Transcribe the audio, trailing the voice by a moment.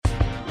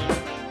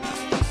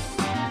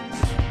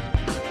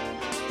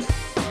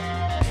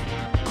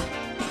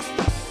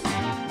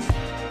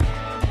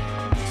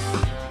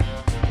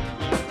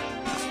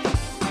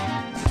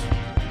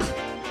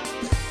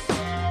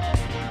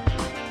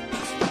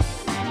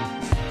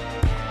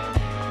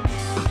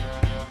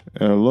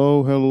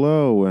Hello,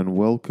 hello, and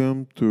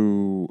welcome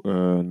to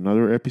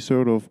another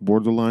episode of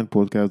Borderline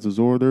Podcast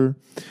Disorder.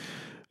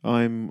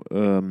 I'm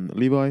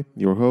Levi,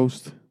 your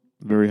host.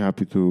 Very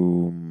happy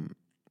to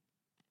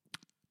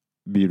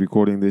be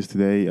recording this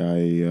today.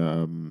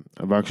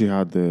 I've actually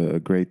had a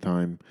great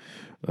time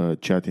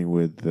chatting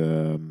with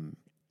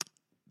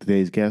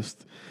today's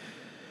guest.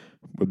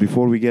 But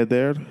before we get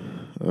there,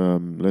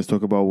 let's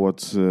talk about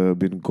what's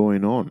been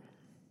going on.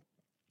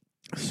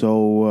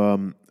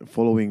 So,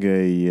 following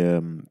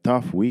a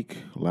tough week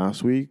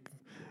last week,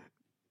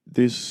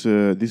 this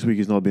week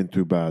has not been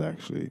too bad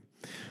actually.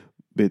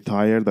 Bit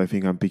tired. I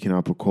think I'm picking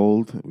up a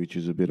cold, which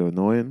is a bit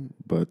annoying,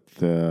 but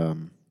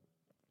I've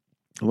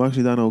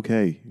actually done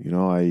okay.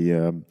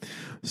 I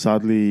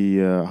sadly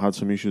had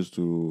some issues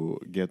to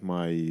get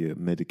my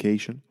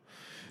medication,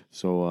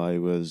 so I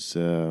was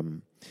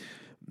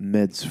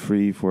meds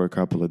free for a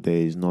couple of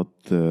days. Not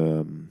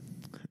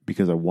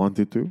because I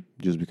wanted to,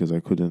 just because I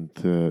couldn't,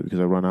 because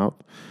I ran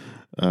out.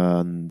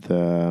 And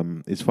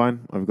it's fine.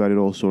 I've got it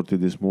all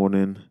sorted this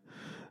morning,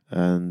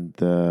 and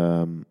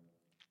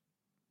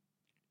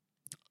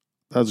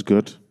that's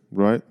good,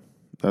 right?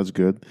 That's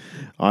good.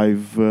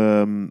 I've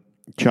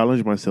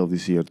challenged myself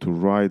this year to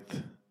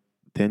write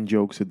 10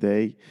 jokes a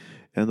day,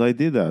 and I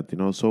did that.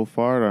 So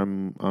far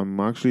I'm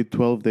actually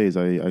 12 days.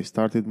 I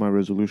started my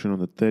resolution on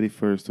the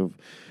 31st of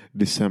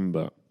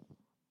December,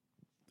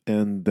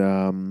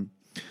 and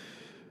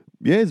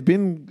yeah, it's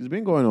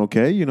been going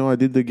okay. I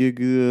did the gig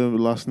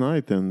last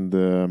night, and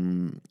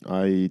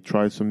I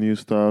tried some new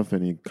stuff,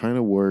 and it kind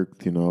of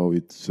worked.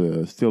 It's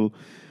still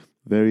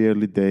very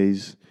early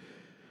days,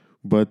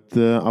 but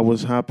I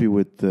was happy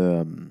with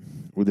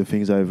the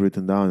things I've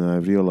written down, and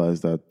I've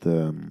realized that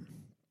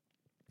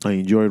I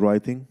enjoy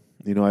writing.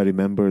 I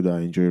remember that I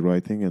enjoy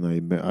writing, and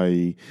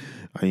I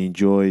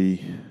enjoy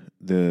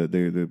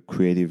the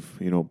creative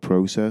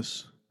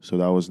process. So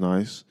that was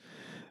nice,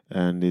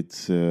 and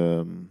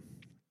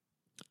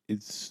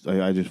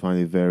I just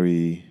find it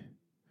very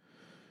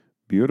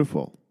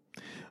beautiful.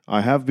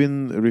 I have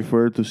been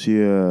referred to see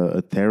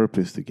a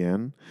therapist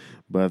again,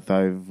 but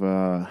I've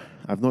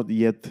not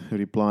yet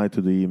replied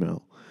to the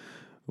email,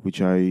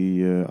 which I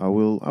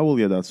will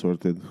get that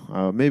sorted.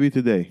 Maybe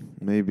today.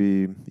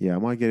 Maybe I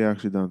might get it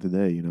actually done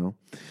today.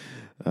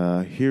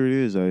 Here it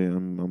is.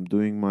 I'm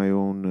doing my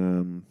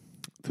own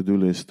to-do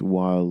list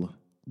while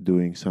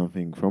doing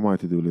something from my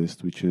to-do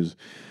list, which is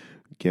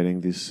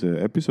getting this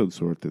episode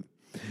sorted.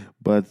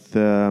 But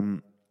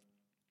in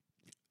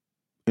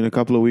a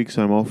couple of weeks,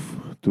 I'm off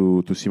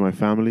to see my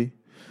family.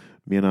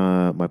 Me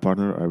and my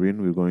partner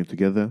Irene, we're going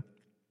together,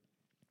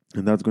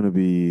 and that's gonna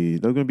be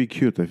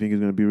cute. I think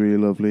it's gonna be really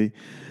lovely,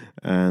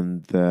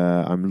 and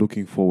I'm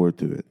looking forward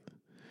to it.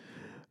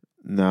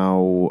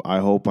 Now, I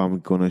hope I'm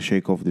gonna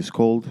shake off this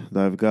cold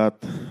that I've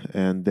got,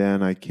 and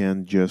then I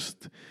can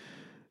just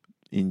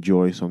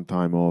enjoy some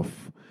time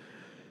off.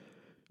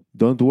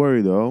 Don't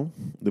worry though,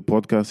 the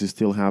podcast is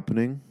still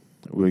happening.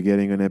 We're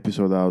getting an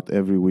episode out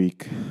every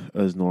week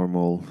as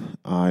normal.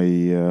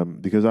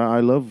 Because I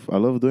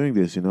love doing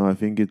this. I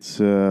think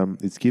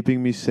it's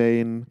keeping me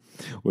sane,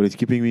 or it's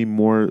keeping me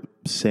more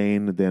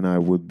sane than I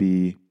would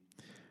be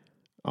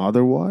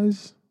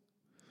otherwise,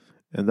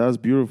 and that's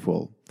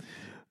beautiful.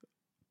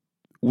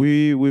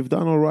 We've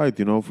done all right.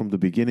 From the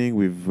beginning.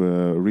 We've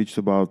reached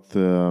about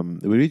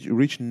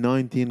reached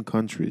 19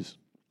 countries,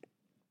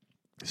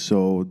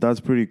 so that's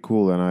pretty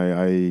cool, and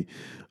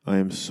I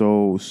am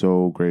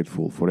so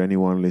grateful for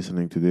anyone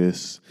listening to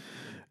this.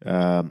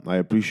 I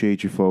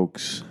appreciate you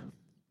folks,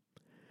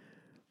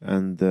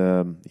 and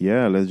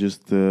let's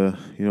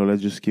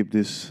just keep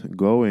this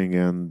going.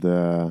 And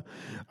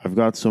I've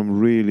got some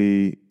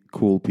really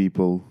cool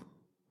people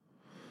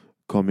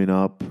coming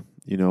up.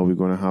 We're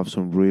gonna have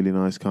some really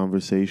nice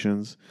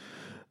conversations.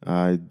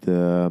 I'd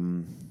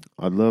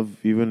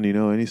love even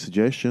any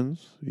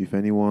suggestions. If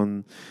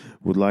anyone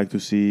would like to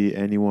see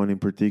anyone in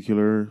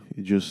particular,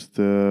 just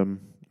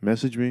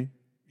message me.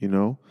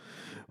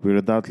 We're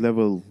at that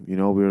level.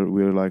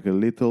 We're like a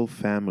little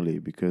family,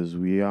 because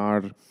we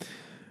are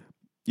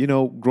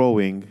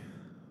growing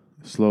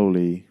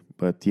slowly,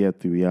 but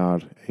yet we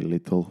are a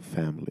little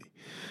family.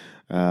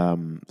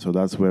 So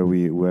that's where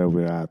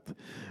we're at.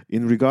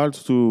 In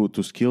regards to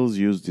skills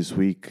used this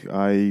week,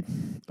 I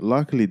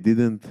luckily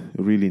didn't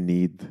really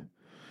need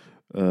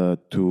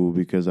to,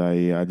 because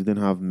I didn't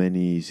have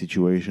many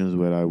situations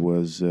where I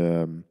was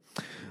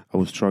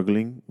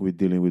struggling with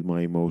dealing with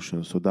my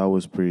emotions, so that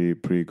was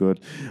pretty good.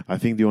 I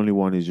think the only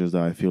one is just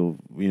that I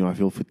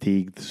feel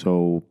fatigued.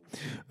 So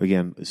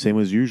again, same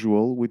as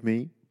usual with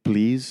me.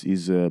 Please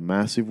is a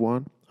massive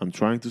one. I'm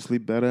trying to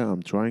sleep better.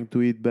 I'm trying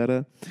to eat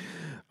better.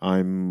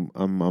 I'm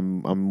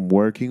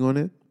working on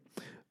it.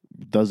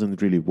 Doesn't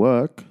really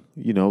work.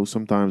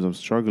 Sometimes I'm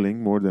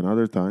struggling more than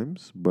other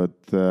times, but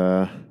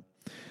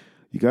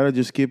you gotta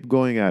just keep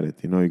going at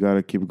it. You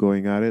gotta keep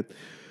going at it.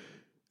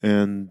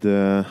 And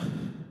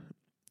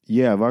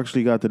I've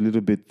actually got a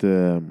little bit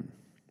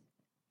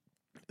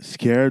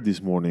scared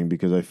this morning,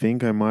 because I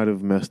think I might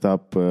have messed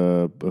up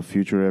a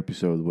future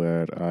episode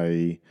where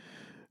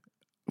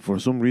for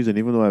some reason,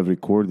 even though I've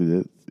recorded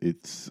it,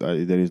 it's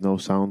there is no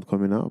sound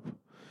coming up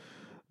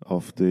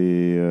of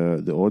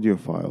the audio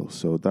file.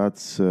 So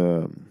that's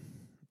a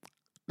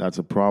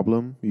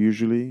problem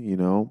usually,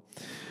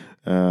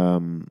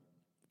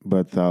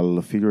 but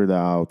I'll figure it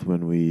out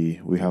when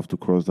we have to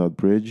cross that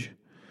bridge.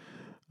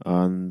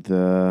 And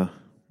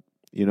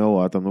you know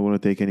what? I'm not going to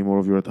take any more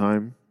of your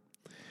time.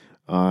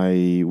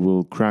 I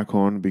will crack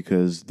on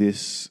because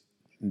this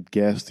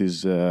guest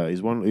is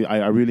one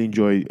I really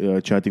enjoy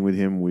chatting with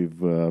him. We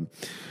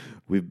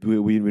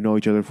know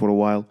each other for a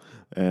while,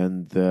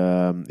 and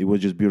it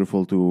was just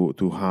beautiful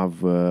to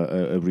have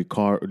a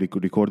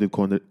recorded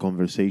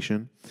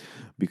conversation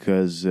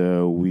because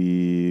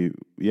we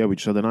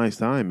just had a nice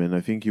time, and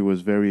I think it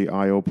was very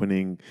eye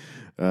opening.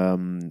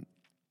 And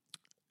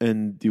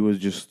it was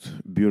just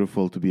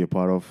beautiful to be a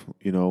part of,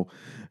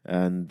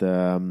 and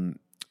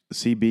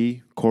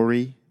CB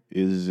Corey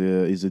is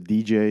a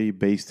DJ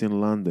based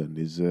in London.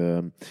 Is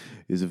a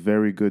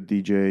very good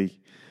DJ.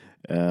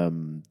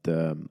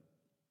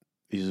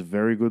 He's a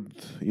very good,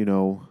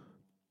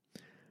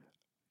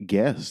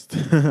 guest.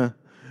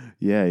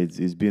 Yeah,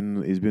 it's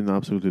been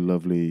absolutely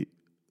lovely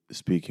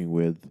speaking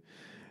with,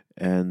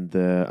 and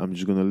I'm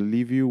just gonna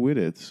leave you with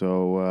it.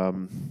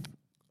 So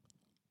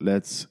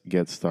let's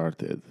get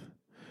started.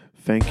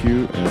 Thank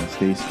you and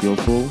stay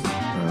skillful.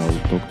 I'll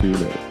talk to you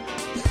later.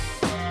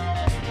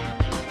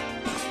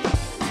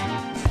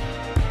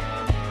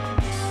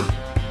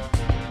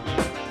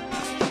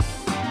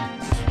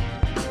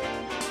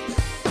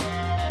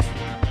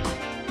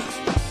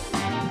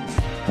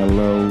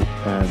 Hello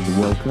and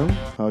welcome.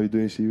 How are you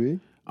doing, CB?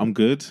 I'm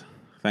good.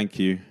 Thank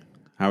you.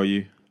 How are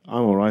you?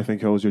 I'm all right.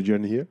 Thank you. How was your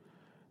journey here?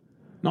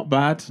 Not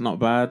bad.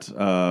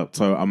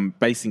 So I'm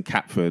based in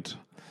Catford.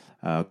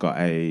 Got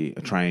a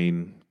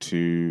train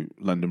to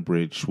London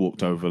Bridge,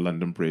 walked over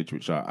London Bridge,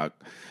 which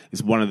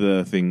is one of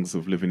the things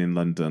of living in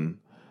London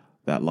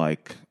that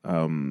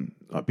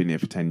I've been here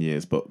for 10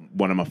 years, but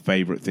one of my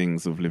favourite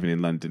things of living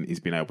in London is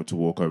being able to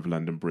walk over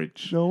London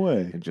Bridge. No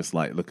way. And just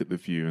look at the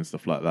view and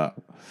stuff like that.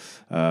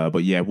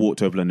 But yeah,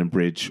 walked over London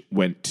Bridge,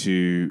 went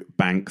to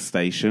Bank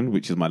Station,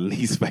 which is my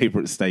least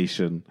favourite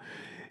station.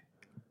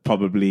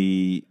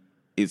 Probably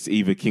it's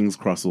either King's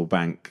Cross or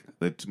Bank.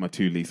 They're my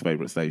two least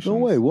favourite stations. No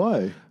way.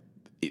 Why?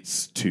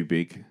 It's too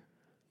big.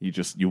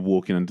 You're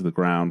walking under the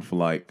ground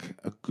for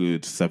a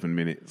good 7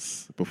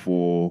 minutes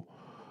before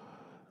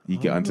you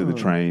get onto the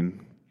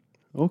train.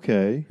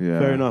 Okay, yeah.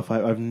 Fair enough.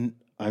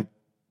 I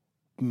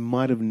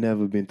might have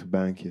never been to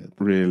Bank yet.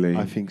 Really?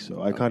 I think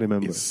so. I can't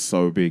remember. It's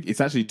so big.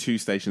 It's actually two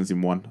stations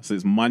in one. So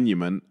it's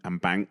Monument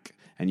and Bank,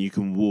 and you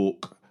can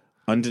walk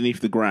underneath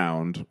the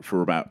ground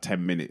for about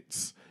 10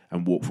 minutes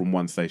and walk from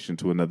one station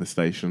to another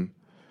station.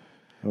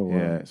 Oh, wow.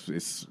 Yeah,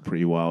 it's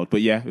pretty wild.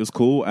 But yeah, it was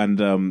cool. And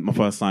my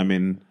first time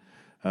in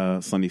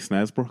sunny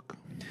Snaresbrook.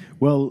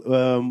 Well,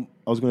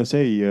 I was going to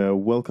say,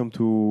 welcome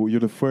to... You're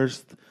the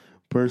first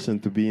person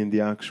to be in the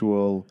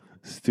actual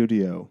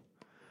studio.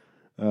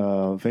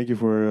 Thank you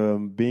for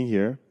being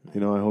here. I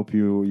hope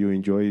you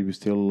enjoy. We're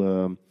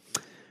still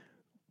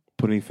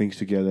putting things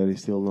together.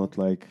 It's still not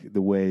like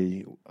the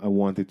way I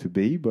want it to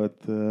be, but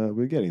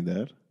we're getting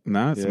there.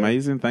 No, it's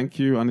amazing. Thank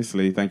you.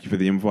 Honestly, thank you for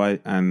the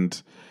invite.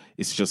 And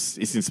it's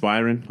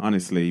inspiring,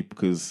 honestly,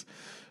 because,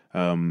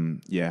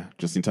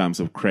 just in terms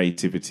of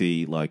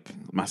creativity,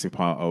 massive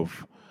part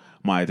of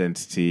my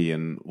identity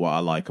and what I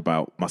like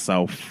about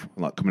myself,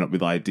 coming up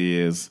with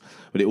ideas,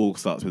 but it all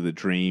starts with a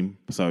dream.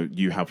 So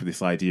you have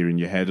this idea in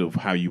your head of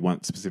how you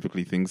want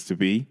specifically things to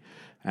be,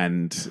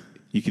 and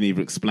you can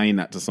either explain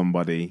that to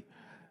somebody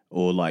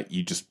or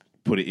you just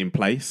put it in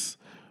place.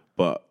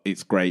 But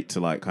it's great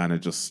to kind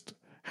of just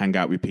hang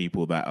out with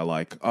people that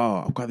are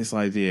oh, I've got this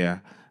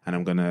idea and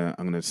I'm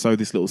gonna sow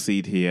this little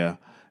seed here,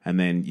 and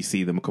then you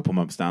see them a couple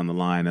months down the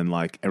line and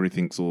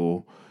everything's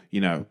all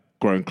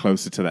growing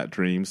closer to that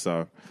dream.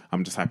 So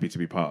I'm just happy to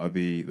be part of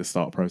the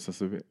start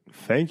process of it.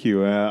 Thank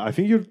you. I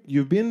think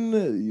you've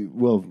been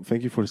well.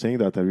 Thank you for saying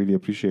that. I really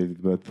appreciate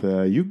it. But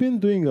you've been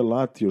doing a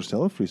lot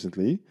yourself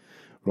recently,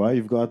 right?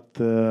 You've got.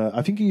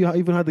 I think you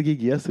even had a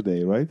gig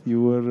yesterday, right?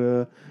 You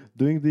were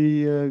doing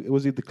the.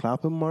 Was it the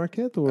Clapham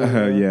Market or?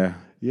 Yeah.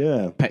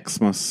 Yeah.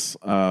 Pexmas.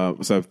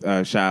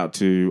 So shout out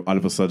to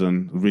Oliver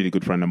Sudden, a really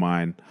good friend of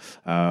mine,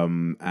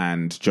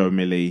 and Joe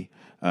Milley,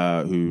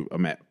 who I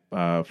met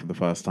for the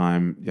first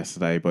time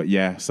yesterday. But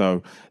yeah,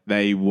 so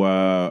they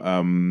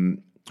were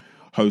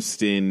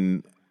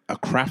hosting a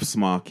crafts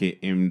market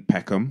in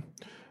Peckham.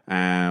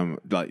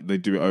 They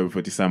do it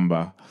over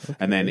December. Okay.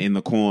 And then in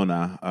the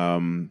corner,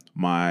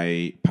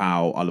 my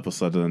pal Oliver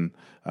Sudden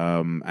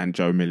and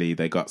Joe Milley,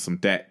 they got some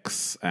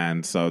decks,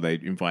 and so they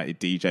invited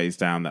DJs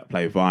down that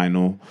play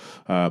vinyl.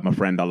 My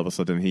friend Oliver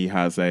Sudden, he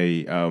has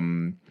a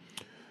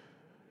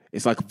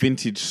it's like a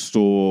vintage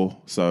store,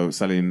 so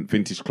selling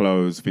vintage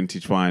clothes,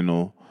 vintage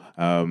vinyl,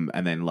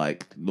 and then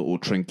little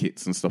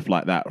trinkets and stuff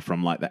like that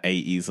from the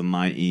 80s and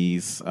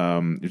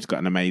 90s. He's got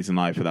an amazing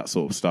eye for that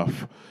sort of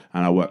stuff,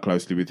 and I work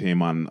closely with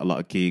him on a lot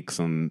of gigs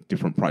and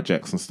different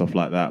projects and stuff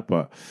like that.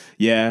 But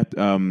yeah,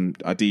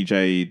 I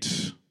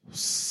DJ'd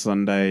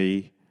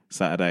Sunday,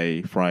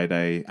 Saturday,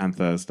 Friday, and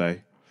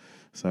Thursday.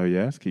 So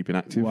yeah, it's keeping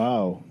active.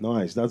 Wow,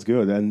 nice. That's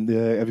good. And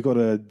have you got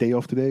a day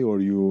off today, or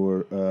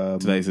you're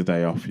Today's a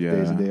day off. Yeah,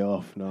 today's a day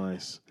off?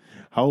 Nice.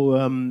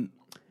 How?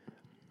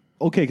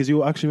 Okay, because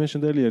you actually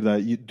mentioned earlier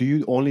that do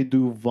you only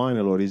do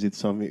vinyl, or is it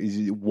something? Is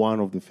it one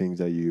of the things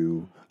that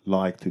you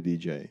like to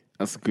DJ?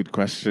 That's a good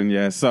question.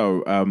 Yeah,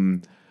 so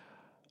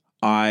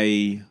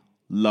I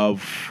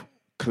love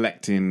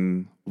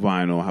collecting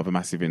vinyl. Have a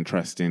massive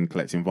interest in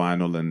collecting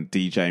vinyl and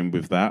DJing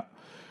with that.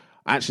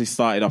 I actually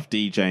started off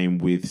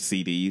DJing with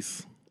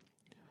CDs.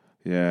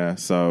 Yeah,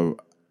 so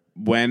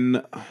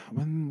when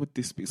would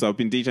this be? So I've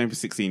been DJing for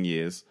 16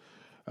 years.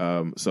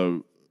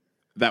 So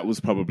that was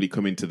probably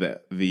coming to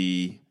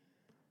the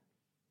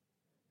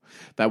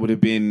that would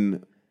have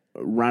been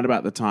around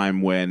about the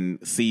time when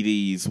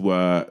CDs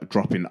were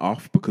dropping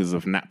off because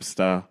of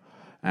Napster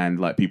and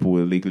like people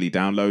were legally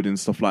downloading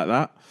stuff like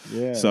that.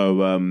 Yeah.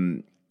 So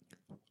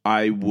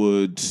I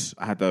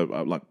had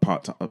a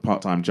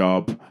part-time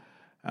job,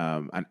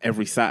 and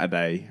every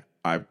Saturday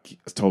I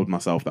told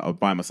myself that I would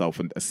buy myself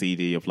a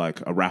CD of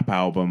like a rap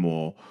album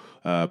or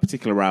a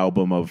particular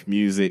album of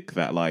music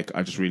that like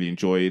I just really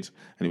enjoyed,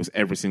 and it was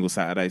every single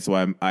Saturday. So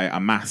I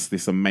amassed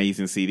this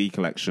amazing CD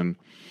collection.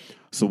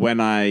 So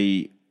when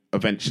I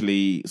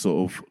eventually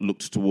sort of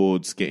looked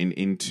towards getting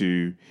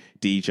into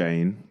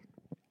DJing,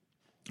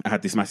 I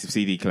had this massive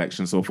CD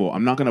collection, so I thought,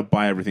 I'm not going to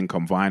buy everything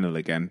on vinyl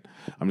again.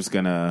 I'm just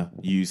going to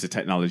use the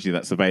technology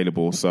that's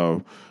available.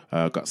 So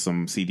got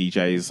some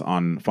CDJs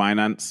on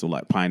finance, or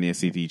like Pioneer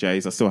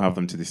CDJs. I still have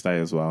them to this day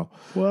as well.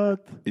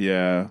 What?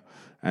 Yeah.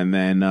 And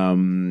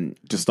then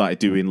just started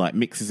doing like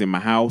mixes in my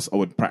house. I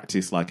would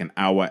practice like an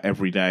hour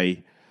every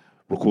day,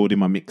 recording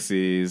my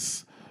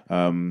mixes.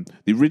 The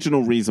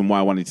original reason why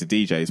I wanted to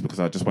DJ is because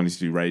I just wanted to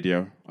do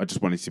radio. I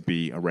just wanted to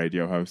be a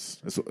radio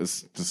host.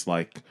 It's just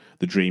like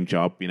the dream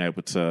job, being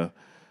able to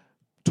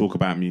talk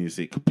about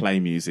music, play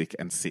music,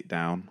 and sit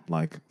down.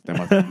 Like they're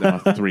my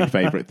three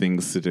favorite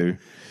things to do.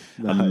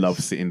 Nice. I love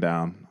sitting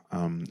down.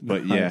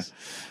 But nice.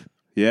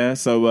 Yeah.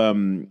 So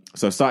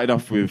I started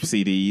off with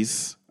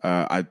CDs.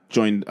 I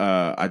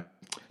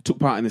took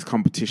part in this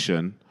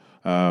competition.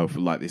 For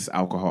like this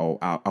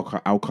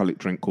alcoholic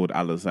drink called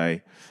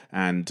Alizé,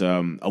 and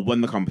I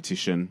won the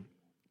competition,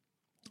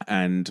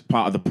 and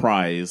part of the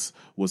prize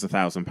was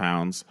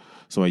 £1,000.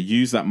 So I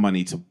used that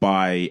money to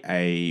buy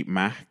a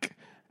Mac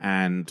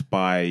and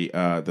buy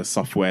the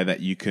software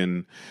that you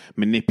can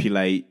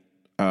manipulate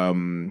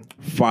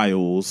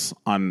files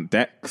on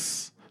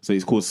decks. So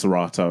it's called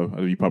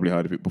Serato. You probably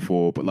heard of it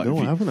before, but like, no,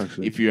 I haven't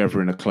actually. If you're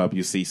ever in a club,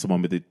 you see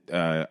someone with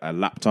a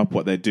laptop.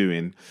 What they're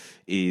doing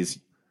is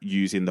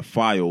using the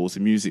files, the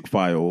music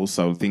files,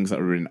 so things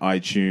that are in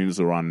iTunes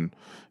or on,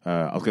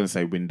 I was going to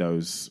say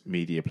Windows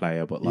Media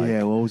Player, but like...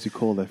 Yeah, what was it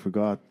called? I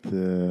forgot.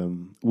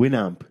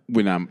 Winamp.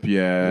 Winamp,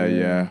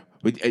 yeah.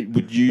 It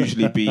would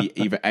usually be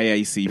either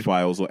AAC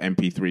files or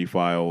MP3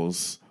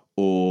 files,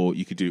 or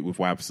you could do it with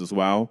WAVs as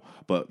well.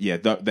 But yeah,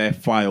 they're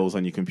files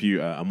on your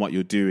computer, and what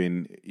you're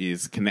doing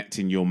is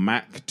connecting your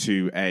Mac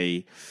to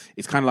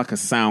it's kind of like a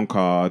sound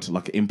card,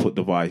 like an input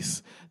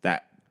device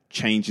that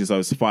changes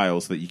those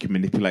files so that you can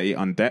manipulate it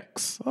on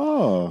decks.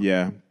 Oh.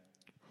 Yeah.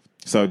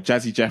 So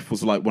Jazzy Jeff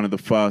was like one of the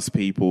first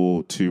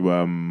people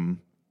to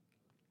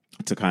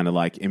kind of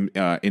like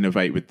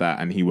innovate with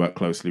that, and he worked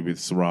closely with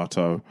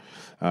Serato.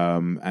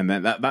 And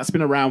then that's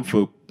been around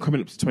for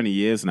coming up to 20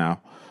 years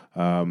now.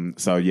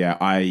 So yeah,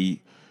 I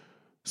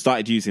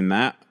started using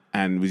that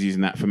and was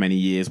using that for many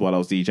years while I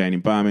was DJing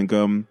in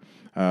Birmingham.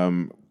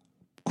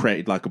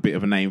 Created like a bit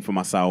of a name for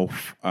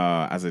myself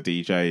as a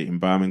DJ in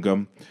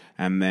Birmingham,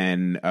 and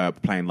then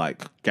playing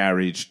like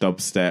garage,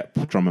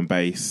 dubstep, drum and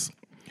bass,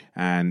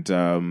 and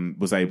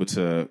was able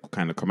to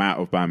kind of come out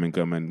of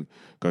Birmingham and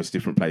go to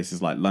different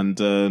places like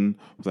London.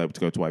 Was able to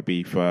go to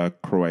Ibiza,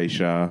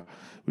 Croatia,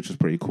 which was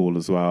pretty cool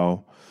as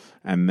well.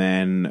 And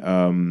then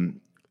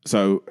and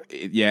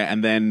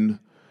then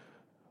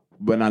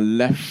when I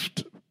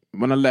left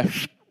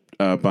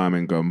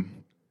Birmingham,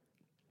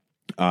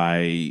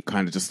 I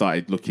kind of just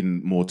started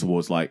looking more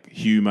towards like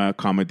humor,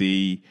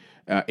 comedy,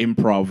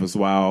 improv as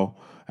well,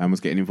 and was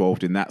getting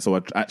involved in that. So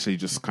I actually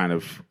just kind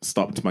of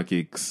stopped my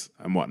gigs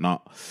and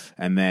whatnot.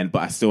 But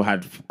I still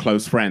had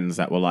close friends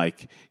that were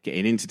like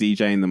getting into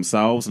DJing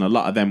themselves, and a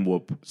lot of them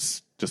were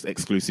just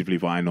exclusively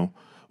vinyl,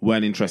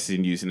 weren't interested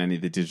in using any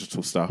of the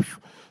digital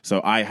stuff.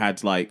 So I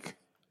had like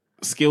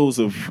skills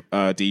of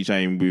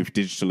DJing with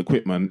digital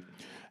equipment,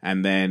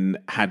 and then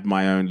had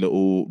my own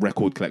little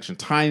record collection,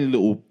 tiny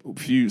little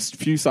few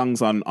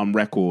songs on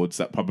records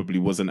that probably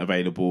wasn't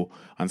available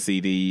on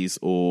CDs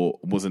or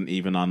wasn't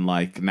even on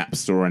like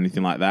Napster or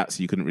anything like that,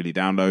 so you couldn't really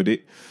download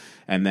it.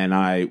 And then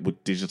I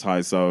would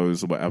digitize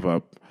those or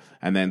whatever.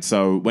 And then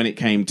so when it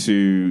came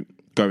to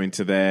going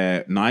to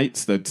their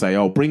nights, they'd say,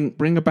 "Oh, bring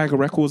a bag of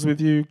records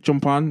with you,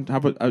 jump on,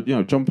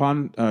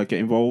 get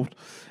involved."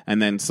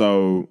 And then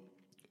so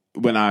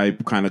when I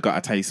kind of got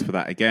a taste for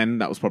that again,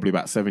 that was probably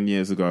about 7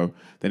 years ago,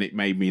 then it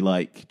made me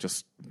like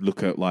just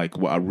look at like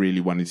what I really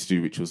wanted to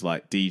do, which was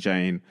like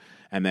DJing.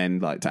 And then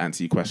like to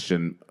answer your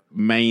question,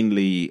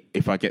 mainly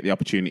if I get the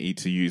opportunity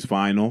to use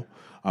vinyl,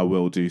 I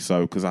will do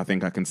so, because I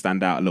think I can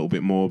stand out a little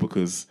bit more,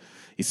 because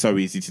it's so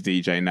easy to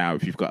DJ now.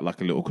 If you've got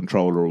like a little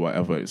controller or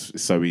whatever,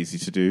 it's so easy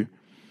to do.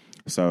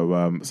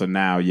 So so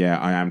now, yeah,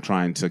 I am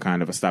trying to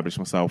kind of establish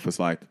myself as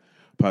like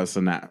a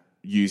person that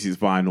uses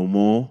vinyl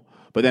more.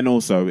 But then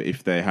also,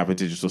 if they have a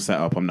digital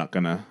setup, I'm not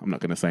gonna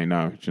say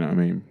no. Do you know what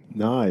I mean?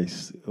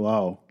 Nice.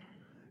 Wow.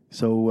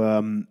 So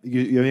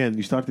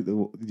you started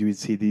with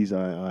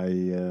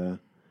CDs.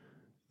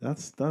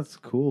 That's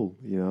cool.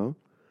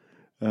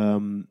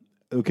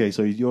 Okay,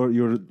 so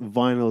your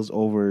vinyls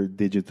over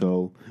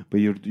digital, but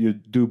you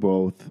do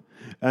both.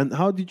 And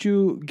how did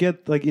you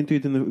get like into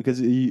it? How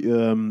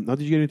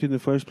did you get into it in the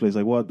first place?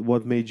 Like,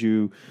 what made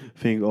you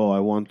think, oh, I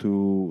want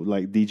to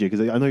like DJ?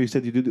 Because I know you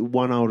said you do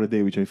 1 hour a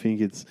day, which I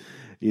think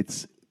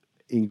it's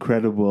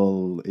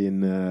incredible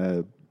in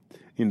the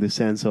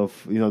sense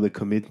of the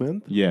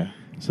commitment. Yeah.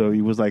 So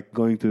it was like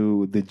going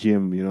to the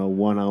gym,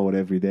 1 hour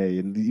every day,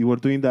 and you were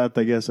doing that,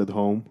 I guess, at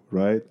home,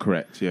 right?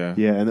 Correct. Yeah.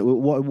 Yeah. And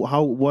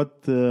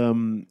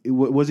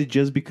was it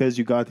just because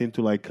you got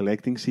into like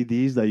collecting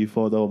CDs that you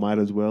thought, oh, might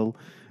as well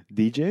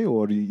DJ,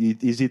 or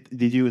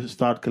did you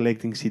start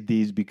collecting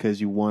CDs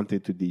because you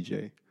wanted to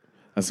DJ?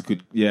 That's a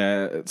good.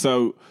 Yeah.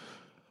 So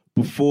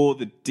before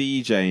the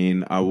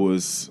DJing, I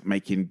was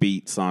making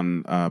beats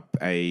on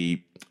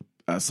a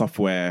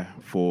software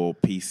for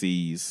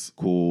PCs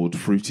called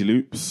Fruity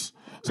Loops.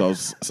 So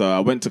I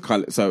went to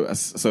college. So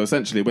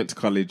essentially, I went to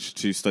college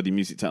to study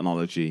music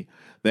technology.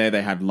 There,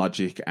 they had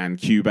Logic and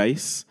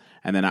Cubase,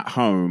 and then at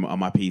home on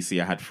my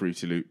PC, I had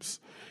Fruity Loops.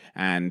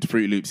 And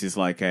Fruity Loops is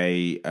like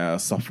a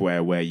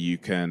software where you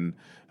can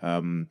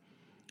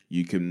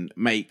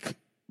make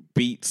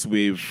beats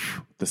with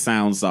the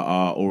sounds that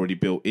are already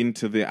built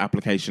into the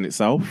application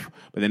itself,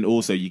 but then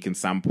also you can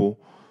sample.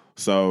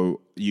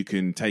 So you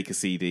can take a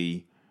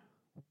CD,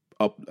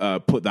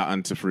 put that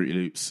onto Fruity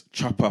Loops,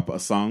 chop up a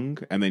song,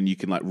 and then you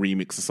can like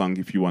remix a song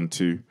if you want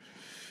to.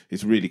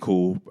 It's really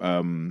cool.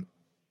 And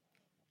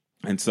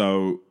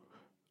so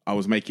I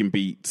was making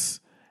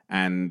beats,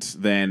 and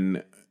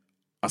then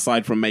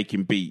aside from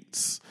making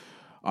beats,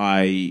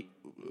 I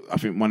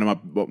think one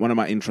of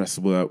my interests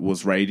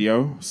was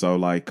radio. So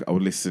like I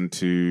would listen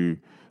to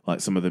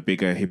like some of the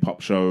bigger hip hop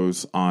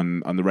shows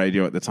on the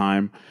radio at the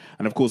time,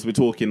 and of course we're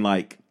talking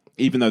like,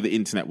 even though the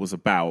internet was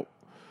about,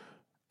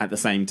 at the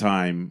same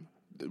time,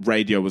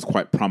 radio was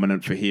quite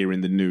prominent for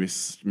hearing the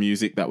newest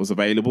music that was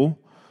available.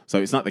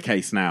 So it's not the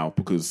case now,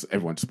 because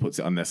everyone just puts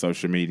it on their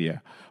social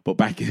media. But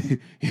back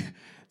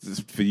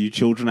for you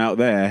children out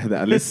there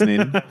that are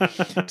listening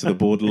to the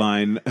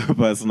Borderline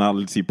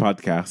Personality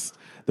podcast,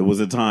 there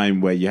was a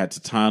time where you had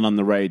to turn on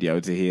the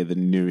radio to hear the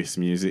newest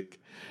music.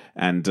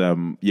 And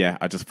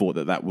I just thought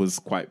that was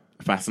quite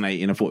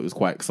fascinating. I thought it was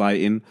quite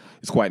exciting.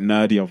 It's quite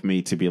nerdy of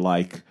me to be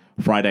like,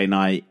 Friday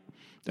night,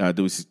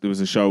 there was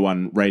a show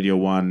on Radio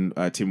 1,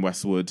 Tim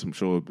Westwood. I'm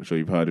sure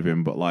you've heard of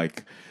him, but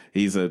like,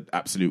 he's an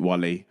absolute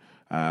wally.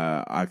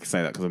 I can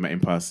say that because I met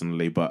him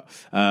personally, but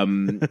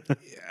and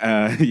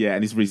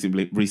he's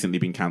recently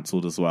been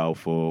cancelled as well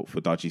for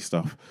dodgy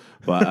stuff.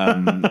 But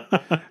no,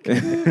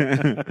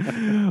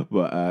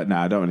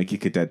 I don't want to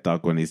kick a dead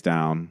dog when he's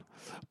down.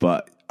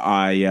 But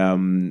I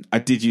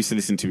did used to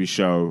listen to his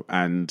show,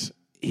 and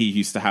he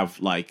used to have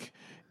like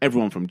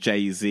everyone from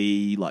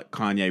Jay-Z, like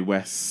Kanye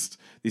West.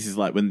 This is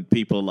like when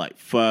people like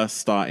first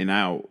starting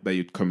out,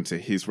 they'd come to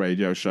his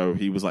radio show.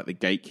 He was like the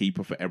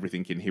gatekeeper for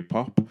everything in hip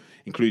hop,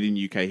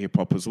 including UK hip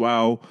hop as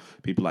well.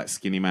 People like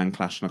Skinny Man,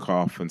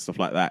 Klashnikov and stuff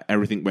like that.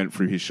 Everything went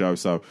through his show.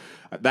 So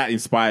that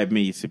inspired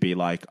me to be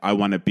like, I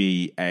want to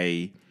be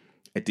a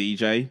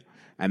DJ.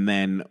 And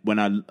then when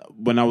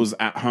I was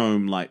at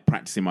home, like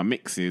practicing my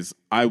mixes,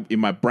 in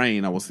my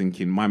brain, I was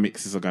thinking my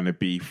mixes are going to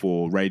be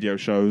for radio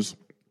shows.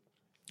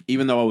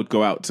 Even though I would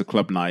go out to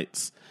club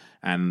nights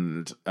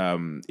and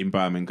in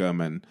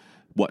Birmingham and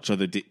watch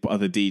other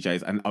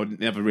DJs, and I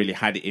never really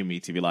had it in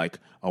me to be like,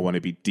 I want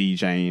to be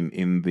DJing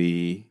in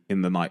the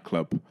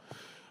nightclub.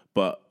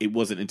 But it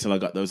wasn't until I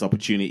got those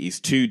opportunities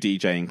to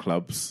DJ in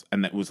clubs,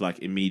 and that was like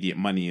immediate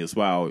money as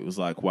well. It was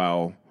like,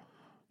 well,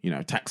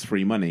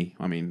 tax-free money.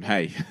 I mean,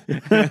 hey, you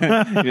know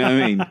what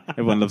I mean?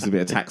 Everyone loves a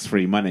bit of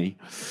tax-free money.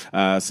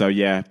 So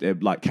yeah,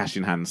 like cash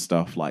in hand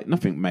stuff, like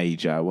nothing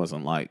major. It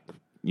wasn't like,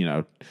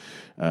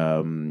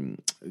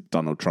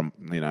 Donald Trump,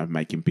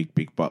 making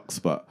big bucks.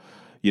 But,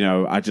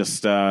 I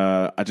just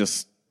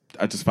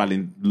fell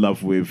in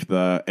love with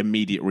the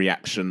immediate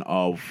reaction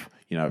of,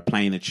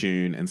 playing a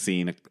tune and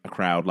seeing a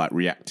crowd like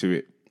react to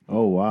it.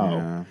 Oh, wow.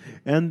 Yeah.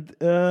 And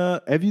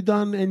have you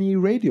done any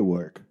radio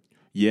work?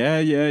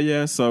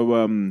 Yeah.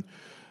 So,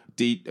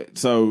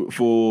 so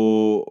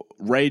for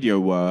radio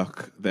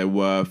work, there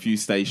were a few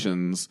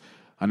stations.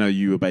 I know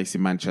you were based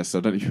in Manchester.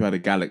 I don't know if you had a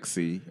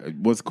Galaxy. It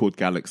was called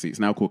Galaxy. It's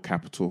now called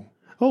Capital.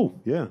 Oh,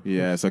 yeah.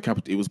 Yeah, so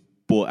Capital. It was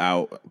bought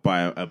out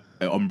by an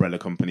umbrella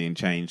company and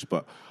changed.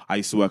 But I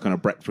used to work on a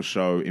breakfast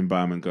show in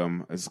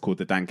Birmingham. It's called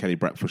the Dan Kelly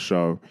Breakfast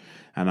Show.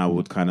 And I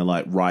would kind of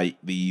like write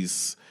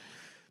these.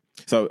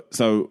 So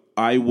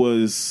I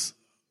was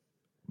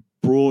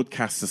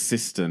broadcast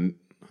assistant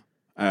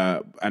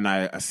and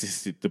I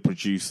assisted the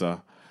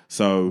producer.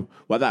 So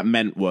what that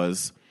meant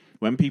was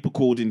when people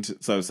called into,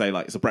 so say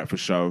like it's a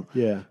breakfast show,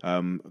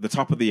 the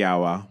top of the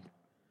hour,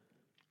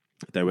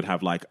 they would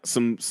have like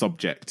some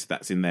subject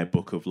that's in their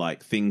book of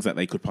like things that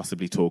they could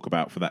possibly talk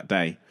about for that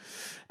day.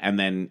 And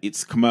then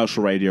it's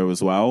commercial radio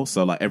as well.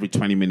 So like every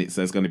 20 minutes,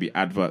 there's going to be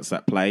adverts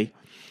that play.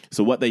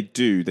 So what they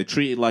do, they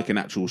treat it like an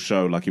actual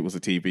show, like it was a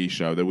TV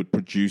show. They would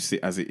produce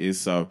it as it is.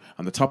 So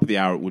on the top of the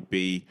hour, it would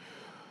be,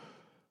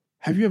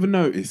 have you ever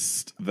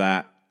noticed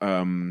that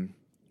when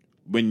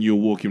you're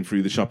walking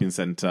through the shopping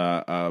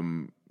centre,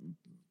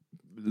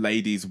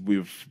 ladies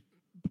with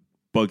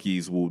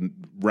buggies will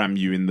ram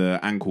you in the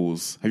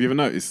ankles? Have you ever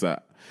noticed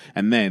that?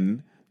 And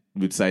then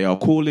we'd say, "I'll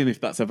call in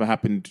if that's ever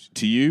happened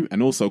to you,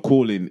 and also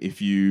call in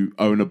if you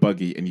own a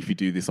buggy and if you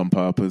do this on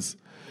purpose."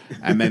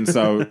 And then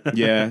so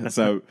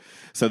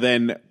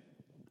they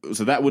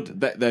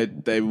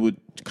would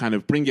kind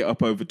of bring it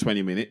up over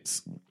 20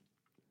 minutes.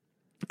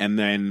 And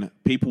then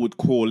people would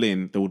call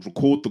in. They would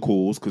record the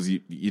calls because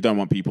you don't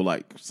want people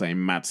like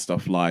saying mad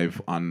stuff live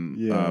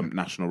on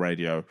national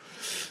radio.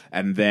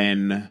 And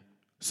then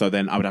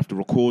I would have to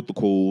record the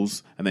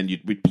calls, and then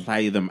we'd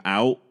play them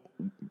out.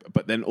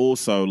 But then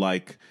also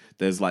like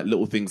there's like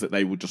little things that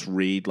they would just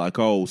read, like,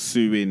 oh,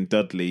 Sue in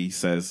Dudley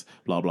says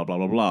blah blah blah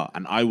blah blah,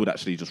 and I would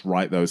actually just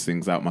write those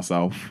things out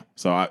myself.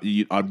 So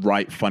I'd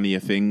write funnier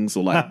things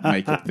or like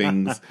make up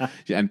things,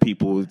 and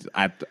people would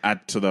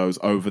add to those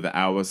over the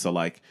hour. So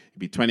like it'd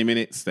be 20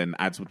 minutes, then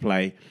ads would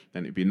play,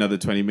 then it'd be another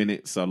 20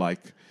 minutes. So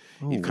like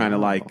it kind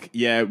of like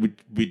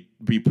we'd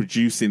be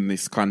producing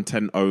this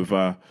content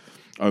over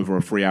a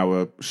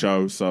 3-hour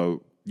show.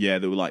 So yeah,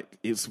 they were like,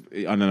 I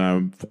don't know,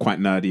 I'm quite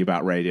nerdy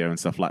about radio and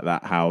stuff like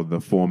that, how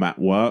the format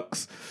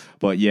works.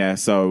 But yeah,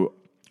 so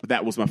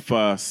that was my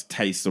first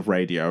taste of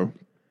radio.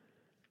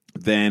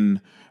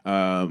 Then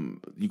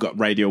you got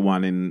Radio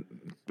 1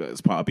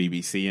 as part of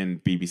BBC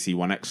and BBC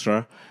One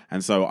Extra.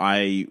 And so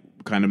I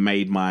kind of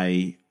made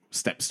my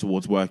steps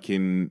towards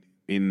working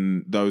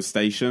in those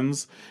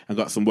stations and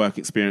got some work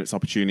experience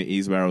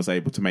opportunities where I was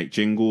able to make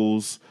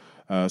jingles.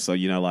 So,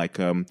 you know, like,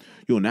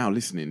 you're now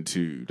listening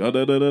to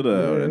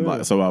da-da-da-da-da. And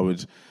like, so I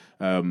would,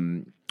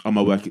 on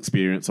my work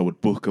experience, I would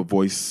book a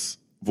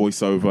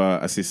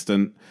voiceover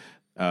assistant,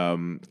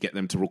 get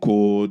them to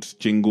record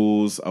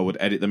jingles. I would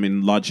edit them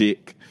in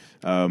Logic.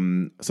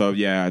 So,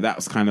 yeah, that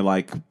was kind of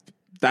like,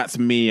 that's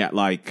me at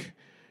like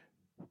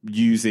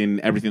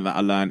using everything that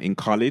I learned in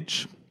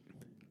college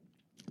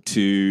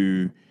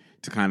to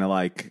kind of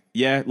like,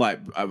 yeah,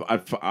 like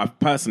I've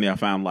personally, I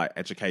found like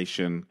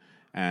education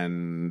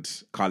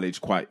and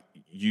college quite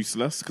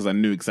useless because I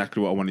knew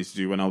exactly what I wanted to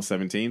do when I was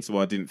 17, so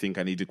I didn't think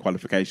I needed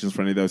qualifications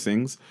for any of those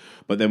things.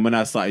 But then when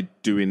I started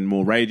doing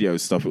more radio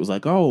stuff, it was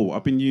like, oh,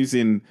 I've been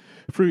using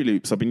Fruit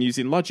Loops, I've been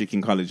using Logic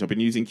in college, I've been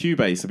using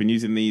Cubase, I've been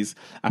using these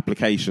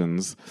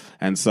applications,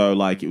 and so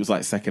like it was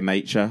like second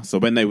nature. So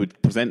when they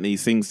would present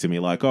these things to me,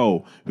 like,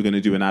 oh, we're going to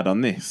do an ad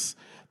on this,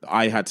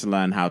 I had to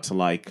learn how to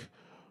like,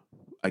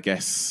 I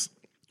guess,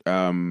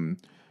 do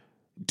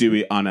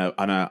it on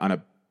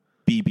a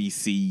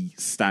BBC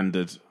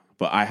standard,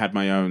 but I had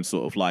my own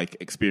sort of like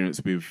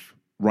experience with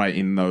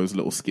writing those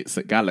little skits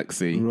at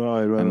Galaxy,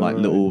 and like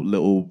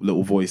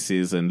little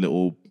voices and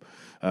little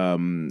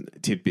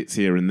tidbits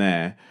here and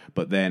there.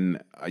 But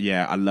then,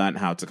 yeah, I learned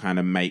how to kind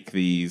of make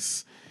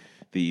these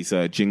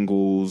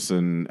jingles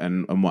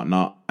and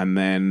whatnot. And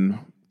then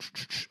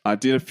I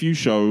did a few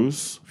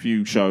shows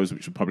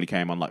which probably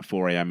came on like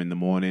 4 a.m. in the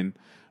morning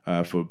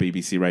for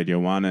BBC Radio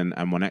 1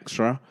 and One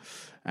Extra.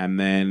 And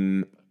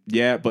then,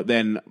 yeah, but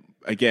then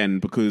again,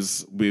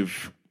 because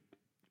with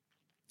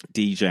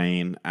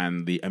DJing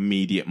and the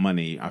immediate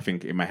money, I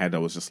think in my head I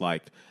was just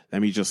like,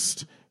 let me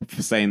just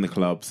stay in the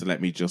clubs, let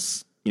me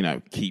just, you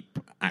know, keep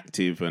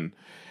active. And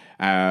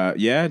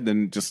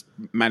then just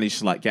managed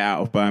to like get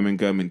out of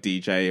Birmingham and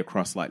DJ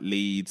across like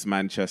Leeds,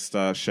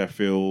 Manchester,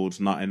 Sheffield,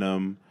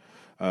 Nottingham,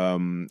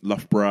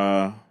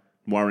 Loughborough,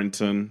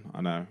 Warrington.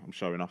 I know I'm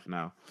showing off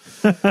now.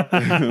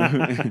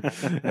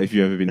 If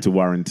you've ever been to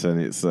Warrington,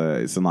 it's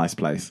a nice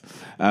place.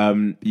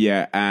 And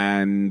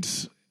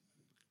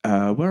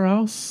where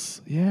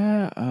else?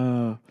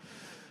 Yeah,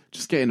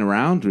 just getting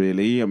around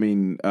really. I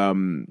mean,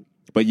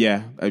 but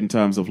yeah, in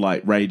terms of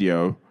like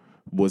radio,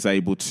 was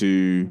able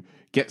to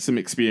get some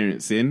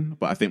experience in,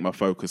 but I think my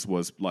focus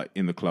was like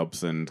in the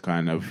clubs and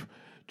kind of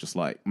just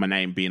like my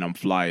name being on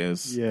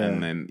flyers,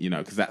 and then, you know,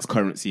 because that's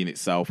currency in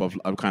itself.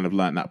 I've kind of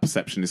learned that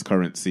perception is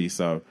currency.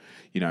 So,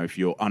 you know, if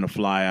you're on a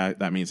flyer,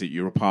 that means that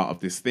you're a part of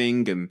this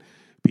thing, and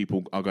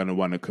people are going to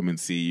want to come and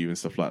see you and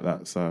stuff like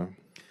that. So,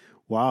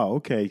 wow.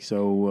 Okay,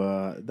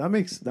 so that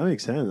makes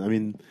sense. I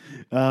mean,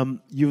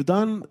 you've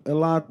done a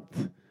lot.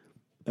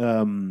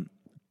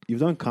 You've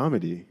done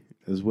comedy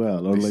as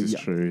well, or this like, is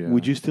true. Yeah.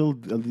 Would you still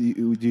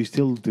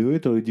do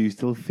it, or do you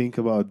still think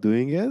about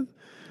doing it?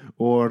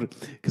 Or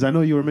because I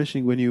know you were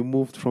mentioning when you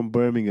moved from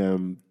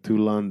Birmingham to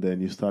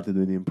London, you started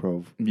doing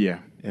improv,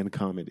 and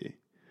comedy.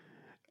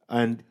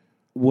 And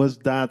was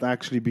that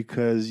actually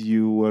because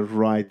you were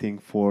writing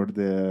for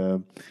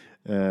the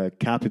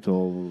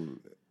Capital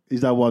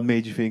is that what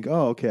made you think,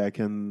 oh, okay, I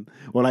can?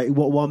 Or like,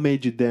 what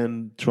made you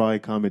then try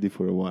comedy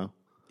for a while?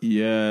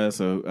 Yeah,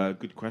 so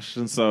good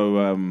question.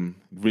 So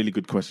really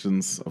good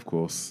questions, of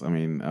course. I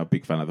mean, a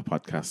big fan of the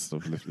podcast.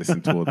 I've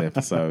listened to all the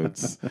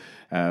episodes.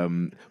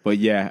 But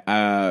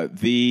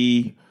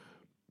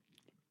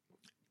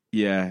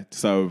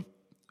so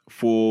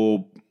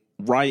for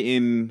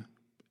writing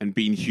and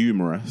being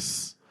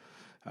humorous,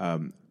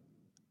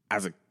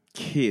 as a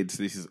kid,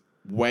 this is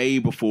way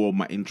before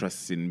my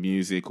interests in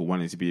music or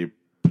wanting to be a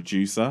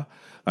producer.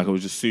 Like, I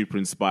was just super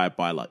inspired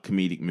by like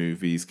comedic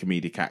movies,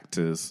 comedic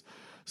actors.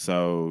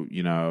 So,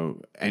 you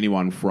know,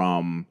 anyone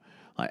from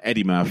like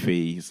Eddie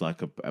Murphy is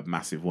like a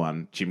massive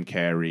one, Jim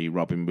Carrey,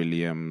 Robin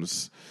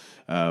Williams,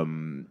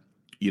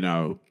 you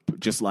know,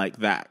 just like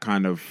that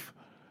kind of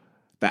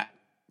that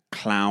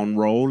clown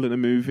role in a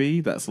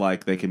movie that's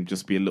like they can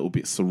just be a little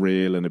bit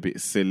surreal and a bit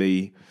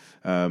silly.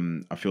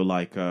 I feel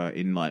like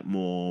in like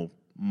more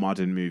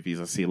modern movies,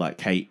 I see like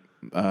Kate,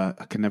 I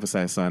can never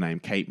say her surname,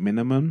 Kate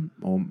Miniman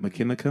or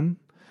McKinnican.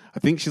 I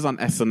think she's on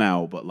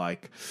SNL, but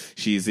like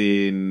she's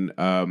in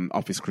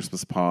Office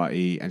Christmas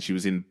Party, and she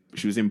was in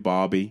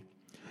Barbie.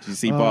 Did you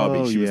see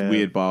Barbie? She was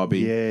weird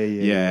Barbie.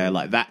 Yeah,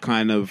 like that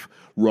kind of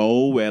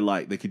role where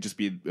like they could just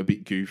be a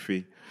bit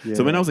goofy. Yeah.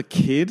 So when I was a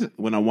kid,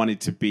 when I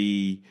wanted to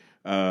be,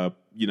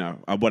 you know,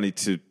 I wanted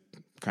to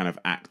kind of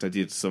act. I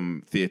did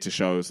some theatre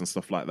shows and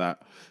stuff like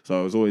that. So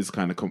I was always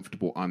kind of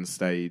comfortable on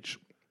stage.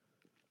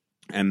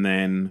 And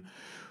then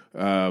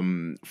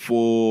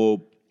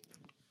for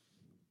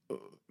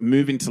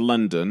moved to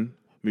London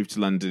in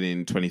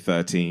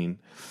 2013,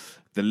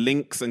 the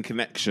links and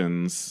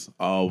connections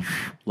of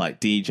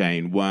like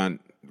DJing weren't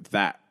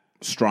that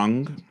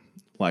strong.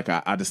 Like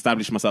I'd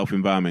established myself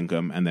in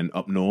Birmingham and then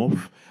up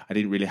north. I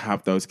didn't really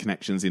have those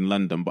connections in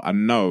London, but I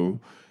know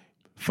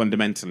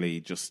fundamentally,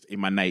 just in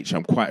my nature,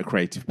 I'm quite a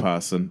creative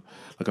person.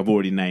 Like I've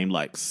already named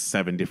like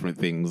 7 different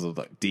things of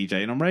like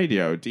DJing on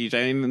radio,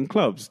 DJing in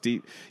clubs,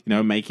 you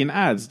know, making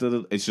ads.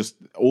 It's just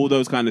all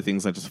those kind of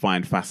things I just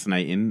find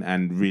fascinating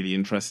and really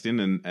interesting,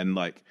 and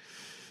like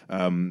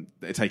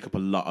they take up a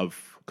lot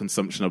of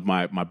consumption of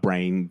my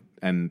brain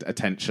and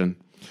attention.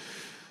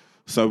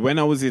 So when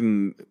I was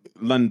in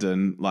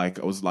London, like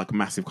I was like a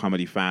massive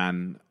comedy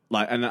fan.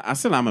 Like, and I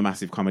still am a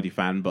massive comedy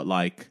fan, but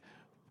like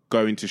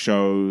going to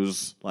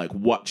shows, like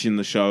watching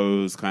the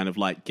shows, kind of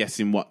like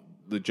guessing what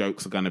the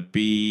jokes are going to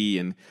be,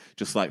 and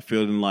just like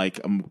feeling like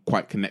I'm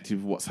quite connected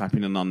with what's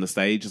happening on the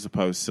stage, as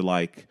opposed to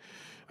like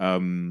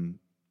going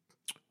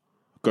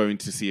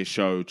to see a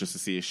show just to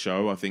see a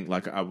show. I think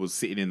like I was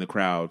sitting in the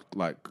crowd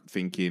like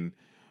thinking,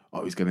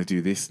 oh, he's going to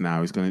do this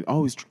now. He's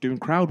doing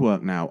crowd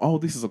work now. Oh,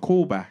 this is a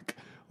callback.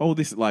 Oh,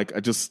 this, like,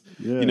 I just,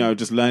 you know,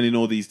 just learning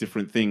all these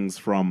different things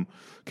from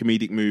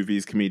comedic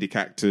movies, comedic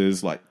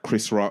actors like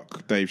Chris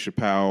Rock, Dave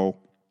Chappelle,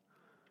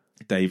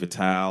 Dave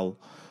Attell,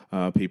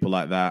 people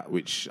like that,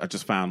 which I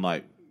just found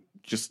like,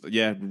 just,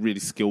 yeah, really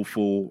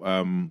skillful,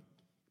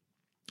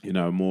 you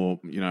know, more,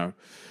 you know,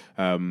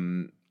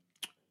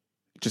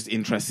 just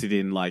interested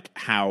in like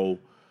how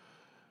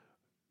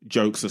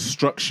jokes are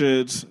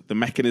structured, the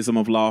mechanism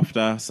of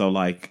laughter. So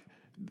like,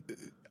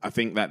 I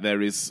think that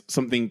there is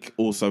something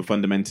also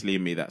fundamentally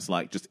in me that's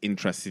like just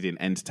interested in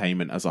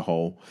entertainment as a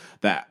whole.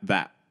 That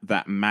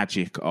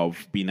magic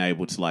of being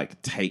able to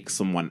like take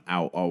someone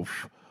out of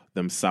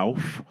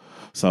themselves.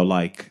 So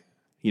like,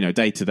 you know,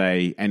 day to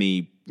day,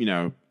 any, you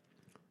know,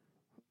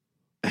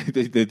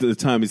 the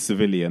term is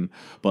civilian,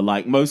 but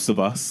like most of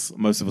us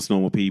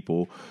normal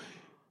people,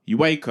 you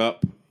wake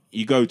up,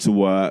 you go to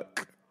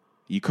work,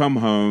 you come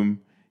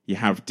home, you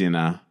have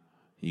dinner,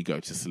 you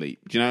go to sleep.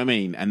 Do you know what I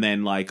mean? And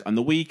then, like, on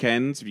the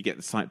weekends, if you get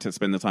the time to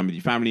spend the time with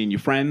your family and your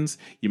friends,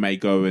 you may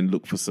go and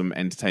look for some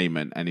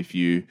entertainment. And if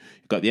you've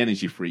got the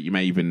energy for it, you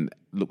may even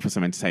look for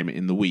some entertainment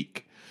in the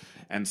week.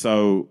 And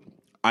so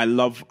I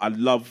love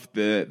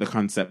the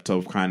concept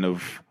of kind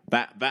of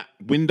that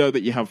window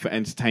that you have for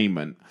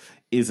entertainment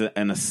is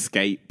an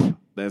escape.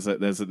 There's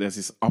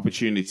this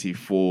opportunity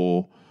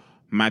for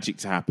magic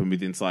to happen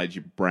with inside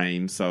your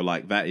brain. So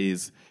like that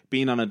is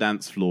being on a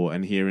dance floor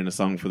and hearing a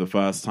song for the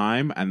first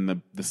time,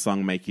 and the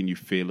song making you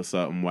feel a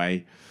certain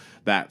way.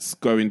 That's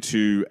going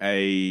to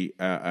a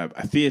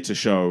theatre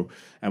show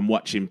and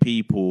watching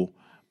people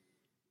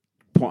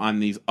put on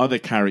these other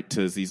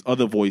characters, these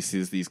other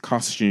voices, these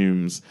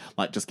costumes,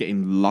 like just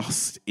getting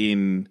lost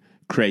in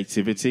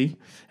creativity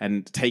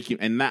and taking,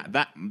 and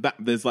that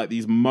there's like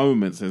these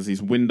moments, there's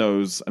these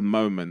windows and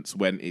moments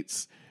when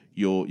it's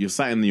you're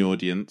sat in the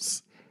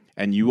audience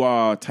and you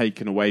are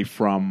taken away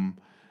from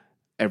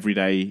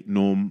everyday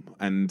norm,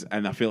 and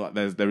I feel like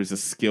there is a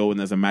skill and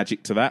there's a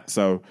magic to that.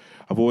 So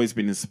I've always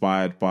been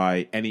inspired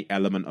by any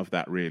element of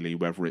that, really,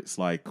 whether it's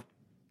like,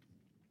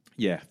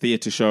 yeah,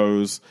 theatre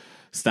shows,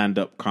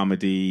 stand-up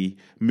comedy,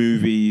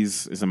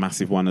 movies is a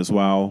massive one as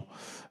well.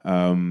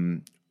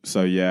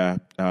 So yeah,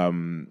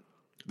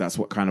 that's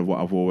what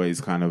I've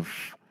always kind of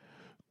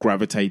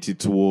gravitated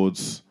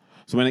towards.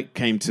 So when it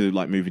came to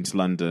like moving to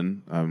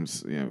London,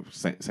 you know,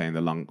 saying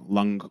the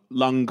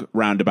long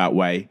roundabout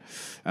way,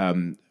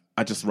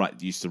 I just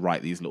used to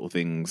write these little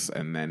things,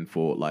 and then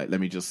thought like,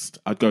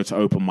 I'd go to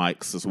open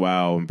mics as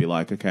well and be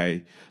like,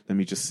 okay, let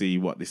me just see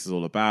what this is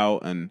all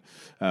about, and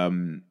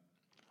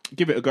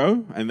give it a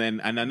go.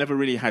 And I never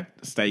really had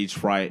stage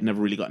fright,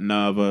 never really got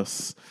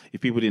nervous.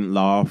 If people didn't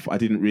laugh, I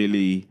don't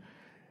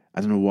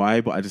know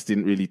why, but I just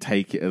didn't really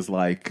take it as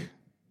like,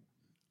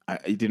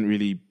 it didn't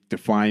really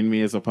define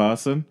me as a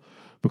person,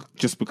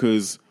 just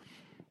because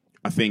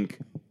I think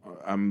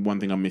one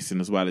thing I'm missing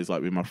as well is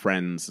like with my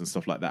friends and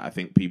stuff like that. I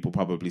think people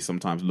probably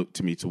sometimes look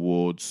to me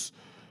towards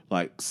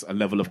like a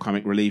level of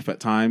comic relief at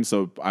times.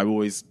 So I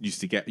always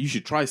used to get, you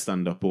should try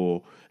stand up,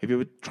 or have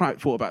you ever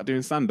thought about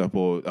doing stand up,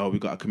 or we've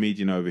got a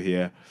comedian over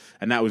here.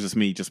 And that was just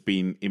me just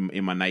being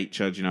in my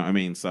nature. Do you know what I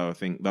mean? So I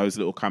think those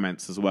little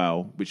comments as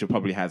well, which I've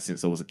probably had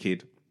since I was a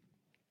kid,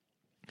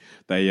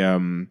 they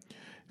kind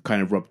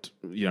of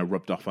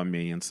rubbed off on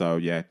me. And so,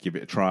 yeah, give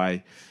it a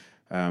try.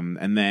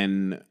 And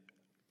then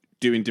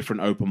doing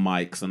different open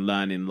mics and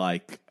learning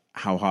like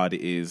how hard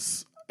it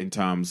is in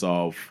terms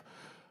of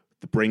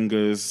the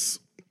bringers.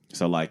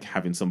 So like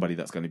having somebody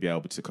that's going to be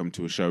able to come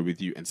to a show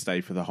with you and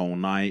stay for the whole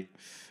night.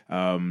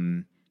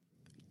 Getting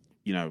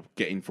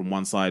from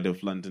one side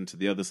of London to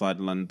the other side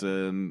of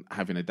London,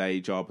 having a day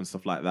job and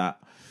stuff like that.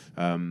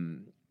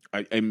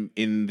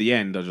 In the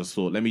end, I just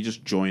thought, let me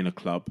just join a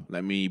club.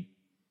 Let me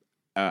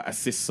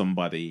assist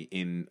somebody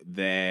in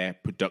their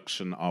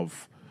production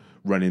of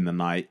running the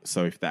night.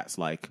 So if that's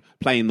like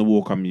playing the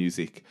walk-on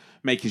music,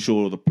 making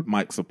sure all the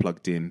mics are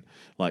plugged in,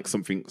 like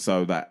something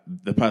so that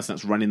the person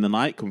that's running the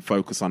night can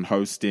focus on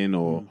hosting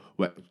or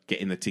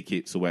getting the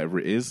tickets or whatever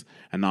it is,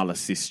 and I'll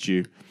assist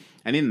you.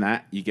 And in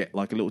that, you get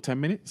like a little 10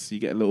 minutes. You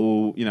get a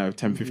little,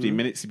 10, 15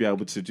 minutes to be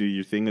able to do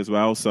your thing as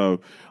well.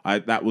 So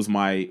that was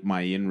my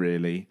in,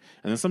 really.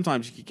 And then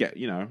sometimes you could get,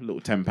 a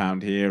little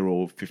 £10 here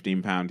or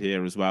 £15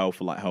 here as well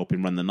for like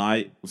helping run the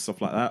night or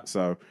stuff like that.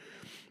 So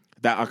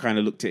that I kind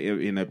of looked at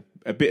it in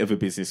a bit of a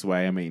business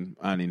way. I mean,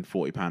 earning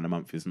 £40 a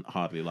month isn't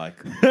hardly like...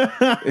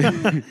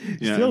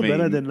 Still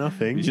better than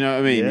nothing. Do you know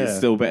what I mean? Yeah. It's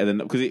still better than...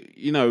 Because,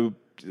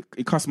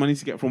 it costs money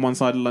to get from one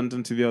side of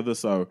London to the other.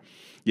 So,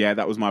 yeah,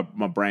 that was my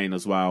brain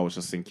as well. I was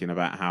just thinking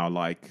about how,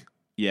 like,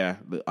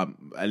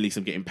 at least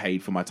I'm getting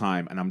paid for my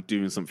time and I'm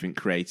doing something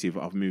creative.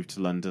 I've moved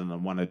to London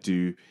and want to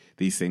do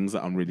these things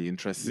that I'm really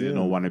interested in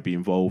or want to be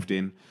involved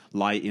in.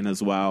 Lighting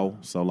as well.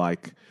 So,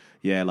 like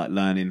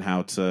learning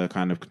how to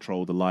kind of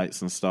control the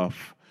lights and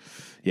stuff.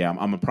 Yeah,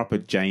 I'm a proper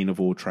Jane of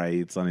all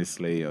trades,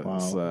 honestly.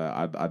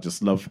 Wow. I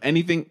just love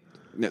anything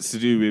that's to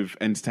do with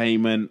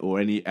entertainment or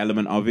any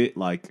element of it.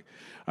 Like,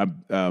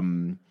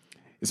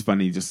 it's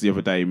funny, just the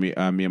other day, me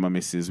and my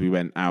missus, we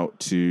went out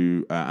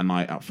to a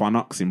night at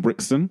Phonox in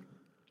Brixton.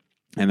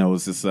 And there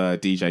was this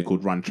DJ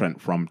called Ron Trent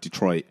from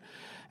Detroit.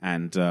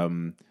 And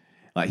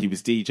he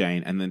was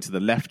DJing. And then to the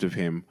left of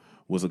him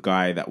was a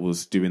guy that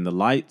was doing the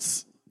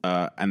lights.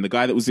 And the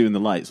guy that was doing the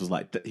lights was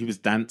like, he was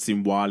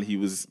dancing while he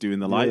was doing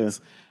the lights.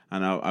 Yeah.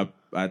 And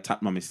I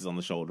tapped my missus on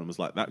the shoulder and was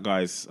like, that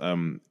guy's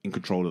in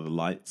control of the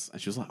lights. And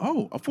she was like,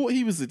 oh, I thought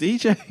he was the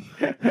DJ.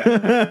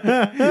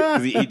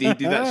 Because he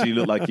did actually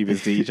look like he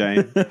was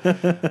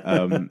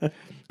DJing.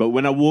 But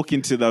when I walk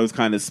into those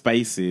kind of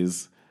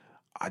spaces,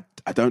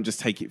 I don't just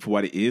take it for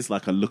what it is.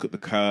 Like, I look at the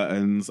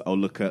curtains, I'll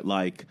look at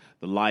like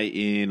the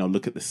lighting, I'll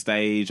look at the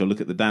stage, I'll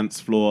look at the dance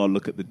floor, I'll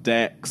look at the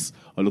decks,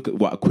 I'll look at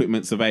what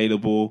equipment's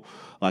available.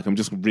 Like, I'm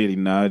just really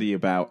nerdy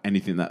about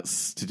anything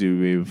that's to do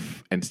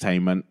with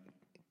entertainment.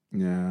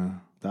 Yeah,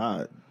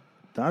 that's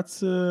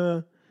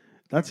it.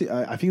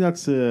 I think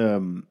that's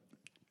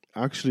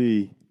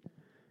actually,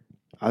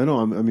 I don't know.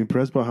 I'm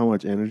impressed by how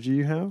much energy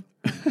you have.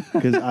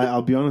 Because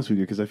I'll be honest with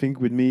you. Because I think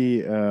with me,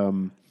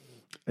 again,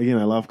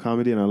 I love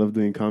comedy and I love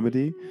doing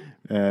comedy,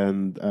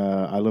 and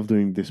I love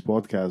doing this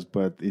podcast.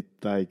 But it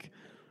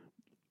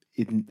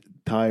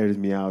tires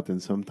me out,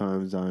 and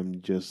sometimes I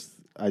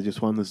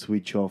just want to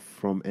switch off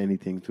from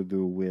anything to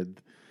do with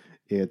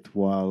it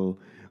while.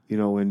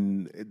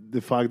 When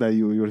the fact that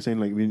you were saying,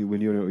 like, when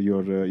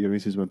your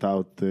missus went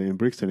out in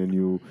Brixton and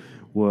you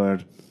were,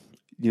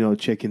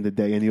 checking the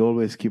day, and you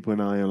always keep an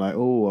eye on, like,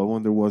 oh, I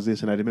wonder what's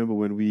this. And I remember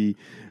when we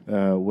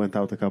went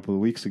out a couple of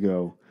weeks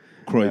ago,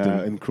 in Croydon,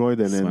 and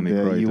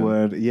Croydon.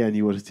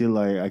 You were still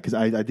like, because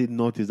I did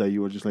notice that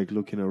you were just like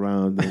looking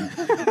around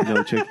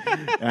and check,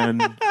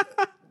 and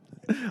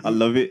I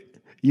love it.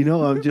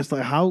 I'm just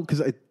like, how?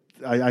 Because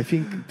I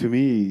think, to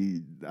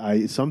me,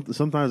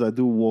 sometimes I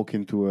do walk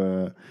into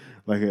a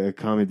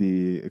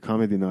comedy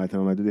night,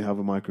 and I'm like, do they have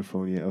a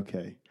microphone? Yeah,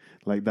 okay.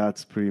 Like,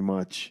 that's pretty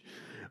much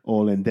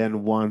all. And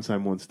then once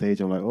I'm on stage,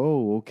 I'm like,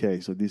 oh, okay,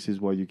 so this is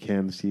what you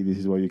can see, this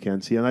is what you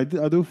can't see. And I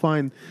do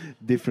find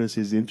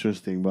differences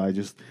interesting, but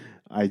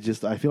I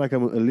feel like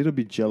I'm a little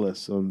bit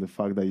jealous on the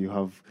fact that you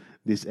have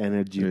this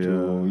energy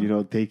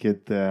to take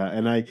it.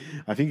 And I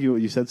think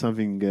you said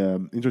something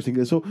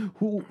interesting. So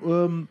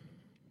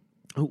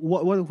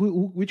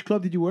which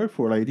club did you work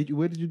for? Like,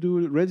 where did you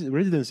do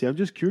residency? I'm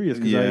just curious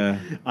because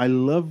I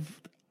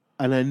love,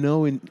 and I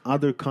know of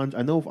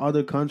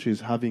other countries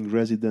having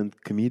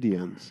resident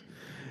comedians,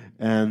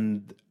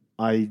 and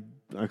I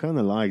I kind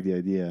of like the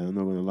idea. I'm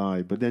not gonna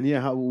lie, but then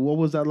what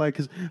was that like?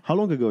 'Cause how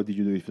long ago did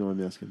you do it? If you don't mind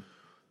me asking.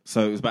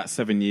 So it was about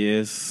 7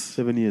 years.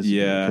 7 years ago,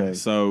 Yeah. okay.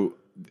 So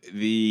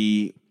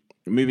the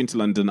moving to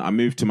London, I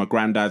moved to my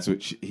granddad's,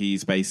 which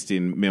he's based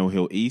in Mill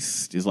Hill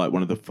East. He's like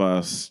one of the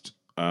first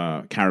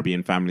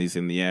Caribbean families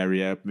in the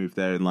area. Moved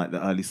there in like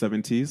the early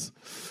 70s.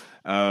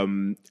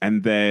 And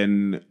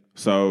then,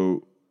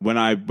 so when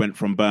I went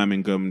from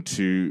Birmingham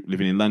to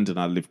living in London,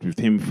 I lived with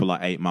him for like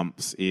 8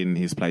 months in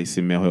his place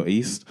in Mill Hill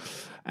East.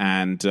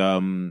 And,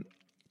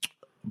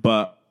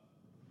 but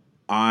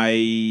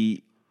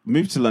I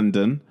moved to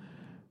London.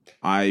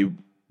 I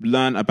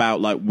learned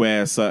about like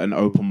where certain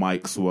open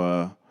mics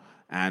were,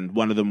 and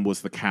one of them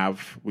was the Cav,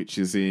 which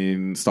is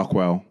in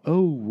Stockwell.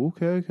 Oh,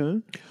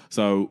 okay.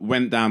 So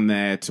went down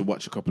there to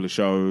watch a couple of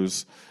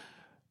shows.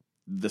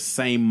 The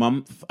same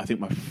month, I think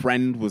my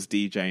friend was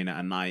DJing at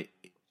a night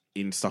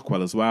in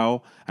Stockwell as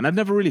well, and I'd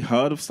never really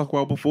heard of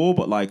Stockwell before,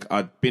 but like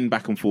I'd been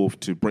back and forth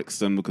to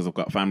Brixton because I've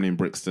got family in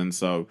Brixton.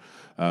 So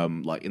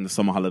like in the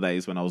summer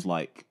holidays when I was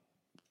like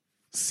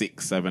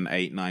 6, 7,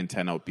 8, 9,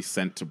 10, I would be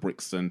sent to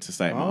Brixton to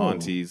stay at my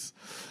auntie's.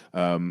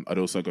 I'd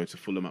also go to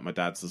Fulham at my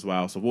dad's as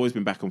well. So I've always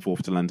been back and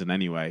forth to London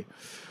anyway.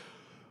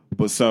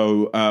 But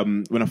so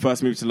when I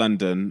first moved to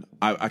London,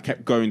 I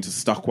kept going to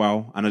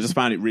Stockwell, and I just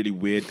found it really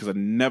weird because I'd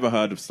never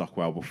heard of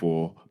Stockwell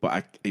before.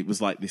 But it was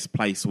like this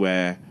place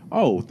where,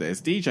 there's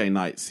DJ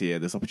nights here,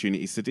 there's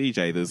opportunities to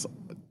DJ, there's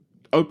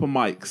open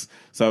mics.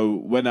 So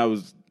when I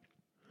was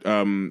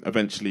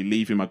eventually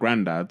leaving my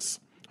granddad's,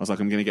 I was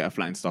like, I'm going to get a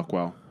flat in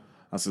Stockwell.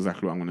 That's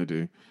exactly what I'm going to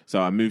do.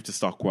 So I moved to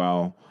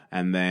Stockwell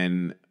and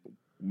then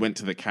went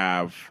to the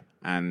Cav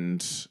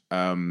and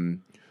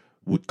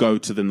would go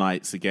to the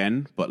nights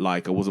again. But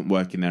like I wasn't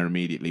working there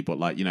immediately. But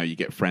like, you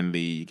get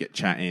friendly, you get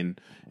chatting,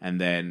 and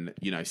then,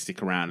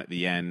 stick around at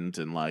the end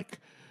and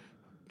like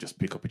just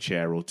pick up a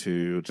chair or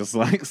two, just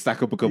like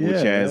stack up a couple of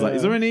chairs. Like,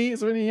 is there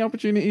any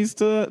opportunities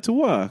to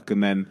work?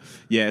 And then,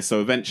 so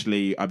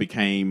eventually I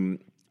became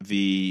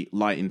the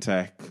lighting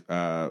tech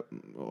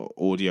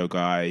audio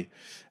guy.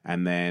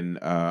 And then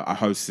I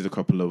hosted a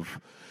couple of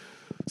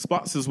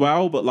spots as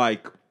well, but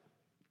like,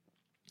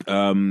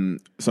 so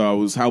I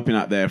was helping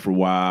out there for a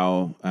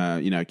while,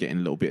 getting a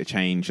little bit of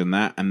change and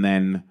that, and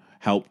then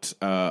helped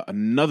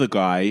another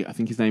guy. I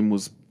think his name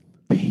was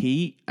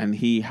Pete, and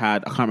I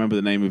can't remember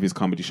the name of his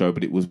comedy show,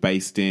 but it was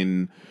based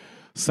in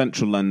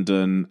central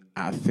London.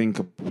 I think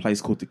a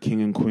place called the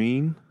King and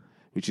Queen,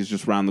 which is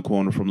just round the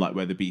corner from like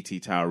where the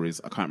BT Tower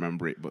is. I can't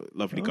remember it, but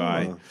lovely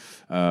guy.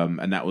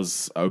 And that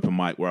was open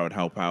mic where I would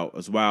help out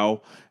as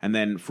well. And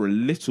then for a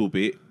little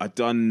bit, I'd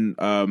done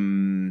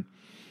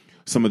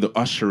some of the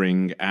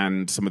ushering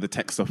and some of the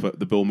tech stuff at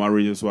the Bill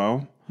Murray as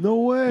well. No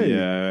way.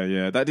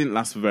 Yeah. That didn't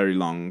last for very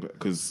long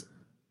because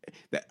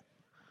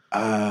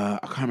I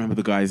can't remember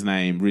the guy's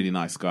name. Really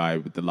nice guy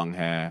with the long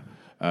hair.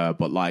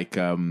 But like...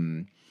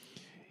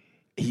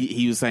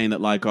 He was saying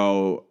that like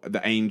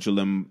the Angel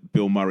and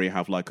Bill Murray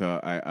have like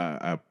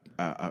a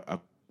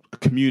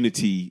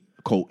community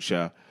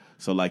culture,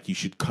 so like you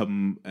should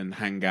come and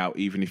hang out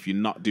even if you're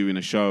not doing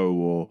a show,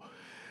 or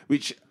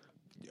which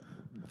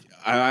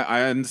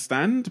I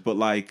understand, but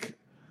like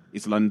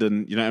it's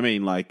London, you know what I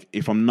mean? Like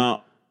if I'm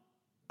not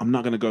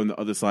going to go on the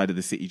other side of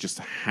the city just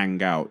to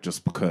hang out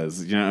just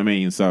because, you know what I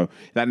mean? So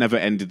that never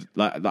ended.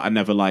 Like I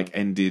never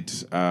ended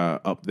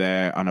up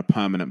there on a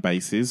permanent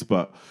basis,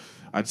 but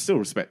I'd still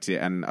respect it,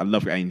 and I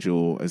love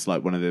Angel as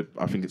like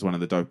I think it's one of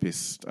the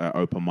dopest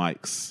open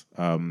mics.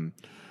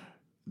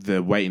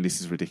 The waiting list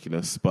is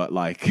ridiculous, but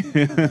like,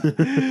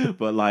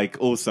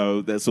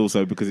 also that's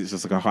also because it's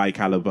just like a high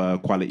caliber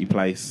quality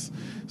place.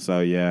 So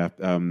yeah,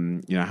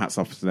 hats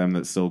off to them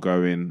that's still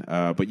going.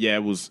 But yeah,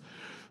 it was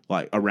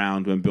like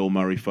around when Bill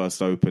Murray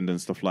first opened and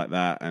stuff like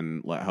that,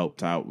 and like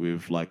helped out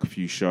with like a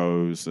few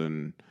shows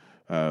and.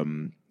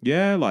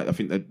 Like I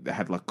think they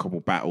had like a couple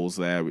battles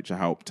there, which I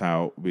helped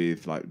out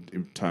with, like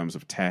in terms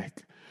of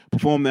tech.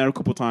 Performed there a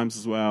couple times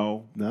as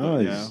well.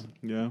 Nice,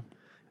 yeah,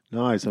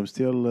 nice. I'm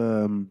still,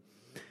 I'm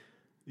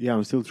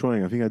still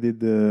trying. I think I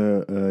did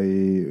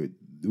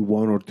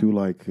one or two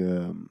like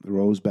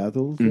rose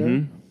battles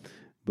there,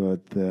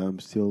 but I'm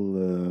still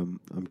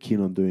I'm keen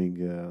on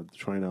doing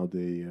trying out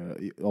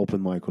the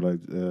open mic or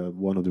like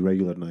one of the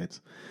regular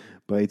nights.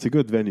 But it's a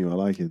good venue. I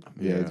like it.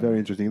 Yeah, it's very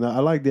interesting. I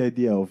like the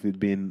idea of it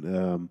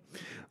being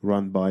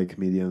run by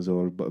comedians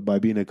or by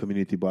being a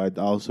community. But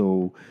I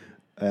also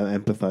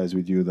empathize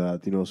with you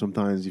that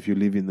sometimes if you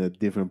live in a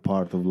different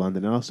part of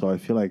London, also I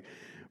feel like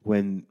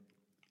when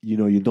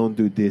you don't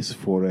do this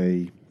for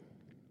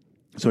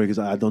because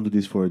I don't do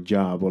this for a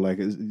job, or like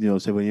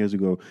 7 years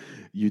ago,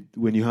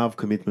 when you have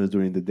commitments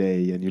during the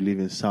day and you live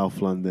in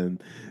South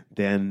London,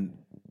 then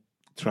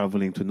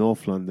traveling to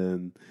North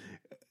London.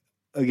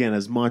 Again,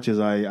 as much as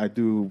I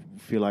do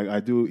feel like I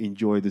do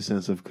enjoy the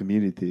sense of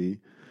community,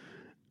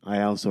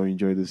 I also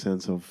enjoy the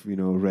sense of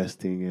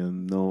resting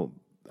and not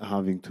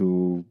having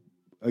to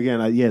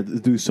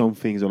do some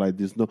things, or like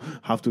there's no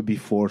have to be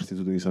forced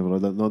into doing something, or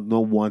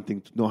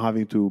not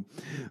having to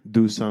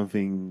do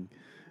something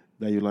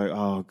that you're like,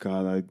 oh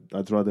god,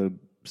 I'd rather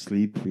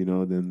sleep,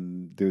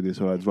 than do this,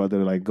 or I'd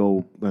rather like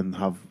go and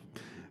have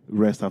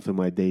rest after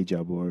my day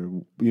job, or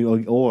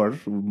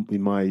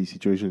in my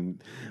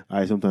situation,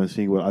 I sometimes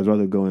think, well, I'd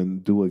rather go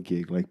and do a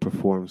gig, like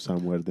perform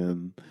somewhere,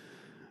 than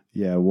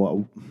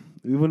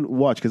even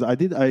watch, because I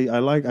did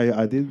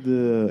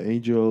the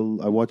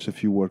Angel. I watched a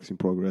few works in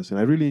progress, and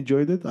I really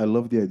enjoyed it. I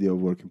love the idea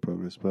of work in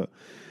progress, but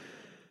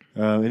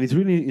and it's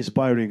really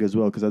inspiring as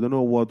well, because I don't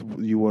know what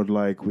you were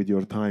like with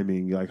your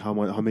timing, like how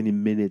many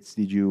minutes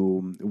did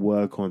you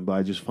work on, but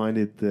I just find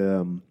it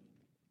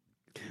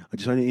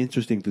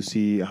interesting to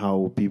see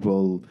how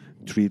people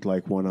treat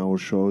like 1 hour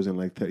shows, and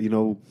like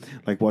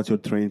like what's your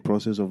training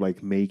process of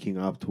like making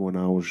up to 1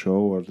 hour show,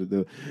 or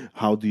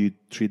how do you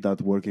treat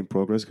that work in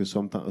progress? Because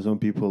some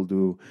people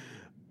do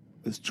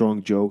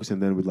strong jokes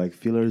and then with like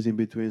fillers in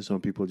between.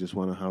 Some people just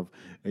want to have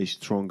a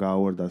strong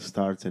hour that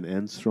starts and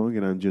ends strong,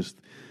 and I'm just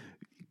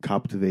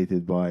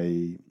captivated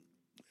by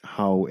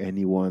how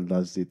anyone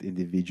does it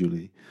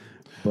individually.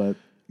 But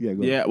yeah,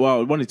 go Yeah, well,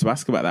 I wanted to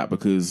ask about that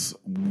because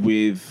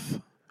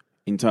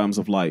in terms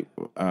of like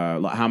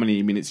how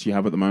many minutes do you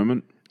have at the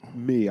moment?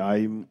 Me,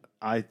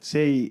 I'd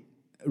say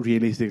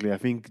realistically, I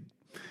think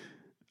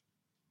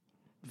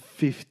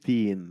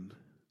 15,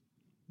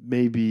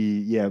 maybe,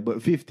 yeah,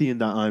 but 15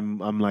 that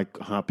I'm like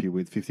happy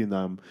with. 15 that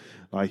I'm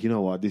like, you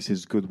know what, this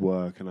is good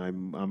work, and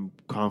I'm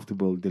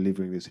comfortable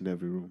delivering this in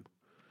every room.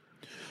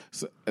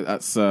 So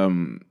that's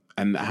and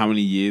how many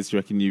years do you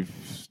reckon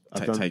you've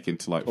taken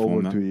to like form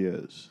over that? 2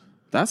 years.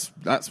 That's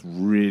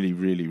really,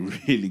 really,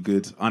 really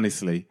good,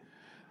 honestly.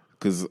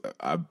 Because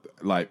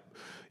like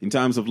in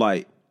terms of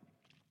like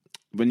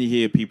when you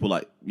hear people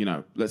like,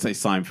 let's say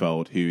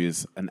Seinfeld, who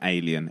is an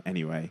alien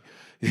anyway,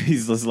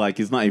 he's just like,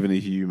 he's not even a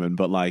human,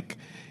 but like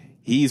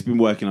he's been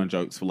working on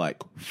jokes for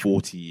like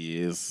 40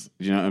 years.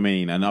 Do you know what I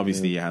mean? And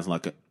obviously he has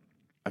like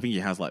I think he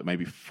has like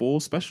maybe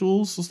 4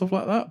 specials or stuff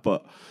like that.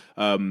 But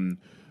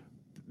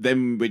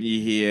then when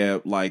you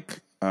hear like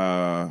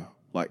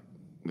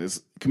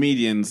there's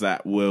comedians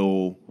that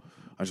will,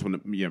 I just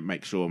want to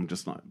make sure I'm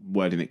just not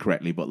wording it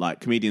correctly, but like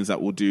comedians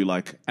that will do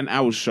like an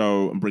hour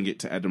show and bring it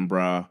to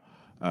Edinburgh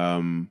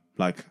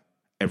like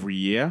every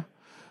year.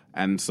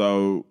 And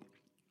so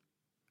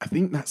I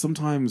think that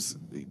sometimes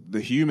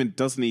the human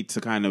does need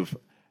to kind of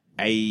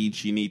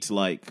age. You need to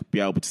like be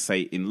able to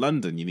say it in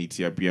London. You need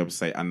to be able to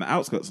say it on the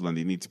outskirts of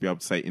London. You need to be able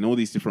to say it in all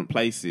these different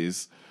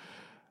places.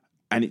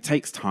 And it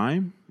takes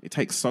time. It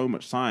takes so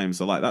much time.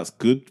 So like that's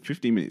good.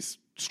 15 minutes.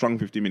 Strong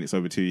 15 minutes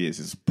over 2 years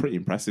is pretty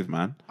impressive,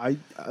 man. I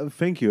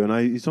thank you, and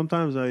I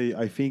sometimes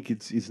I think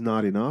it's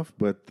not enough,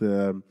 but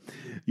again,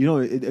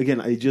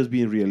 it's just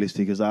being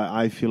realistic, because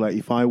I feel like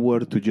if I were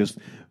to just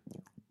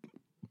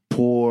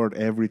pour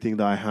everything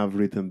that I have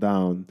written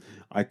down,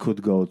 I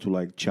could go to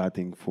like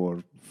chatting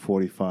for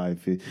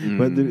 45.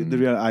 But the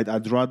real,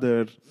 I'd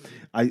rather.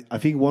 I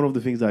think one of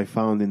the things that I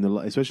found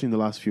especially in the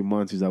last few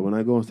months, is that when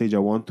I go on stage, I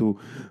want to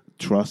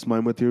trust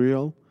my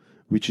material,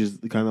 which is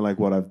kind of like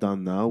what I've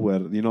done now,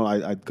 where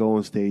I'd go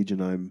on stage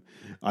and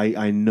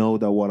I know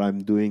that what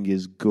I'm doing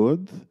is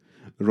good,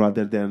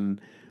 rather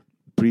than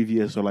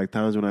previous or like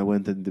times when I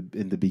went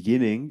in the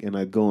beginning and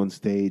I'd go on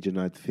stage and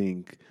I'd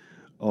think,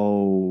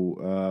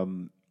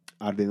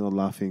 are they not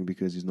laughing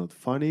because it's not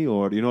funny,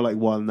 or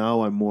while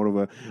now I'm more of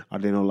a, are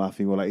they not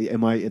laughing, or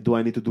like do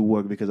I need to do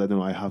work because I don't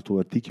know, I have to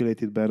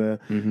articulate it better.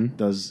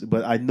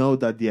 But I know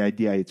that the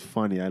idea it's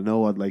funny. I know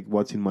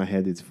what's in my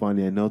head, it's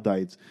funny. I know that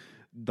it's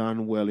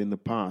done well in the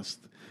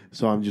past,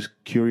 so I'm just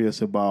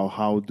curious about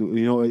how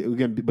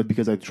again, but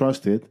because I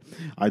trust it,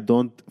 I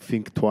don't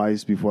think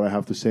twice before I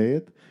have to say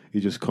it. It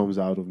just comes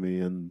out of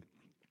me, and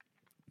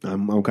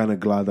I'm kind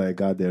of glad I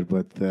got there.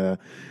 But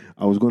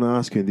I was going to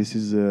ask you, this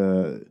is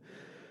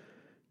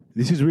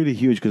really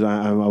huge, because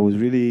I was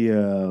really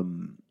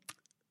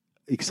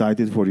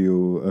excited for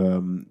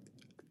you.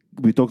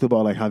 We talked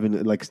about like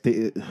having like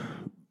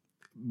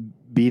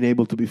being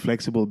able to be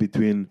flexible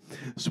between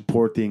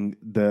supporting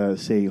the,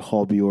 say,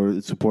 hobby,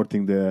 or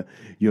supporting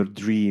your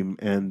dream,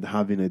 and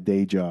having a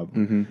day job.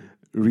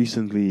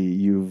 Recently,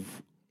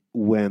 you've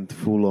went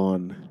full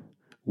on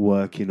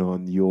working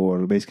on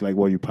your, basically like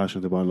what you're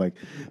passionate about, like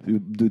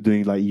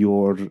doing like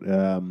your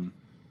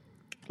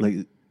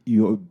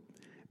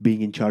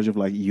being in charge of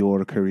like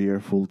your career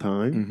full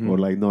time, or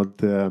like not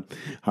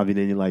having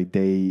any like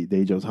day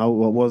jobs.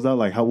 What was that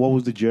like? What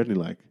was the journey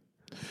like?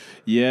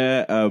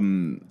 Yeah,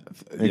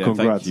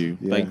 congrats.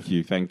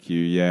 Thank you.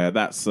 Yeah,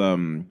 that's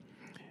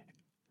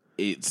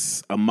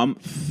it's a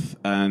month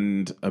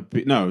and a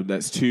bit. No,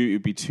 that's two.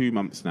 It'd be 2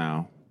 months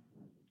now.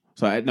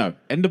 So no,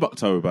 end of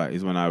October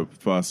is when I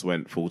first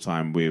went full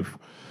time with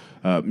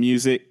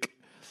music,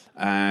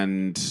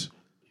 and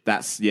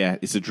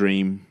it's a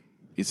dream.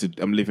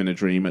 I'm living a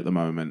dream at the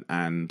moment,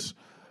 and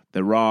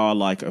there are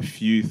like a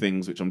few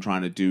things which I'm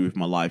trying to do with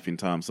my life in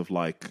terms of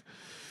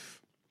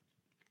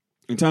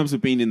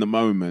being in the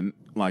moment.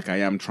 Like I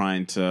am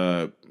trying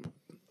to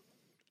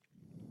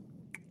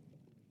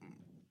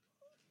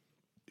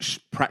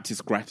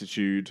practice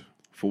gratitude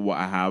for what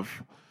I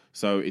have.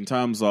 So in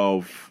terms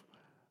of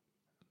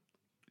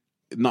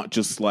not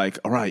just like,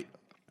 all right,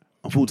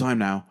 I'm full time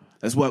now.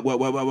 Let's work.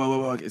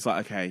 It's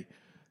like, okay,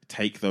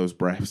 take those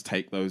breaths,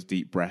 take those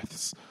deep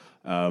breaths.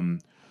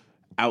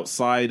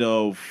 Outside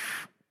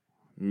of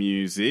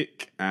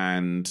music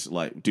and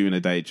like doing a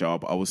day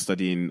job, I was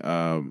studying.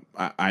 I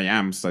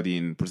am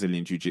studying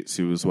Brazilian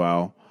Jiu-Jitsu as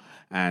well,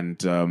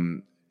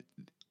 and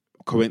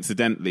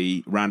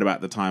coincidentally, round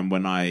about the time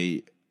when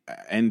I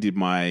ended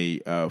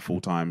my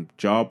full-time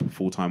job,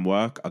 full-time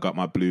work, I got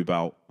my blue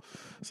belt.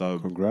 So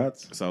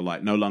Congrats. So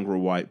like no longer a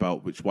white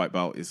belt, which white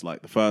belt is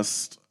like the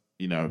first,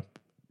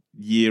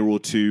 year or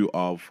two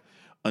of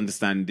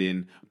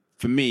understanding.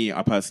 For me,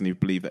 I personally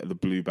believe that the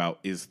blue belt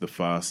is the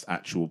first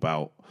actual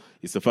belt.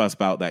 It's the first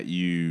belt that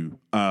you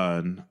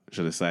earn,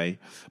 should I say.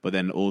 But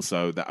then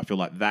also that I feel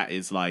like that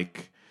is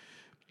like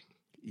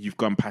you've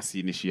gone past the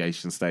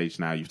initiation stage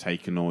now. You've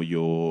taken all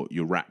your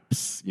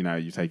raps,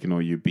 you've taken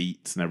all your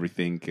beats and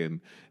everything, and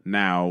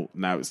now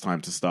it's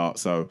time to start.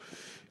 So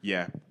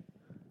yeah,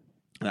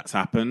 that's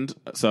happened.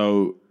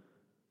 So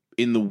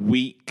in the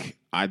week,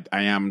 I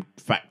am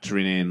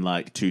factoring in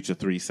like 2 to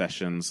 3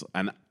 sessions,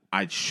 and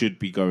I should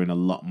be going a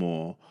lot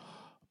more,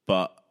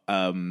 but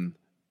I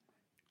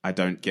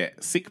don't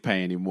get sick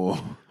pay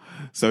anymore.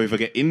 So if I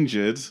get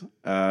injured,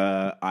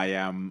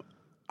 there's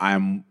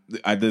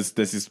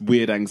this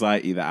weird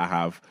anxiety that I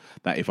have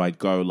that if I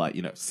go like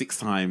 6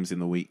 times in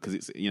the week, because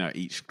it's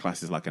each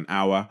class is like an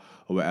hour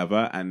or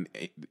whatever, and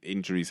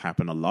injuries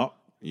happen a lot.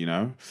 You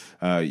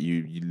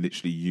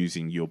literally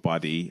using your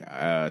body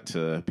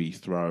to be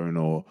thrown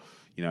or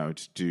to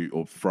do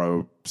or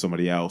throw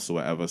somebody else or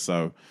whatever.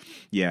 So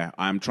yeah,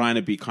 I'm trying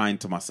to be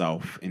kind to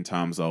myself in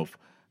terms of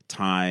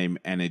time,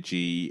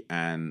 energy,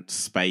 and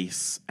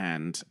space,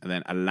 and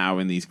then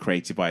allowing these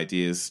creative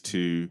ideas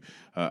to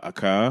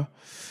occur.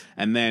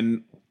 And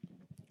then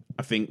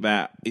I think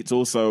that it's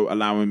also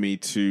allowing me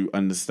to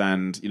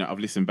understand, I've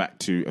listened back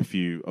to a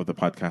few of the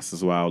podcasts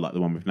as well, like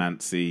the one with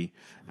Nancy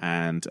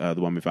and the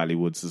one with Valley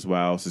Woods as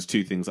well. So there's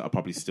 2 things that I'll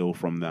probably steal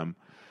from them.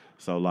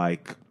 So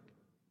like,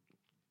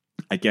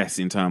 I guess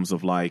in terms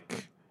of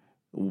like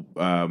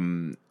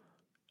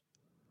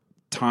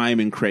time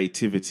and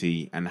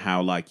creativity and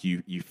how like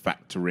you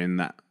factor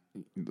in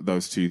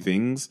those 2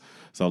 things.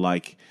 So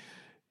like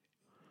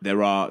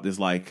there's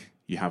like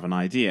you have an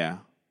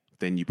idea,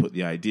 then you put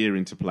the idea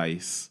into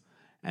place,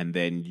 and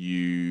then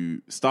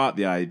you start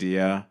the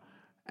idea,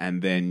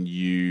 and then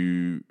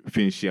you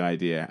finish the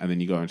idea, and then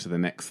you go into the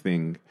next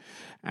thing.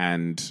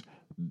 And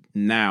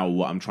now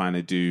what I'm trying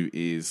to do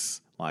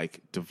is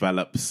like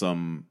develop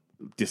some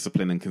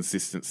discipline and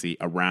consistency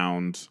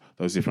around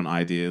those different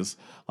ideas.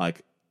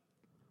 Like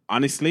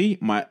honestly,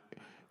 my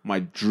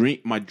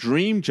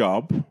dream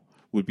job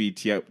would be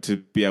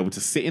to be able to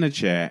sit in a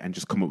chair and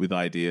just come up with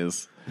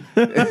ideas.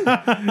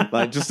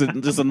 Like just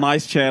a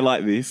nice chair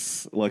like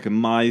this, like a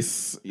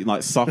nice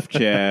like soft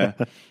chair.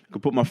 I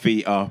could put my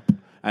feet up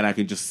and I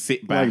can just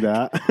sit back.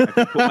 Like that. I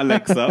can put my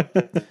legs up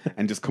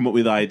and just come up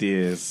with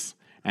ideas.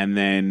 And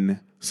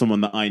then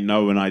someone that I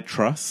know and I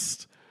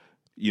trust,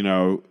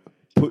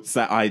 puts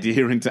that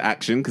idea into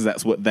action, because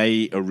that's what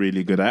they are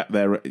really good at.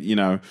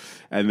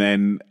 And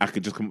then I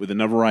could just come up with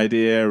another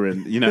idea,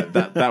 and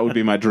that would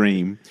be my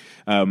dream.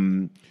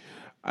 So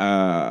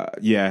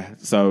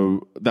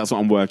that's what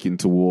I'm working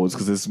towards,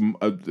 because there's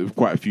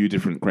quite a few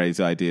different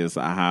crazy ideas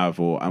that I have,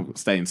 or I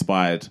stay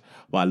inspired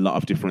by a lot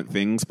of different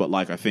things. But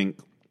like I think,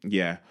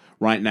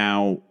 right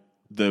now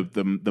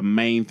the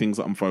main things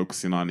that I'm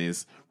focusing on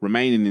is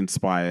remaining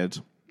inspired,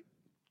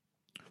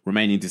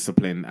 remaining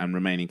disciplined, and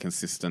remaining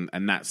consistent.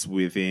 And that's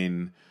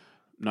within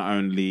not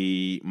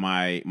only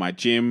my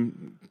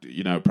gym,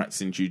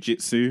 practicing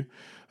jiu-jitsu,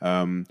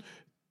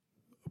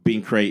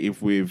 being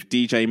creative with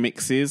DJ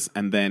mixes,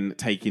 and then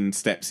taking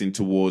steps in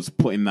towards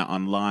putting that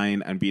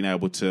online and being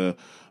able to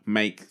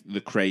make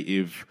the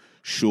creative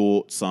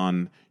shorts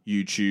on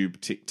YouTube,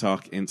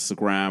 TikTok,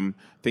 Instagram,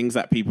 things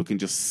that people can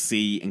just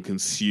see and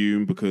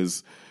consume.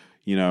 Because,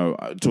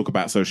 talk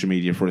about social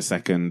media for a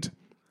second.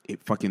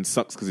 It fucking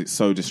sucks because it's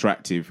so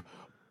distractive.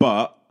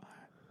 But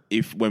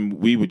when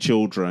we were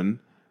children,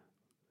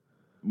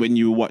 when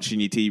you were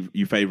watching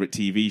your favorite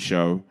TV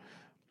show,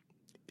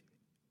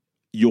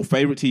 your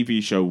favorite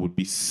TV show would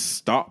be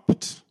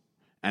stopped,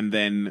 and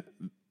then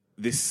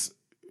this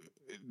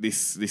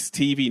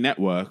TV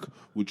network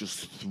would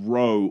just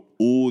throw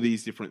all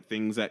these different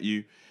things at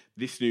you.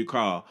 This new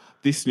car,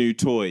 this new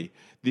toy,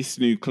 this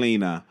new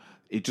cleaner.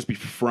 It'd just be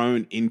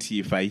thrown into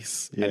your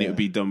face, and it would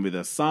be done with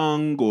a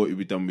song, or it would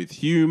be done with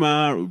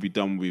humor, or it would be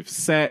done with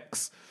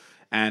sex.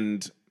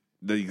 And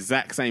the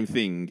exact same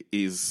thing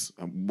is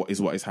what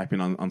is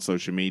happening on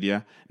social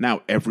media.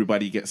 Now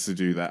everybody gets to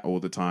do that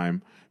all the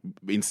time.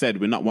 Instead,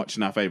 we're not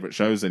watching our favorite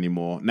shows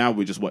anymore. Now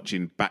we're just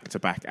watching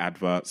back-to-back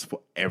adverts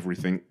for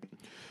everything.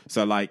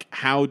 So, like,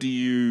 how do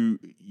you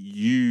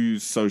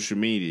use social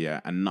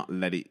media and not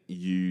let it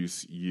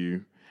use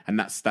you? And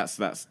that's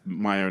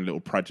my own little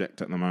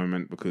project at the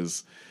moment,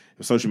 because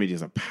social media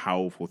is a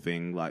powerful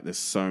thing. Like, there's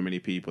so many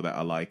people that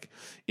are like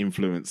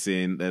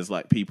influencing. There's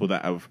like people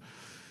that have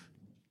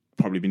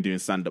probably been doing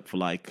stand-up for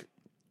like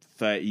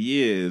 30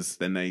 years.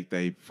 Then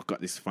they've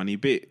got this funny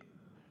bit.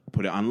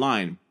 put it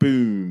online,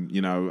 boom,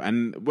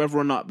 and whether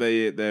or not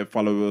their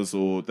followers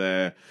or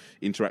their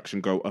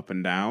interaction go up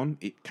and down,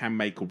 it can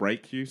make or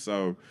break you.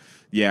 So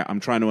yeah, I'm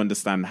trying to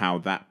understand how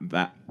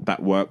that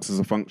works as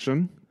a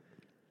function.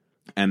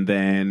 And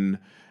then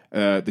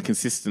the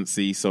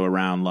consistency, so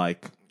around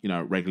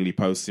regularly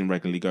posting,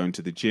 regularly going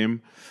to the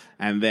gym,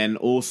 and then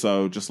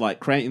also just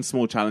creating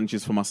small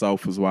challenges for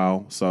myself as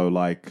well. So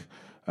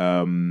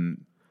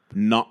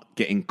not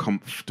getting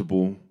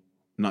comfortable,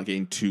 not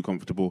getting too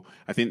comfortable.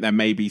 I think there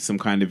may be some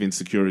kind of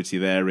insecurity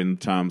there in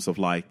terms of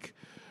I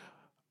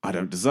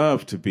don't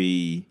deserve to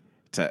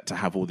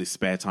have all this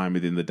spare time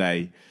within the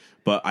day.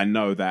 But I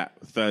know that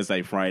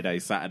Thursday, Friday,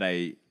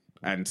 Saturday,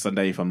 and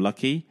Sunday, if I'm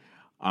lucky,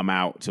 I'm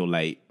out till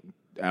late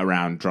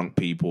around drunk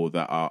people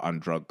that are on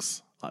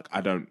drugs.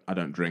 I don't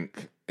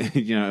drink.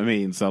 You know what I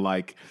mean? So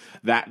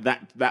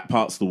that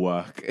part's the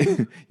work.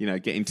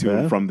 Getting to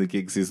and from the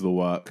gigs is the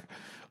work.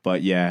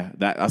 But yeah,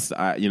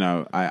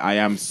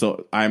 I'm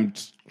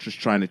just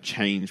trying to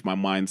change my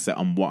mindset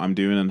on what I'm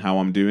doing and how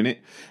I'm doing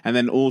it. And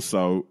then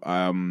also,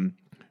 I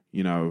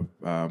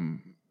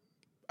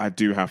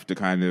do have to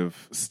kind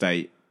of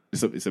state,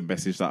 it's a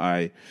message that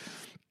I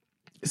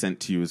sent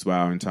to you as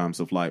well, in terms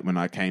of when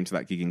I came to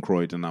that gig in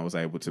Croydon, I was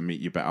able to meet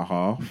your better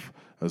half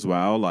as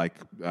well,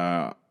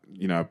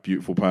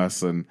 beautiful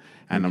person,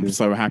 and I'm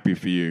so happy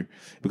for you,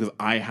 because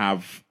I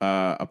have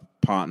a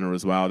partner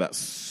as well that's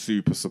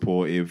super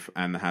supportive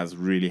and has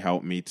really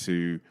helped me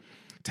to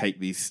take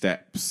these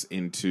steps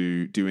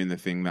into doing the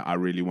thing that I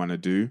really want to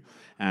do.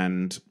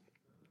 And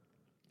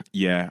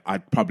yeah,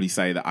 I'd probably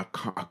say that I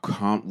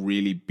can't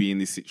really be in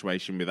this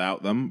situation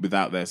without them,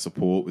 without their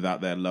support,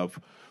 without their love,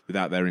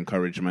 without their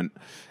encouragement.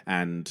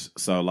 And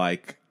so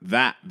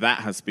that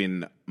has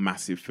been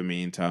massive for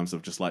me in terms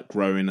of just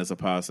growing as a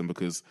person,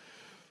 because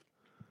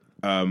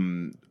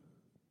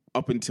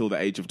up until the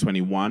age of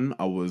 21,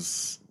 it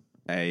was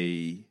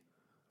me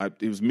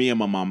and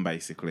my mum,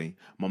 basically.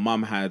 My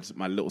mum had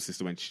my little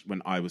sister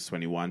when I was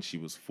 21, she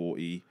was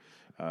 40.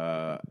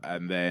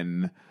 And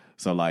then,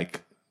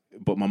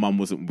 but my mum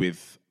wasn't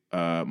with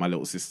my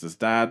little sister's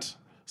dad.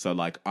 So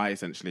I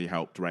essentially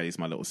helped raise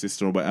my little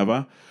sister or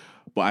whatever.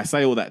 But I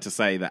say all that to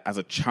say that as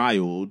a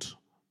child,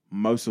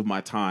 most of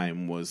my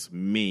time was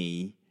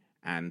me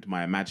and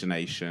my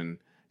imagination,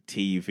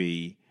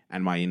 TV,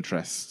 and my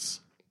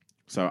interests.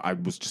 So I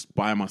was just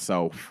by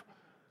myself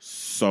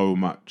so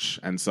much.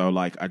 And so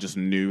I just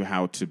knew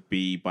how to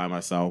be by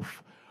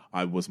myself.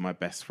 I was my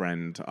best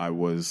friend. I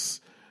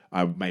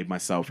made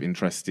myself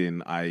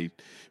interesting.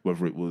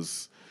 Whether it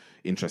was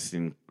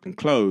interested in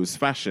clothes,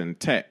 fashion,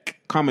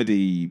 tech,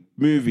 comedy,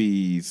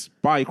 movies,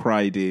 bike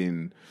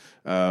riding,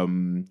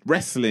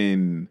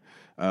 wrestling.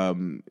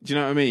 Do you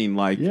know what I mean?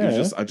 I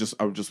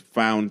just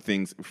found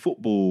things,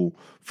 football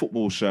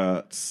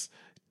shirts,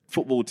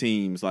 football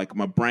teams.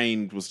 My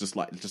brain was just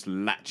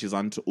latches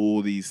onto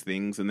all these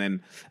things, and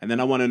then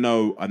I want to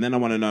know,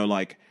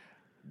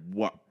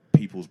 what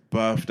people's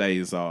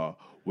birthdays are,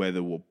 where they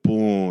were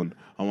born.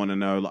 I want to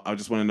know. I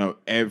just want to know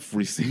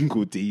every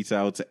single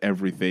detail to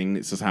everything.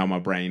 It's just how my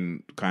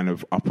brain kind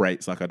of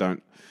operates. I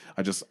think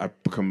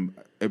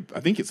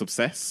it's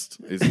obsessed.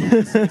 Is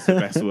the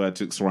best word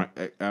to describe.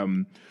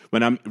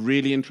 When I'm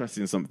really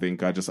interested in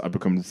something, I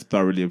become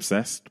thoroughly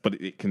obsessed. But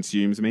it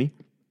consumes me.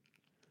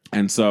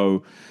 And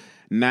so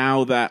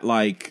now that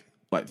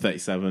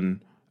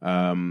 37,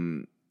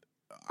 I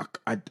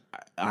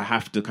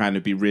have to kind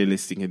of be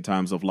realistic in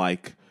terms of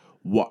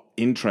what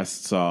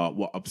interests are,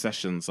 what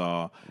obsessions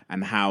are,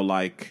 and how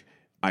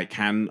I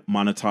can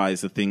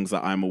monetize the things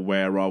that I'm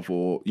aware of,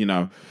 or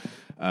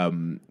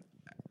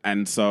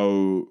and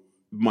so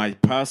my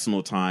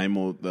personal time,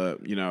 or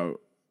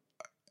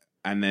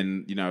and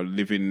then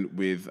living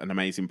with an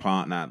amazing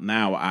partner.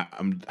 Now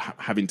I'm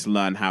having to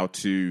learn how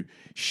to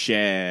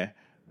share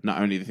not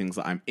only the things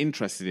that I'm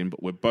interested in,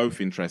 but we're both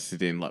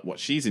interested in, what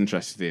she's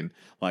interested in,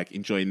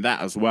 enjoying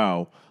that as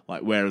well.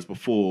 Whereas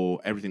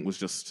before, everything was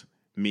just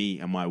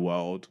me and my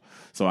world.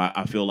 So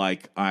I feel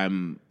like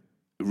I'm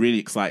really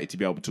excited to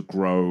be able to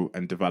grow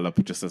and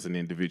develop just as an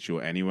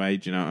individual anyway.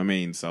 Do you know what I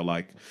mean? So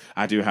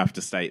I do have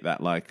to state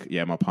that my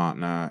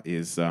partner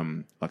is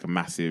a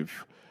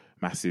massive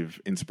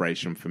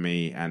inspiration for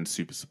me, and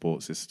super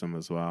support system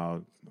as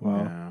well.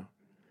 Wow. Yeah.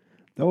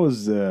 That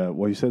was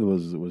what you said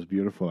was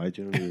beautiful. I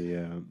generally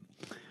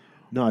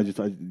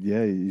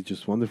it's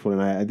just wonderful,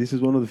 and this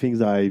is one of the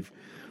things I've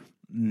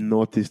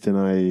noticed, and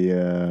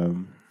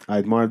I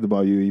admired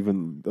about you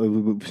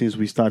even since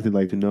we started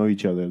to know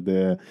each other.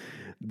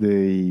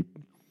 The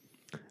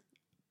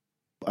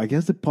I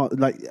guess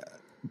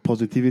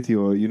positivity,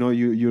 or you're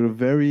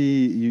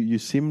you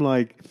seem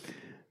like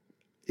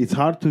it's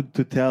hard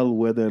to tell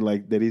whether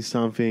there is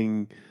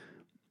something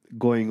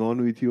going on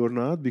with you or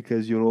not,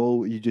 because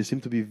you just seem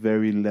to be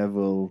very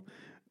level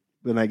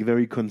and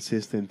very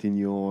consistent in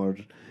your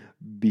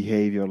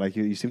behavior.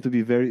 You seem to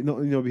be very, not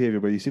in your behavior,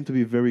 but you seem to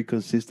be very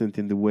consistent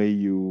in the way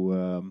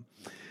you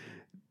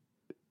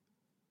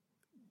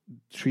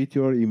treat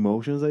your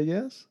emotions, I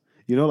guess.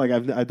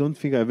 I don't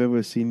think I've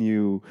ever seen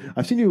you.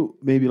 I've seen you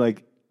maybe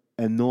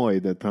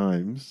annoyed at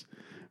times,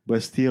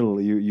 but still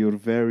you're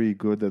very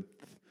good at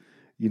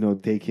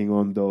taking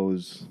on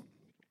those,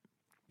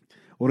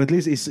 or at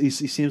least it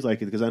seems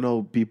like it, because I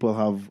know people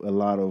have a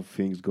lot of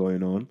things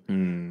going on,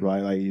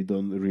 right? Like you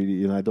don't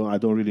really, I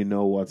don't really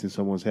know what's in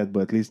someone's head,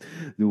 but at least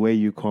the way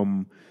you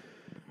come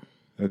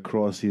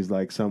across is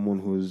like someone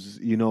who's,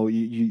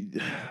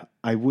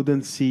 I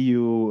wouldn't see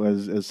you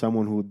as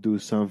someone who would do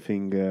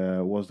something.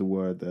 What's the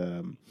word?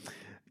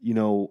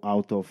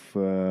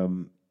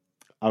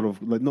 Out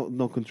of like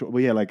no control, but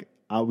yeah, like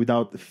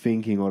without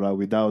thinking, or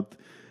without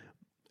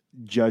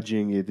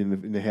judging it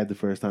in the head the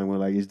first time. We're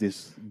like, is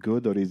this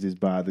good or is this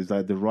bad? Is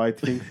that the right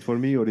thing for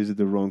me or is it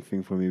the wrong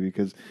thing for me?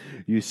 Because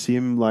you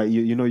seem like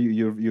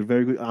you're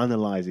very good at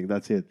analyzing.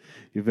 That's it.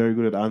 You're very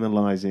good at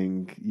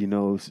analyzing,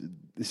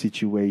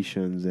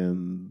 situations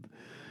and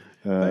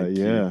Thank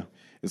yeah. you.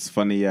 It's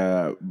funny.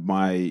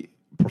 My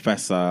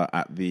professor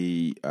at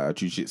the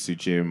jiu-jitsu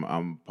gym,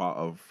 I'm part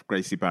of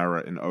Gracie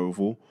Barrett in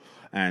Oval,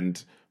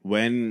 and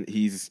when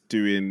he's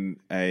doing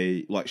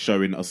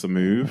showing us a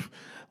move,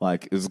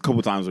 like there's a couple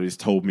of times where he's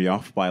told me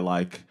off by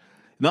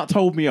not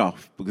told me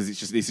off, because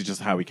this is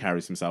just how he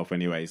carries himself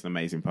anyway. He's an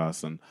amazing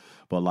person,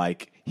 but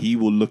like he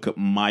will look at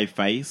my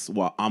face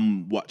while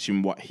I'm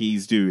watching what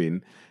he's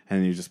doing,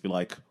 and he'll just be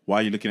like, "Why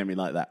are you looking at me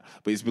like that?"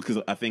 But it's because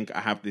I think I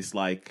have this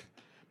the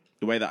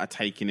way that I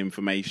take in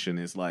information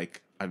is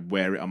like I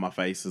wear it on my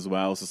face as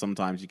well. So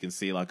sometimes you can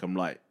see like I'm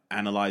like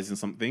analyzing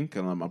something,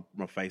 and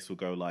my face will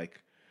go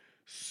like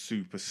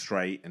super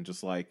straight and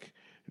just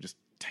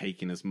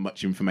taking as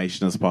much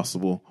information as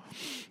possible.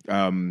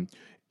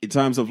 In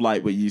terms of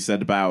like what you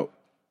said about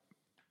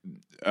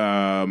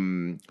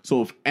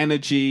sort of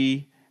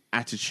energy,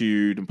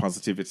 attitude, and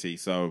positivity.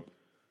 So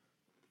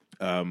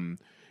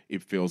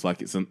it feels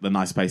like it's the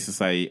nice place to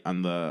say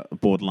on the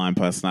Borderline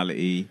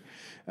Personality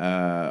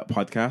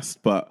podcast.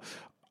 But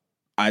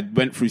I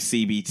went through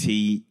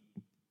CBT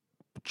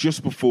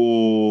just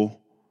before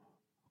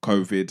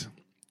COVID,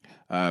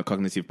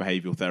 cognitive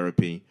behavioral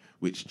therapy,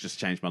 which just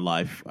changed my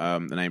life. The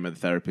name of the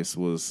therapist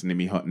was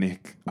Nimi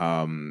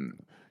Hutnik.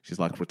 She's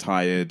like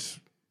retired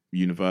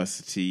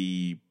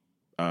university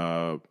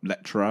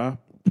lecturer,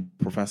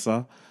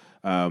 professor.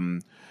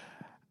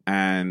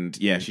 And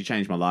yeah, she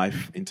changed my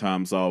life in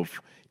terms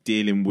of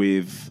dealing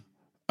with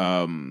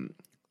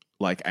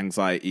like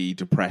anxiety,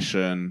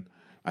 depression.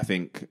 I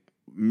think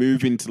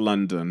moving to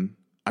London,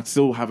 I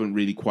still haven't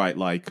really quite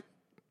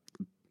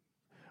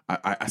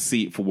I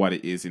see it for what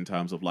it is in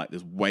terms of like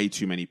there's way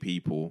too many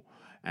people,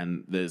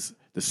 and there's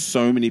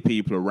so many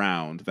people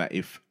around that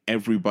if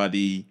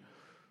everybody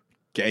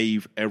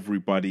gave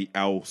everybody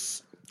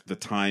else the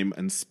time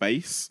and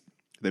space,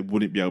 they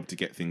wouldn't be able to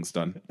get things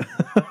done.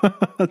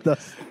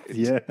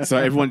 Yeah. So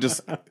everyone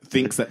just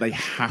thinks that they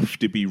have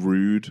to be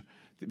rude.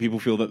 People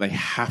feel that they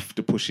have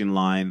to push in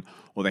line,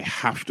 or they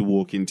have to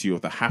walk into you, or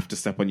they have to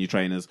step on your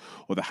trainers,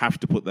 or they have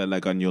to put their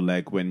leg on your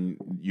leg when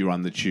you're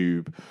on the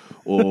tube,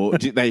 or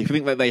they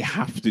think that they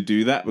have to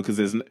do that because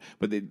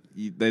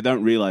they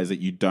don't realize that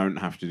you don't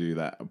have to do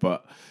that.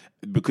 But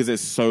because there's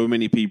so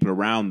many people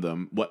around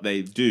them, what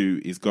they do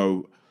is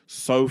go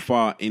so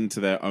far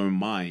into their own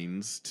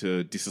minds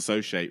to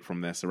disassociate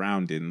from their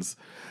surroundings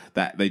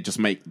that they just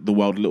make the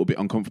world a little bit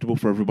uncomfortable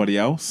for everybody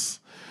else.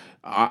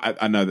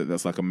 I know that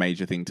that's like a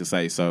major thing to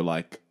say. So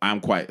like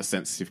I'm quite a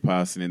sensitive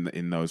person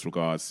in those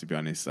regards, to be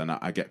honest, and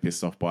I get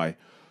pissed off by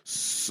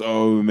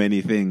so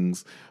many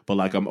things. But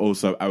like I'm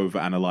also over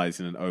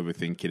analyzing and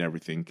overthinking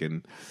everything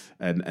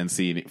and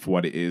seeing it for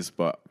what it is.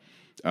 But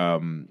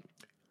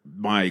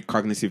my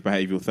cognitive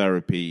behavioral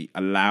therapy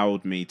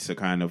allowed me to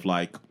kind of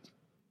like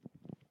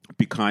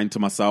be kind to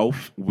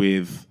myself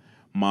with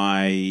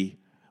my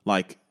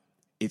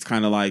it's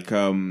kind of like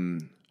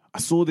I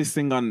saw this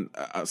thing on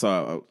I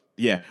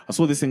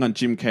saw this thing on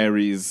Jim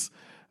Carrey's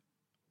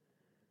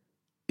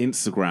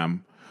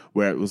Instagram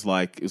where it was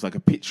like a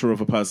picture of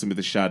a person with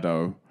a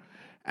shadow,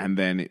 and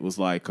then it was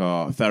like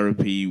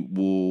therapy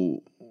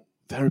will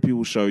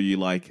show you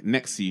like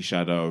next to your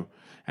shadow,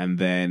 and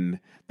then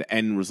the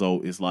end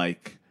result is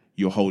like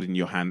you're holding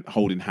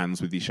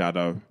hands with your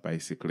shadow,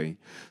 basically.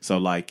 So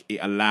like it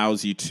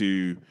allows you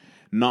to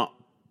not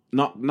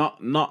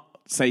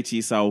say to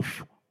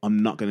yourself,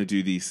 I'm not going to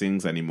do these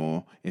things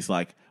anymore. It's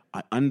like,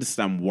 I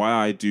understand why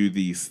I do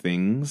these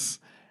things,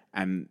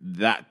 and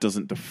that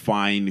doesn't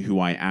define who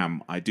I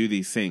am. I do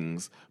these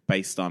things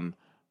based on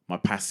my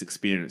past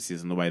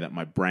experiences and the way that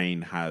my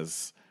brain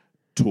has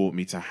taught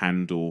me to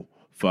handle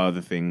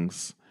further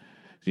things.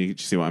 You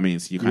see what I mean?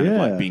 So you're kind of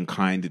like being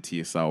kinder to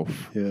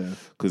yourself. Yeah.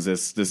 Because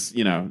there's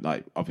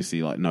like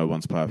obviously like no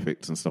one's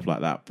perfect and stuff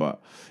like that.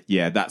 But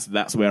yeah,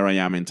 that's where I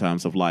am in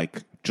terms of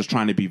like just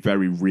trying to be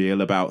very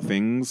real about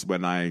things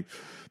when I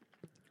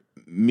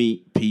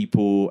meet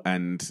people,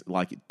 and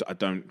like I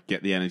don't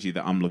get the energy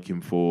that I'm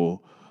looking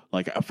for.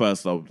 Like at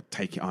first I'll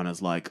take it on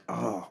as like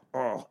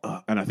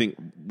and I think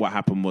what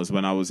happened was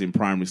when I was in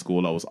primary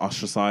school I was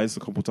ostracized a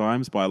couple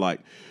times by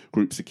like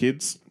groups of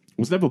kids. I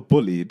was never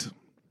bullied.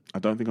 I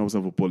don't think I was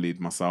ever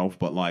bullied myself,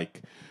 but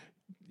like,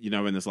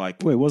 when there's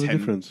like... Wait, what's the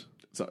difference?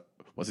 So,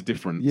 What's the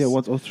difference? Yeah,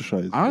 what's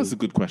ostracized? Ah, that's a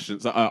good question.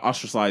 So,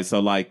 ostracized. So,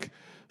 like,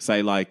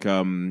 say, like,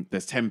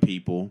 there's 10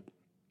 people,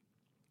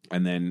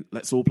 and then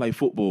let's all play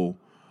football,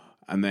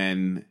 and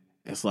then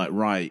it's like,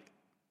 right,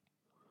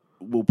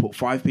 we'll put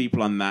 5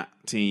 people on that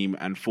team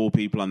and 4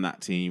 people on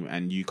that team,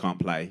 and you can't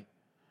play.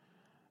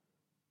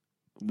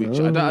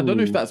 Which I don't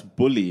know if that's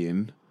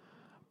bullying,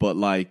 but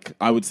like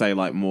I would say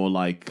like more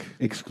like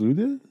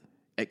excluded,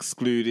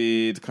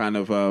 kind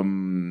of.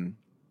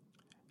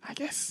 I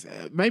guess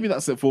maybe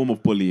that's a form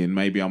of bullying.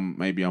 Maybe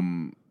I'm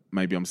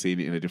seeing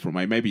it in a different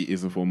way. Maybe it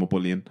is a form of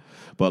bullying,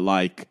 but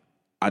like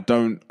I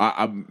don't.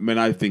 When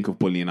I think of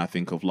bullying, I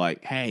think of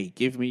like, hey,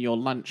 give me your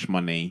lunch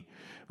money,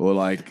 or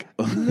like.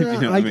 You know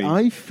what I mean?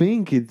 I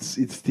think it's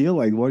still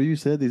like what you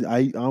said is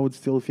I would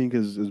still think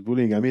as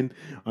bullying. I mean,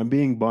 I'm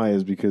being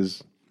biased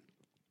because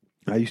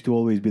I used to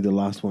always be the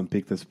last one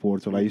picked at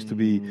sports. Or I used to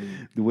be,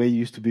 the way it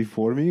used to be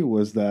for me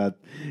was that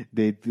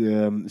they'd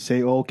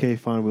say, okay,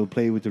 fine, we'll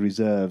play with the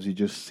reserves. You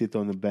just sit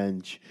on the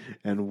bench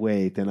and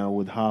wait. And I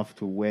would have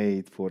to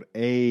wait for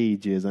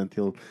ages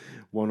until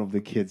one of the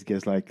kids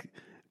gets like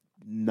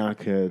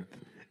knackered.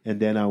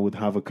 And then I would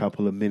have a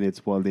couple of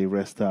minutes while they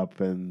rest up.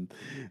 And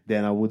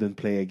then I wouldn't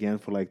play again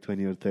for like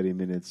 20 or 30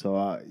 minutes. So,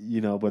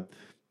 but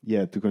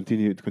yeah, to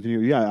continue.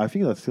 Yeah, I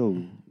think that's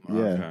still,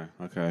 yeah.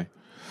 Okay.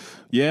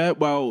 Yeah,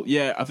 well,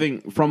 yeah, I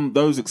think from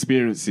those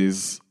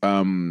experiences,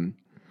 sorry,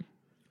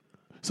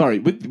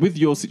 with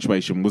your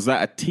situation, was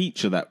that a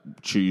teacher that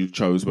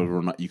chose whether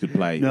or not you could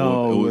play?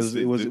 No, or it was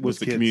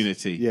the kids.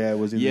 community. Yeah, it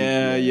was.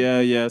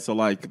 Yeah. So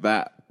like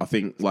that, I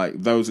think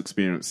like those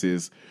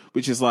experiences,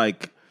 which is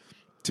like,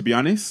 to be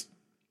honest,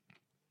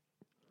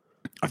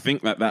 I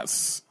think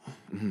that's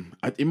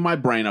in my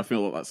brain. I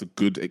feel like that's a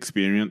good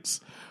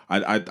experience.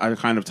 I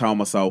kind of tell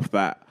myself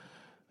that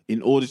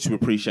in order to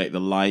appreciate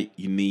the light,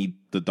 you need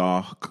the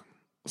dark.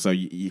 So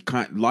you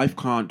can't. Life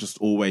can't just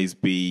always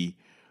be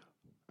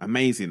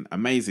amazing.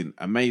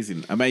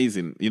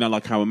 You know,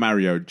 like how a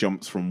Mario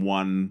jumps from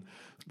one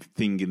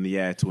thing in the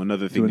air to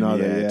another thing in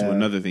the air to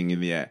another thing in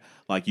the air.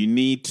 Like you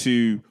need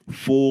to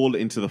fall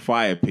into the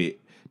fire pit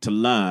to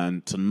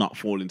learn to not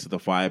fall into the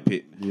fire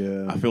pit.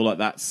 Yeah, I feel like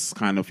that's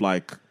kind of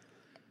like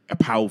a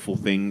powerful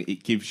thing.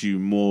 It gives you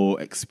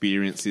more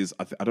experiences.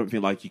 I don't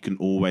feel like you can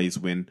always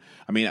win.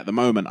 I mean, at the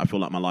moment, I feel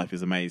like my life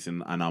is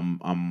amazing and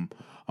I'm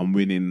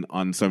winning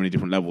on so many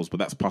different levels. But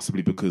that's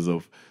possibly because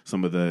of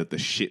some of the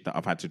shit that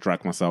I've had to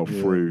drag myself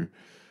through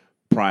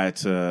prior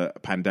to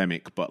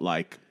pandemic. But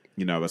like,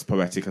 you know, as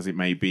poetic as it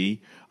may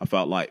be, I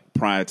felt like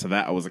prior to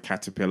that I was a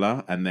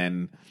caterpillar, and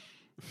then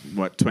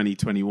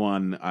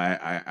 2021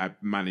 I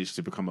managed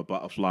to become a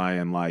butterfly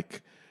and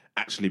like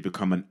actually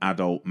become an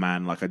adult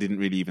man. Like I didn't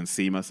really even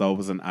see myself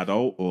as an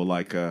adult, or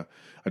like I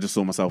just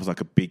saw myself as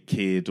like a big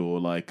kid, or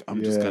like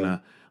I'm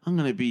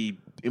gonna be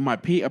in my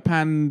Peter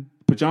Pan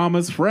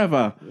pajamas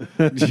forever.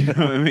 Do you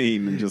know what I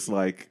mean? And just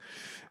like,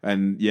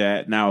 and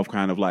yeah, now I've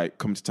kind of like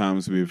come to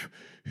terms with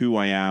who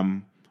I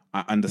am.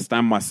 I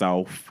understand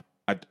myself.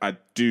 I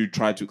do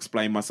try to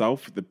explain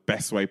myself the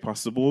best way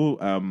possible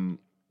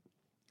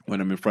when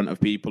I'm in front of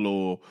people,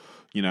 or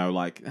you know,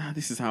 like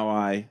this is how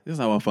I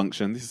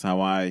function. This is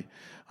how I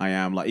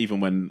am. Like even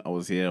when I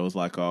was here, I was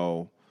like,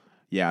 oh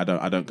yeah,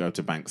 I don't go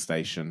to Bank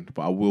Station,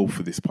 but I will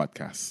for this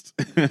podcast.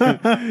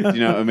 Do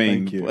you know what I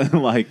mean? Thank you.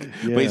 Like,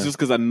 but it's just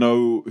because I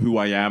know who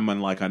I am,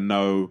 and like I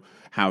know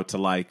how to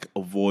like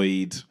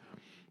avoid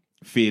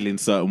feeling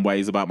certain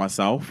ways about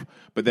myself.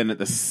 But then at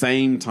the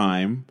same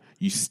time,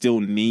 you still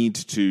need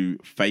to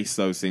face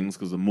those things,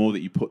 because the more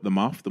that you put them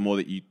off, the more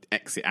that you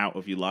exit out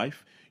of your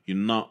life, you're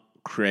not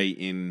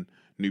creating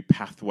new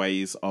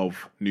pathways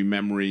of new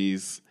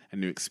memories and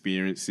new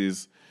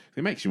experiences.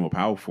 It makes you more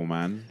powerful,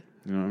 man.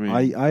 You know what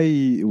I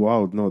mean?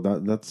 Wow, no,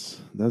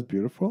 that's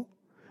beautiful.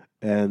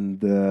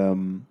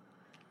 And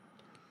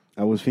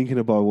I was thinking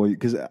about what,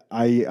 because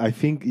I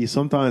think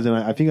sometimes, and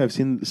I think I've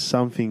seen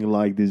something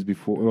like this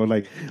before, or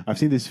like I've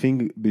seen this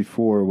thing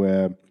before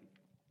where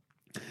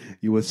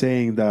you were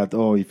saying that,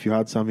 oh, if you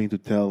had something to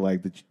tell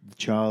like the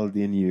child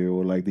in you,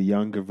 or like the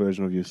younger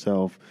version of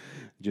yourself,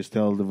 just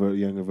tell the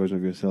younger version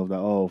of yourself that,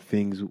 oh,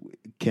 things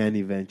can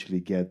eventually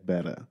get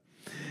better.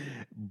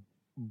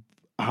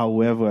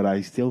 However,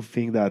 I still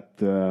think that,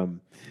 and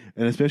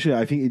especially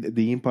I think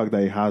the impact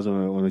that it has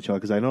on a child,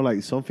 because I know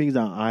like some things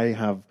that I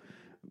have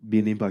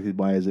been impacted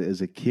by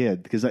as a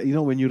kid, because you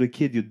know when you're a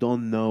kid you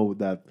don't know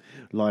that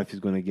life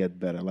is going to get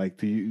better. Like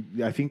to you,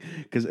 I think,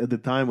 because at the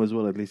time as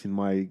well, at least in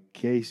my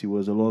case, it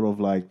was a lot of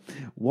like,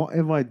 what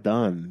have I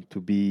done to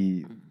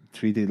be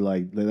treated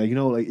like you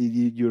know, like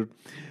you're,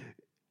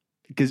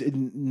 because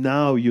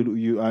now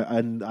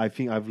and I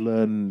think I've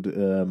learned,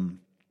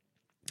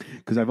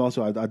 because I've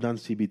done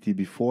CBT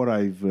before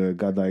I've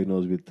got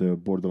diagnosed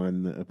with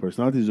borderline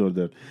personality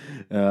disorder,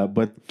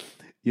 but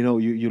you know,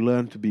 you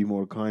learn to be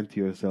more kind to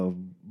yourself.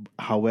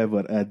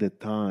 However, at the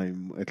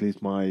time, at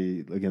least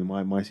my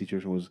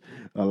situation was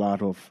a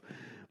lot of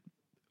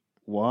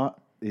what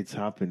it's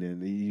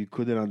happening. You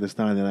couldn't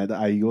understand, and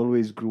I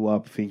always grew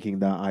up thinking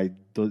that I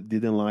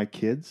didn't like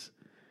kids,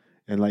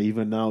 And like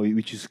even now,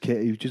 which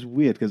is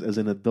weird because as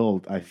an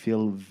adult, I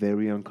feel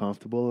very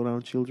uncomfortable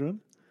around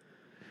children,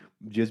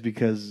 just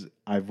because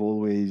I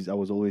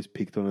was always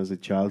picked on as a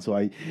child, so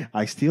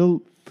I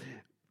still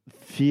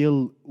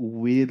feel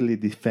weirdly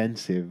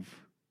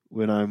defensive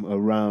when I'm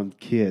around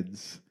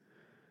kids,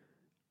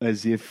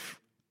 as if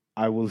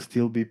I will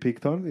still be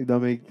picked on. You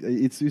know,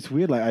 it's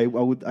weird.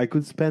 Like I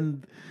could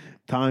spend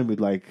time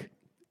with like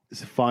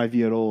 5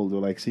 year old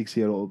or like 6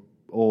 year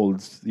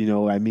olds. You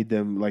know, I meet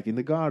them like in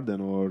the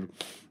garden or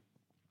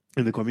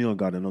in the communal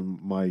garden, on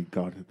my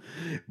garden.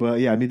 But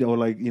yeah, I mean, or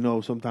like, you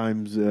know,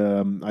 sometimes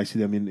I see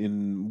them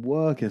in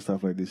work and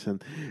stuff like this,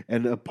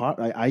 and a part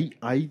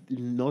I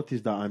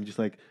notice that I'm just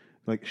like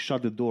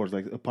shut the doors.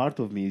 Like a part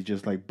of me is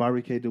just like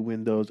barricade the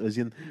windows, as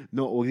in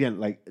no, again,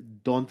 like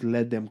don't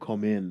let them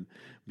come in,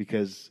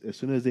 because as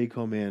soon as they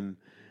come in,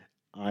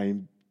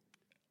 I'm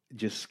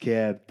just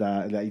scared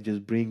that it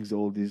just brings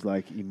all these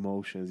like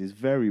emotions. It's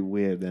very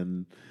weird,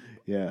 and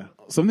yeah.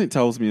 Something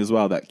tells me as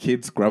well that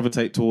kids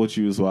gravitate towards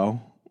you as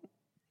well.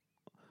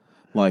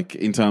 Like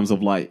in terms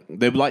of like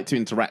they would like to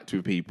interact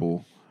with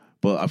people,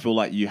 but I feel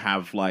like you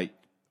have like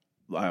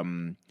I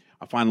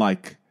find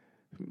like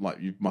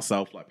you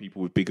myself, like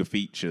people with bigger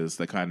features,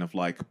 they kind of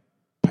like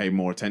pay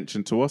more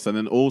attention to us, and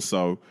then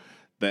also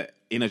that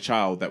inner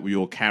child that we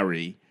all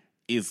carry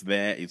is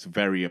there. It's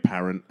very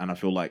apparent, and I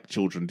feel like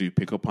children do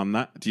pick up on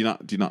that. Do you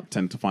not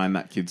tend to find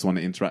that kids want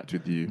to interact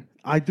with you?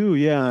 I do,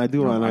 yeah, I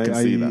do, No, and I can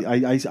see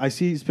that. I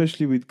see,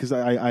 especially with, because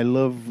I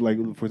love, like,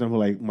 for example,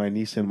 like my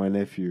niece and my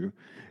nephew,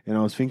 and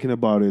I was thinking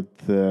about it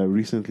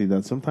recently,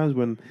 that sometimes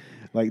when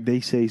like they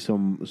say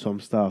some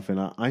stuff,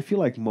 and I feel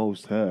like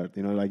most hurt,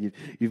 you know, like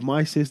if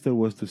my sister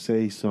was to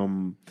say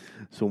some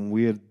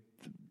weird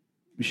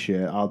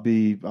shit, I'll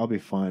be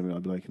fine. I'll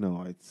be like,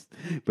 no, it's.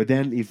 But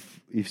then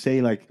if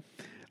say like,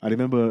 I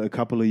remember a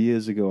couple of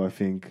years ago, I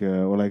think,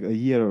 or like a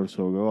year or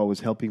so ago, I was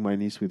helping my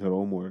niece with her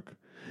homework,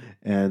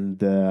 and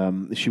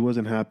she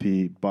wasn't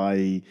happy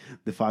by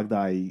the fact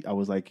that I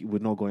was like, we're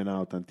not going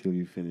out until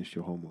you finish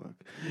your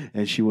homework,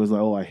 and she was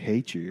like, oh, I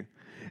hate you,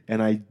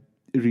 and I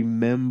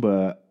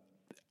remember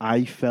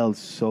I felt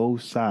so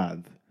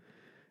sad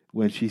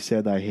when she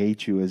said I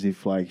hate you, as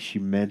if like she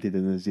meant it,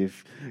 and as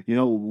if, you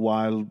know,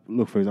 while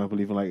look, for example,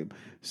 even like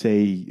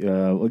say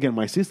again,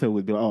 my sister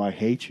would be like, oh, I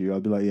hate you, I'll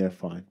be like, yeah,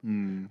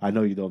 fine, I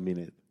know you don't mean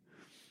it.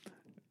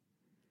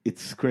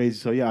 It's crazy.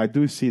 So yeah, I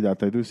do see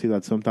that. I do see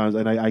that sometimes,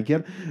 and I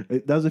get.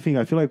 That's the thing.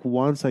 I feel like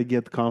once I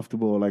get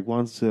comfortable, like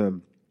once,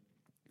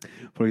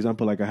 for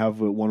example, like I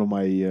have one of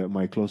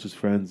my closest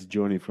friends,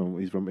 Johnny,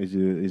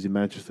 is in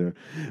Manchester.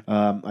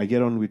 I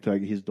get on with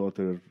like his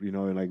daughter, you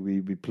know, and like we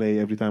play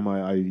every time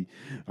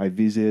I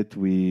visit.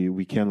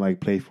 We can like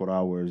play for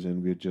hours,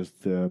 and we're just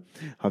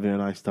having a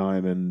nice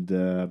time.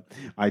 And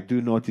I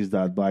do notice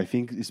that, but I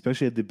think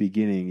especially at the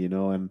beginning, you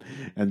know,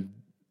 and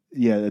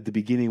yeah, at the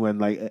beginning when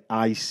like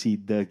I see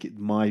Dirk,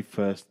 my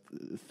first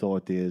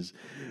thought is,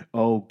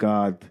 "Oh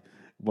God,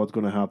 what's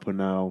gonna happen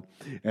now?"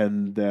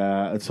 And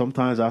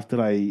sometimes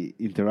after I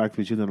interact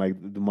with children, like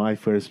my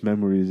first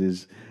memories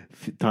is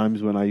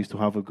times when I used to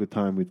have a good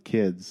time with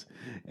kids,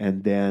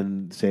 and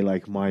then say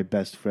like my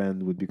best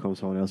friend would become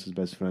someone else's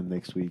best friend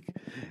next week,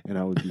 and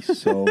I would be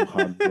so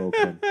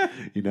heartbroken,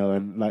 you know.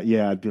 And like,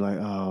 yeah, I'd be like,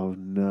 oh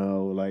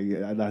no, like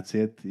that's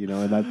it, you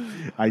know. And that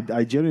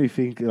I generally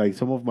think like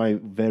some of my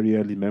very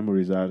early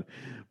memories are,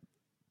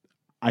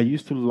 I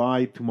used to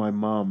lie to my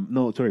mom.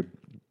 No, sorry,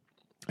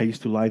 I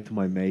used to lie to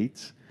my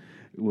mates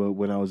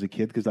when I was a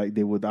kid, because like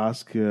they would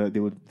ask, they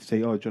would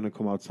say, "Oh, do you want to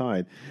come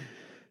outside?"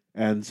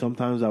 And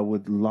sometimes I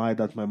would lie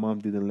that my mom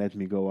didn't let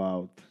me go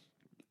out,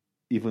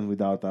 even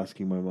without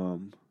asking my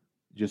mom,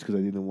 just because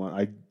I didn't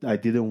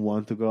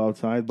want to go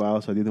outside, but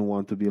also I didn't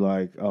want to be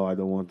like, "Oh, I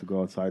don't want to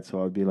go outside."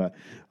 So I'd be like,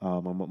 "My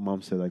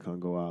mom said I can't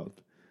go out."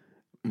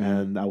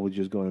 And I would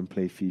just go and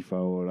play FIFA,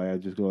 or like,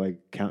 I'd just go like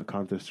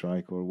Counter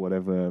Strike or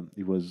whatever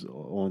it was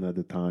on at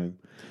the time,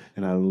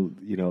 and I'll,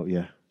 you know,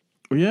 yeah.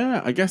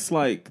 Yeah, I guess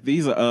like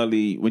these are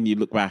early when you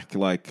look back,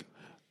 like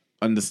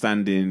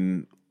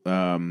understanding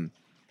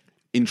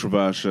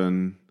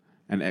introversion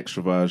and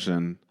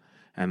extroversion,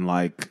 and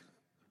like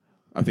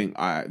I think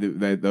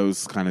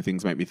those kind of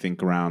things make me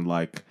think around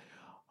like,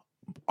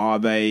 are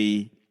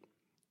they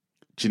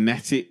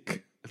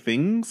genetic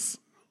things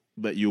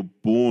that you're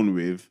born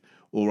with,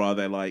 or are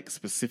there like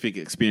specific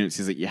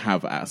experiences that you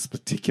have at a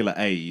particular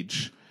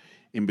age,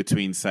 in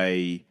between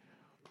say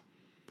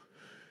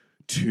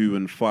 2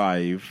 and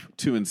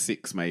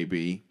 6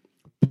 maybe,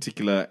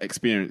 particular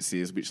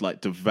experiences which like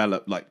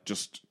develop like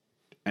just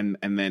and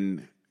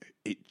then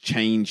it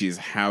changes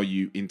how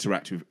you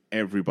interact with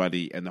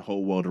everybody and the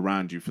whole world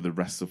around you for the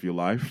rest of your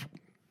life.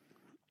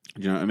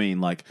 Do you know what I mean?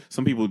 Like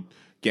some people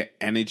get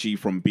energy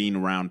from being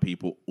around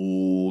people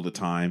all the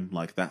time.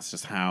 Like that's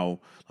just how,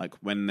 like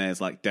when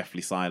there's like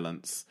deathly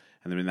silence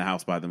and they're in the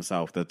house by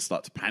themselves, they'd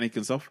start to panic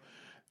and stuff.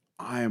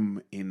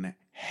 I'm in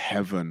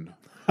heaven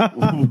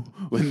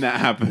when that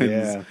happens.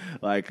 Yeah.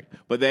 Like,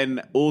 but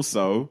then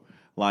also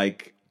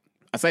like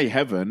I say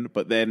heaven,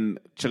 but then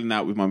chilling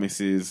out with my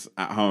missus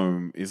at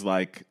home is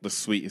like the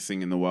sweetest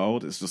thing in the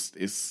world.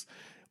 It's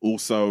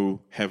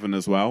also heaven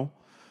as well.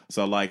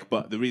 So like,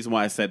 but the reason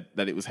why I said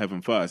that it was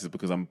heaven first is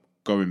because I'm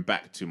going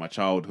back to my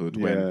childhood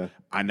when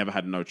I never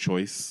had no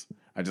choice.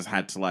 I just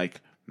had to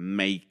like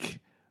make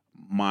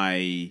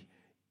my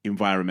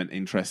environment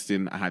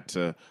interesting. I had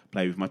to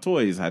play with my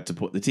toys. I had to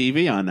put the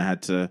TV on. I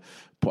had to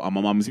put on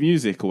my mum's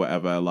music or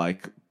whatever,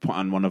 like put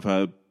on one of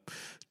her,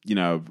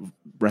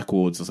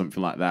 records or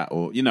something like that.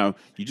 Or, you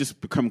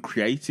just become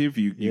creative.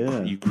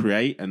 You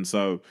create. And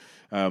so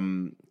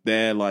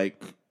they're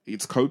like,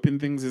 it's coping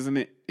things, isn't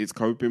it? It's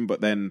coping.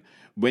 But then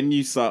when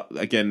you start,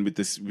 again, with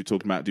this, we're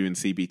talking about doing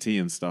CBT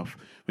and stuff.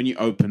 When you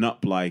open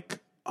up like,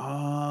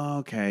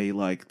 okay,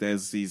 like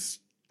there's these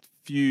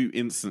few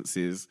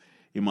instances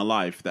in my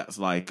life that's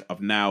like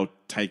I've now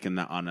taken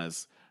that on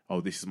as,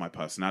 this is my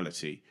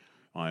personality.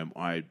 But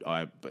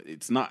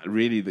it's not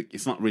really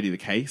the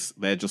case.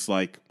 They're just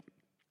like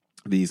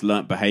these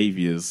learnt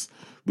behaviors,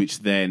 which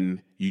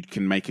then you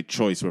can make a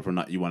choice whether or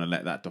not you want to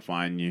let that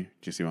define you. Do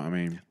you see what I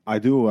mean? I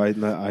do. I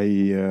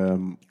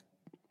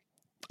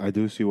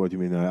do see what you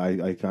mean.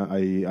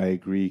 I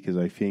agree, because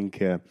I think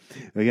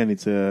again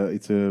it's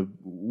a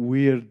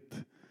weird,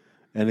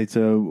 and it's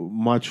a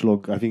much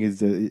look. I think it's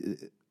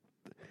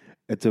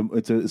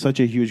such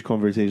a huge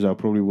conversation that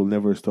probably will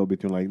never stop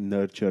between like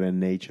nurture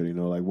and nature.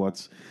 Like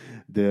what's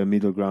the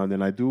middle ground?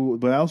 And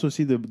but I also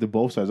see the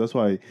both sides. That's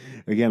why,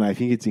 again, I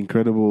think it's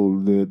incredible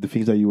the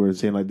things that you were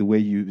saying, like the way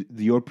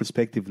your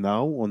perspective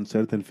now on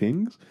certain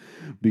things,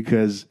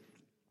 because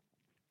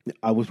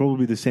I was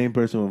probably the same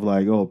person of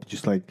like,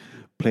 just like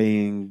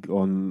playing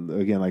on,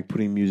 again, like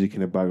putting music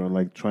in the background,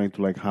 like trying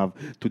to like have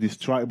to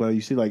distract. But you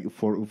see, like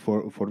for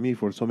me,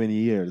 for so many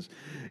years,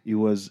 it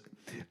was,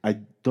 I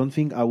don't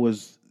think I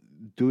was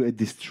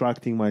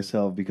distracting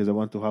myself because I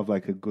want to have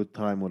like a good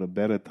time or a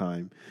better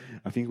time.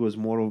 I think it was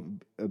more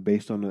of,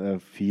 based on a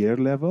fear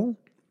level.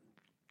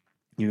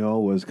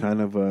 Was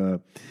kind of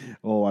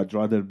I'd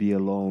rather be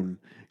alone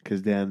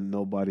because then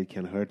nobody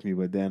can hurt me.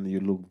 But then you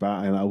look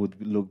back, and I would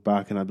look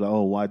back and I'd be like,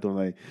 why don't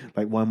I,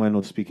 like, why am I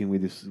not speaking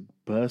with this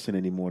person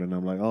anymore? And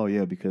I'm like,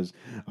 because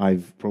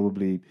I've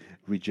probably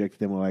rejected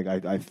them, or like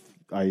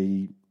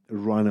I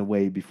run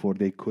away before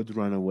they could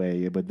run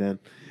away. But then,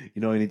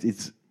 and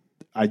it's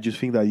I just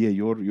think that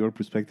your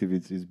perspective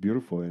is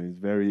beautiful, and it's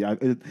very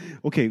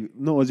okay.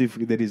 Not as if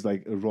there is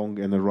like a wrong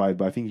and a right,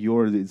 but I think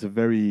yours, it's a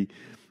very,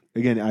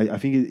 again, I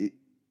think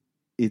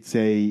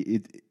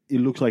it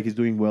looks like it's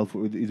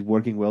it's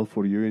working well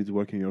for you. It's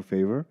working in your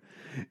favor,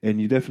 and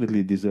you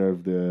definitely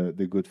deserve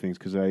the good things,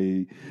 because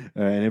and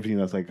everything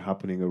that's like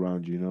happening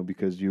around you.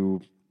 Because you're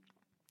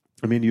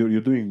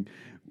you're doing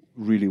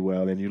really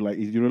well, and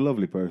you're a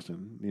lovely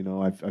person.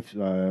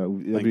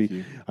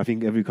 I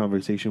think every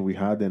conversation we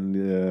had,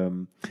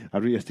 and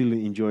I still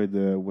enjoyed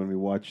when we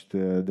watched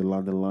the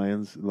London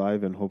Lions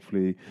live, and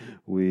hopefully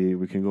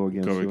we can go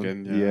again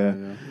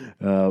soon.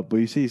 But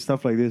you see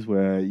stuff like this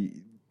where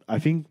I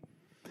think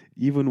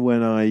even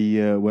when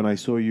I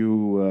saw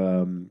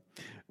you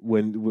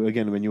when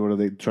you were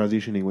like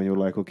transitioning, when you were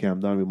like, okay,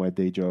 I'm done with my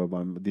day job,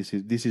 this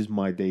is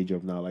my day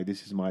job now, like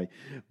this is my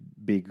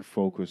big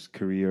focus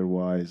career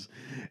wise.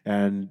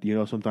 And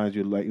sometimes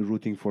you're like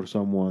rooting for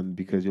someone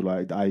because you're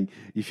like,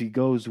 if it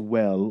goes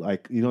well,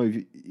 like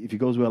if it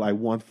goes well, I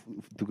want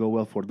to go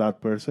well for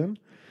that person.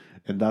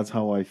 And that's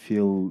how I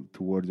feel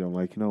towards you. I'm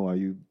like,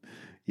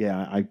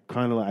 I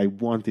kind of, I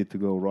want it to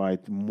go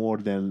right more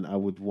than I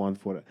would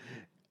want for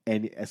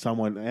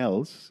someone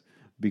else,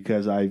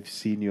 because I've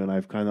seen you and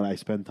I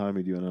spent time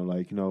with you, and I'm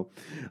like,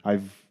 I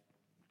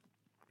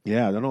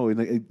don't know.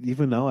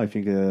 Even now, I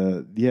think,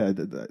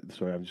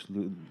 sorry, I'm just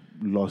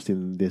lost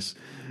in this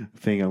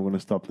thing. I'm going to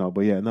stop now.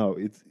 But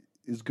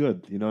it's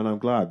good, and I'm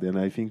glad. And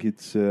I think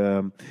it's,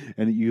 and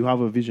you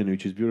have a vision,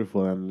 which is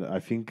beautiful. And I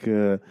think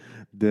the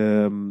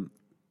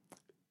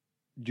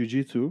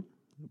jiu-jitsu,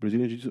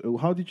 Brazilian jiu-jitsu,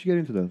 how did you get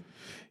into that?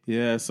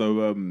 Yeah,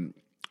 so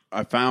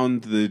I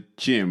found the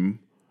gym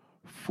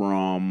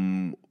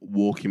from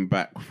walking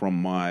back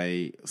from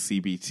my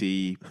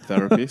CBT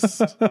therapist.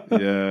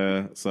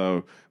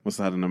 So must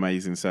have had an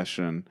amazing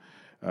session.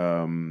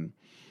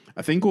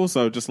 I think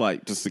also just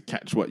to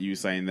catch what you were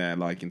saying there,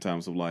 like in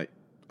terms of like,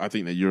 I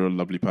think that you're a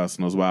lovely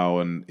person as well,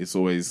 and it's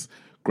always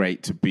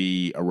great to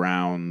be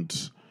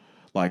around.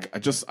 Like I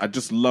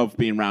just love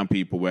being around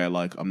people where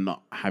like I'm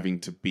not having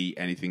to be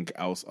anything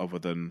else other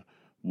than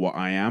what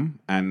I am.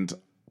 And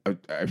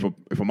if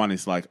I'm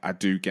honest, like I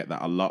do get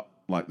that a lot.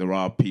 Like there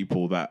are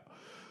people that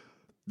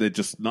they're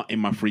just not in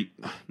my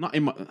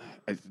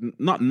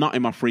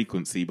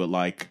frequency, but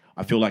like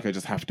I feel like I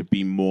just have to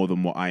be more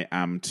than what I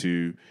am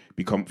to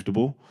be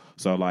comfortable.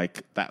 So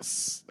like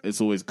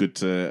it's always good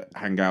to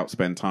hang out,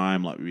 spend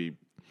time. Like we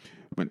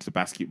went to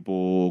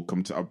basketball,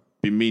 I've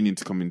been meaning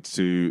to come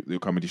into the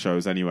comedy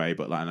shows anyway,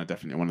 but like, and I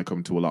definitely want to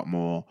come to a lot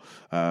more.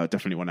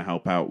 Definitely want to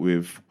help out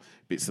with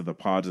bits of the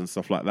pod and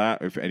stuff like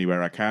that, if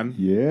anywhere I can.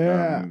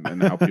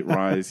 And help it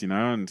rise,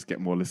 and get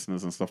more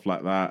listeners and stuff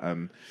like that.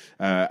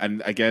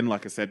 And again,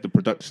 like I said, the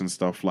production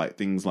stuff, like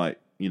things like,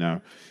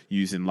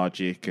 using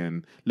logic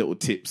and little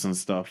tips and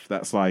stuff.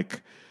 That's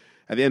like,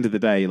 at the end of the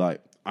day,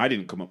 like, I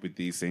didn't come up with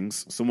these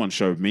things. Someone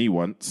showed me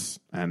once,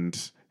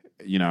 and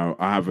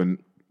I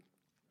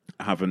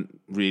haven't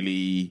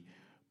really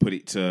put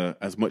it to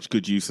as much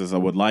good use as I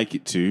would like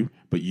it to.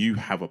 But you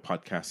have a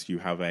podcast, you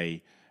have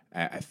a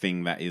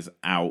thing that is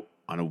out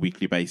on a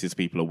weekly basis.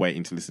 People are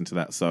waiting to listen to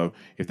that. So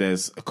if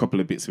there's a couple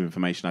of bits of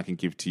information I can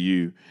give to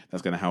you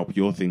that's going to help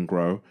your thing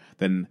grow,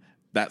 then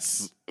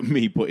that's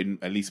me putting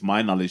at least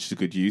my knowledge to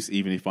good use,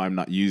 even if I'm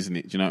not using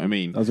it. Do you know what I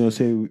mean? I was going to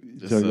say,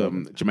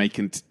 Just,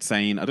 Jamaican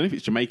saying, I don't know if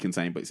it's Jamaican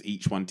saying, but it's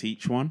each one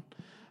teach one.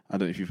 I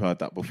don't know if you've heard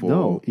that before.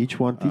 No, each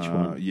one teach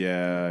one.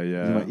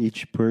 Yeah. Like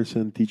each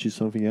person teaches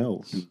something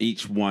else.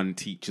 Each one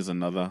teaches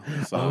another.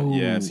 So Oh, so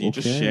you're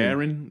just okay.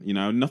 sharing.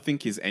 Nothing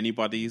is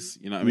anybody's.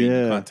 You know what I mean?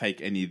 Yeah. You can't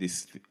take any of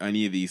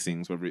these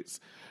things, whether it's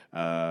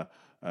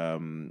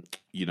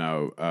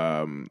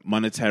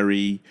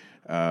monetary,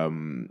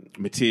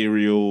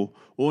 material,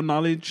 or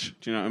knowledge.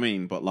 Do you know what I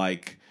mean? But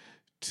like,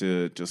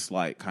 to just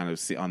like kind of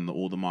sit on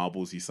all the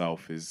marbles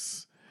yourself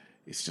is.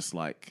 It's just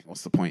like,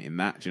 what's the point in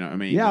that? Do you know what I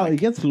mean? Yeah, like, it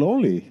gets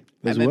lonely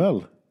as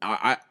well.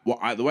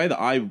 The way that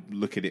I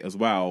look at it as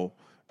well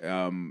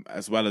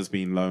as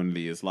being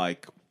lonely, is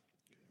like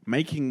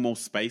making more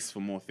space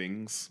for more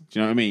things. Do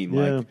you know what I mean?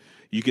 Yeah. Like,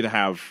 you could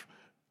have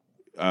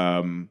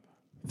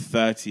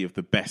 30 of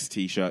the best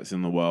T-shirts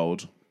in the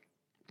world,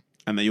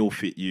 and they all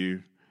fit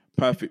you.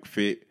 Perfect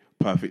fit,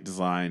 perfect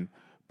design.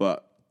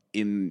 But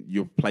in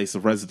your place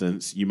of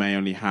residence, you may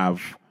only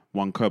have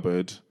one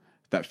cupboard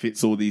that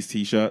fits all these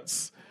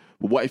T-shirts.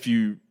 But what if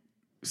you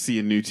see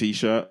a new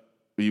T-shirt?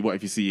 What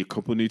if you see a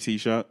couple new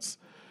T-shirts?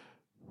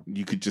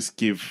 You could just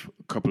give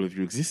a couple of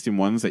your existing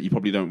ones that you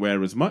probably don't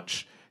wear as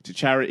much to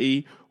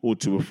charity, or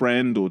to a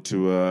friend, or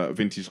to a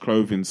vintage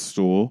clothing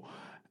store,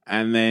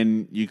 and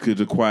then you could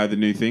acquire the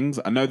new things.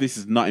 I know this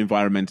is not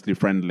environmentally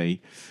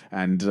friendly,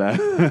 and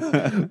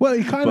well,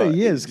 it kind of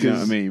is, you know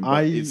what I mean.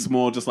 But it's it's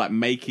more just like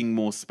making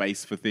more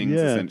space for things,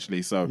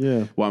 essentially. So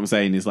what I'm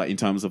saying is, like, in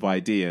terms of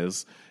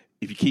ideas,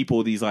 if you keep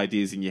all these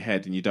ideas in your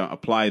head and you don't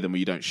apply them, or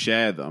you don't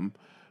share them,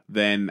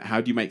 then how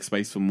do you make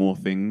space for more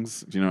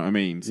things? Do you know what I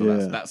mean?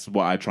 So that's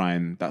what I try,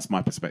 and that's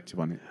my perspective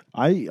on it.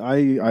 I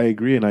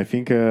agree, and I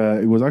think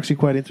it was actually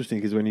quite interesting,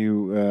 because when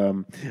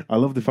you, I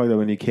love the fact that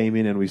when you came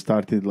in and we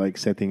started like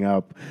setting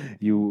up,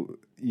 you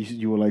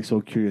were like so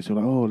curious. You're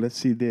like, oh, let's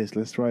see this,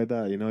 let's try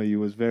that. You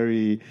was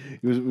very,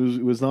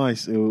 it was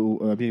nice. I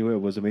mean,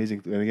 it was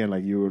amazing. And again,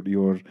 like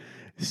you're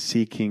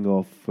seeking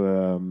of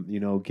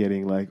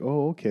getting like,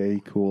 oh, okay,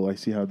 cool, I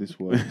see how this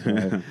works.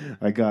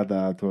 I got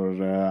that. Or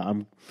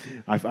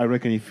I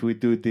reckon if we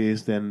do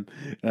this, then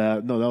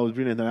no, that was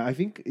brilliant. And I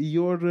think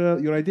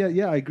your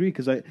idea, I agree,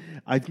 because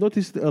I've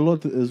noticed a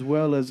lot, as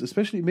well as,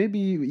 especially maybe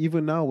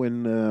even now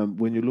when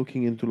you're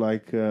looking into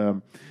like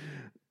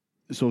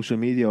social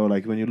media, or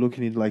like when you're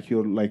looking at like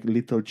your like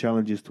little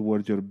challenges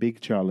towards your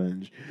big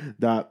challenge,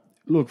 that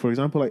look, for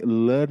example, like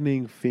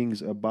learning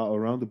things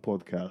around the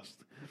podcast.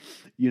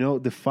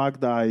 The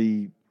fact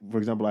that for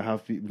example, I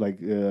have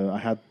like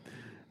I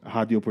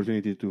had the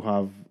opportunity to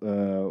have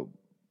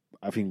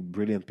I think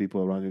brilliant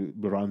people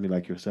around me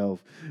like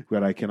yourself,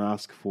 where I can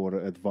ask for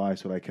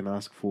advice, or I can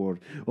ask for,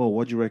 oh,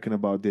 what do you reckon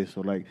about this,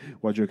 or like,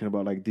 what do you reckon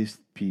about like this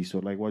piece,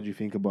 or like, what do you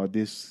think about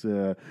this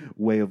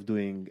way of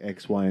doing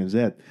X, Y, and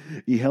Z.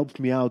 It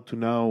helped me out to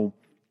now.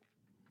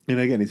 And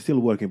again, it's still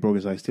a work in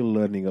progress. I'm still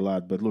learning a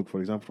lot. But look, for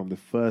example, from the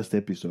first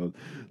episode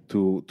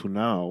to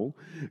now,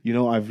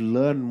 I've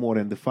learned more.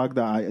 And the fact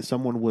that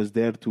someone was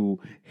there to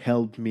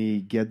help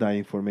me get that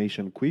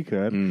information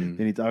quicker, then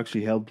it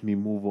actually helped me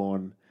move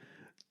on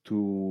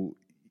to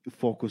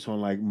focus on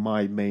like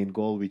my main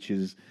goal, which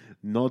is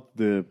not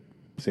the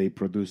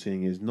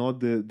producing, is not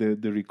the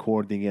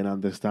recording and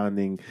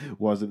understanding.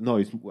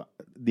 It's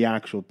the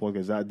actual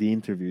podcast, that the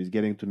interview is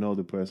getting to know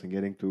the person,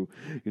 getting to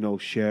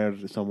share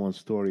someone's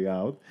story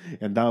out.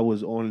 And that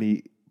was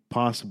only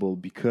possible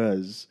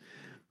because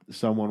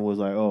someone was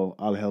like, oh,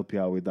 I'll help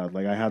you out with that.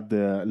 Like I had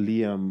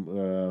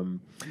Liam,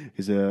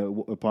 he's a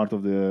part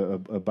of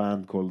a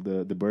band called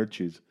the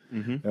Birches,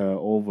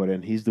 over,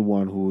 and he's the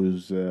one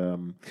who's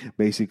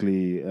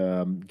basically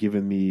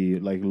given me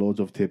like loads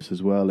of tips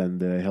as well, and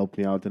helped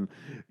me out. And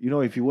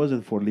if it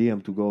wasn't for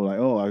Liam to go like,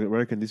 oh, I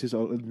reckon this is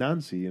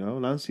Nancy.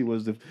 Nancy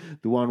was the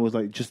one who was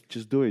like,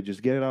 just do it,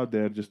 just get it out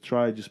there, just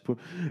try, just put.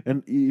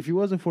 And if it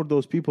wasn't for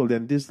those people,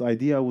 then this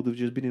idea would have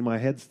just been in my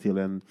head still.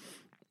 And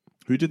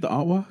who did the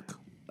artwork?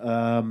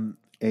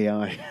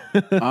 AI.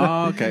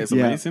 Okay, it's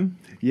amazing.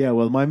 Yeah,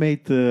 well, my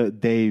mate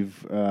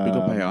Dave. Big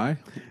up AI.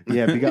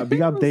 Yeah,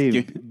 big up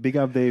Dave. Big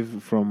up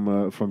Dave from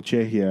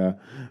Czechia,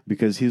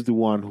 because he's the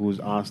one who's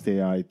asked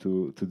AI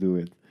to do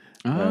it,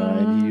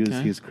 and he used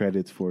his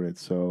credits for it.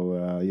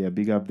 So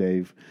big up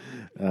Dave.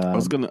 I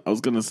was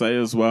gonna say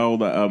as well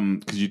that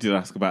because you did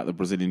ask about the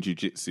Brazilian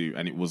Jiu-Jitsu,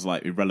 and it was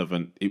like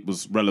irrelevant. It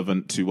was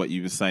relevant to what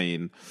you were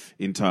saying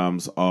in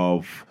terms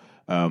of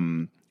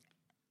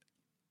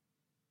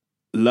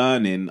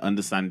learning,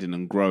 understanding,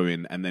 and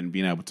growing, and then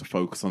being able to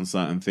focus on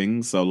certain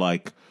things. So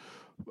like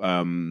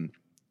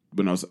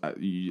when I was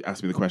you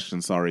asked me the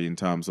question, sorry, in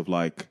terms of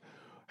like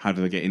how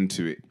did I get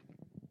into it?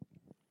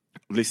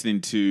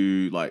 Listening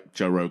to like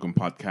Joe Rogan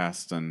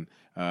podcast and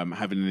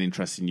having an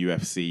interest in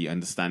UFC,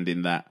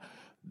 understanding that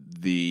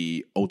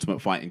the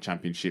Ultimate Fighting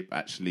Championship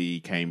actually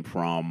came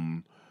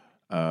from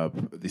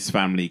this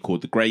family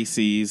called the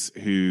Gracies,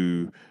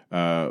 who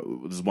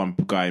there's one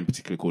guy in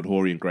particular called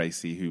Horian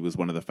Gracie, who was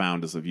one of the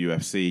founders of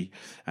UFC,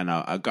 and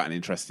I got an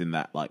interest in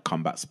that, like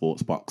combat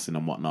sports, boxing,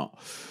 and whatnot.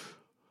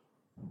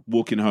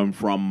 Walking home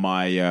from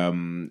my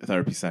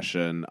therapy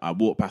session, I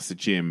walked past the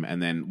gym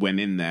and then went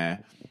in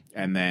there,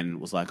 and then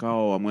was like,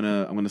 "Oh, I'm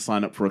gonna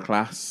sign up for a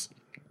class."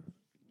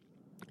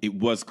 It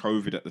was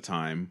COVID at the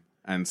time,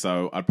 and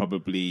so I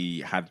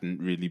probably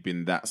hadn't really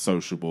been that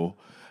sociable.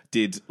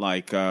 Did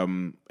like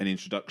an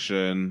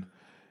introduction,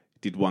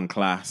 did one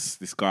class.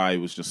 This guy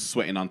was just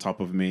sweating on top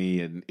of me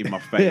and in my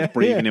face,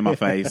 breathing in my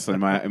face, and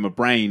my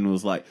brain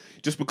was like,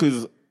 just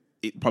because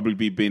it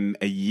probably been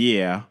a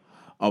year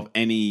of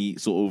any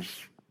sort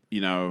of, you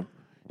know,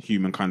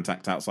 human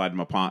contact outside of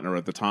my partner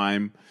at the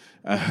time,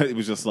 it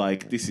was just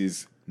like, this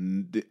is,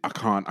 I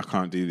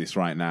can't do this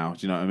right now.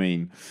 Do you know what I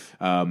mean?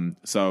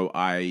 So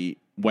I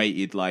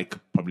waited like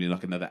probably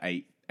like another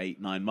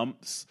 9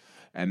 months,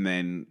 and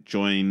then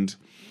joined.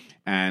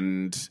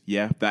 And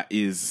yeah, that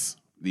is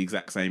the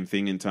exact same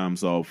thing in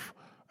terms of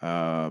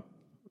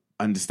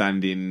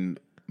understanding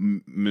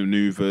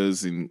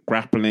maneuvers in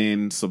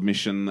grappling,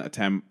 submission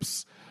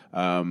attempts,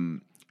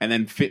 and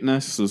then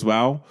fitness as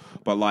well.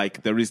 But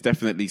like, there is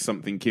definitely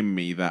something in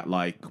me that,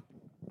 like,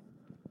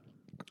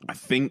 I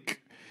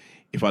think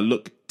if I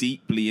look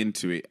deeply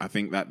into it, I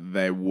think that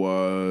there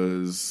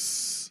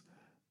was,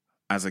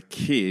 as a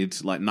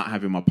kid, like not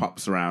having my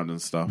pops around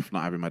and stuff,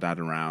 not having my dad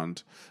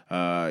around.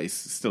 He's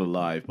still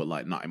alive, but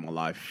like not in my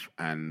life.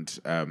 And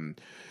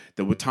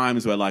there were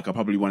times where like I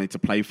probably wanted to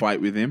play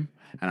fight with him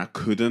and I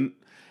couldn't.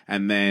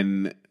 And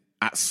then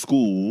at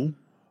school,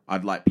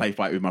 I'd like play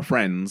fight with my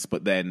friends,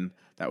 but then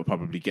that would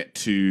probably get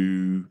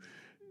too,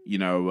 you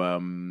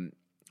know,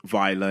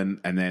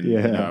 violent, and then,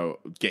 you know,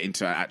 get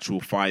into an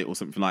actual fight or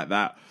something like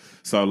that.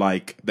 So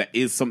like there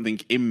is something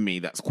in me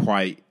that's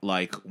quite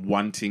like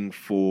wanting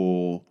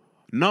for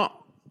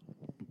not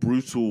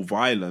brutal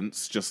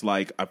violence, just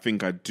like I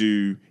think I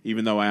do,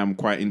 even though I am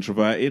quite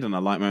introverted and I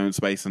like my own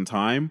space and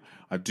time,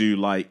 I do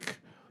like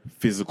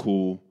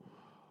physical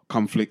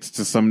conflicts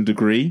to some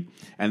degree.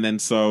 And then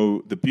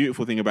so the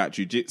beautiful thing about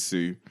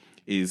jiu-jitsu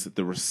is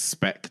the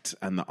respect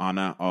and the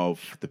honor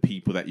of the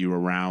people that you're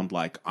around.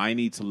 Like, I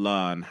need to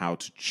learn how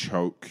to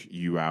choke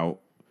you out.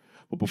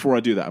 But before I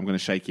do that, I'm going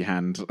to shake your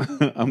hand.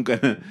 I'm going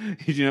to,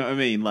 you know what I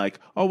mean? Like,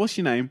 oh, what's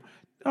your name?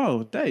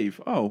 Oh,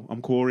 Dave. Oh,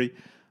 I'm Corey.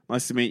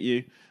 Nice to meet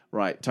you.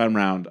 Right, turn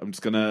around. I'm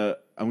just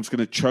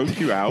gonna choke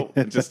you out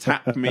and just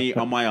tap me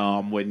on my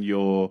arm when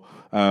you're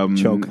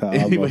choke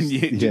when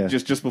you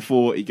just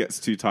before it gets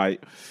too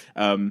tight.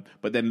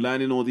 But then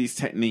learning all these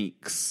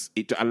techniques,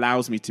 it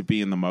allows me to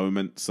be in the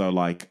moment. So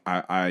like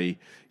I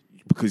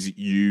because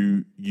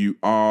you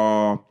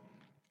are,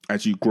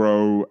 as you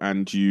grow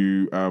and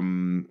you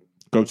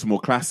go to more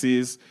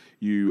classes,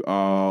 you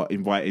are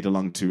invited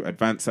along to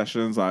advanced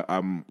sessions. I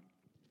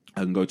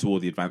can go to all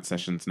the advanced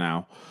sessions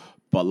now,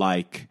 but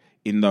like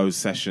in those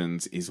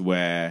sessions is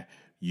where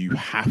you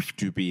have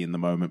to be in the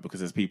moment, because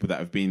there's people that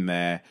have been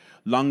there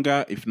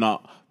longer, if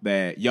not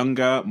they're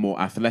younger, more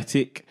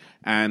athletic,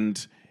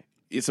 and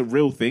it's a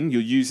real thing.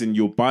 You're using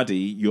your body,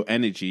 your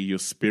energy, your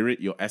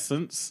spirit, your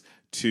essence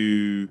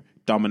to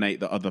dominate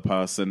the other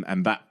person,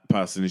 and that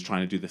person is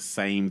trying to do the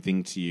same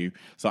thing to you.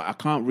 So I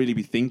can't really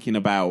be thinking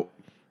about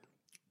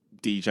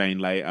DJing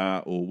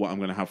later or what I'm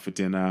going to have for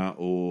dinner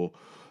or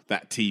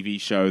that TV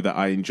show that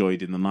I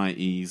enjoyed in the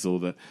 90s, or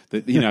the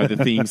you know, the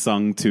theme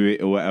song to it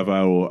or whatever,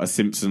 or a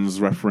Simpsons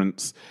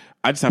reference.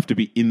 I just have to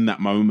be in that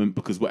moment,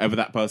 because whatever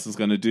that person's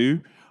going to do,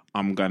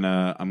 I'm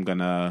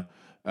gonna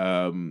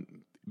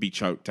be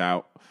choked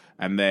out.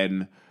 And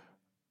then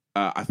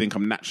I think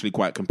I'm naturally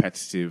quite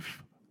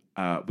competitive,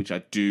 which I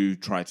do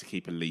try to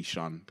keep a leash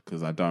on,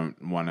 because I don't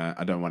want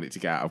it to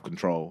get out of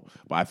control.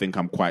 But I think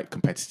I'm quite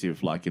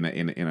competitive, like in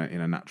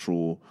a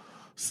natural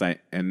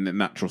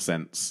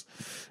sense.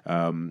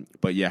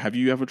 But yeah, have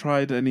you ever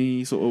tried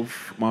any sort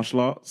of martial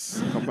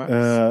arts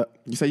combats?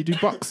 You say you do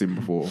boxing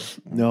before?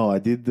 No, I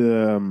did.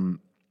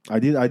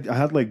 I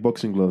had like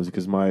boxing gloves,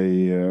 because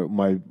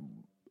my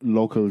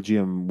local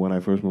gym when I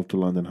first moved to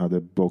London had a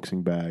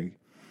boxing bag.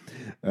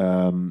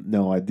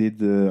 No, I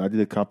did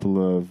a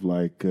couple of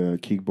like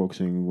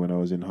kickboxing when I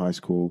was in high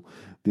school.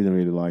 Didn't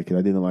really like it.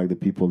 I didn't like the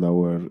people that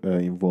were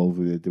involved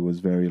with it. It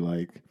was very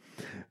like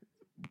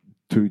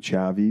too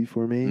chavvy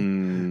for me.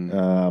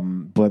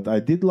 But I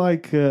did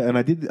like, and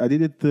I did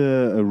it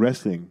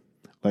wrestling,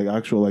 like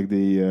actual like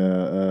the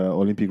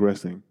Olympic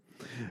wrestling.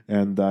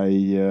 And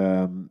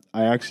I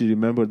actually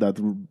remember that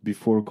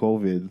before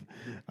COVID,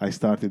 I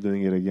started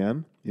doing it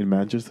again in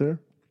Manchester.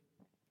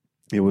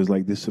 It was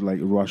like this like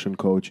Russian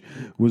coach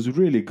was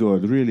really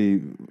good,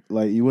 really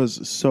like it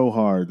was so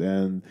hard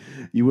and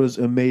it was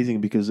amazing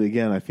because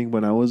again I think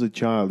when I was a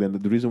child and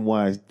the reason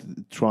why I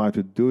tried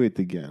to do it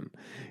again,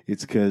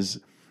 it's because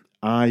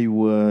I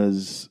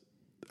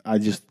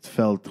just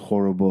felt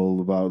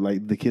horrible about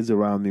like the kids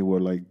around me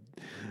were like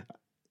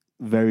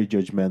very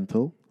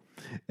judgmental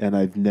and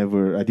I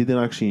didn't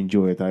actually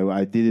enjoy it.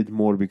 I did it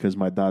more because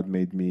my dad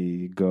made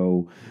me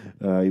go.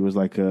 It was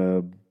like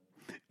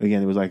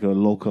it was like a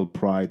local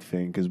pride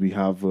thing because we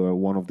have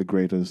one of the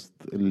greatest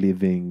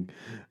living.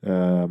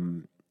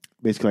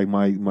 Basically,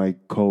 like my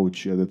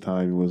coach at the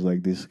time was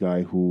like this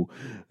guy who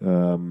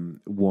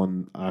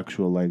won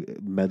actual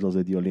like medals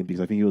at the Olympics.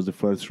 I think he was the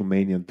first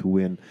Romanian to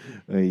win,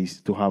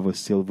 to have a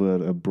silver,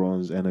 a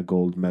bronze, and a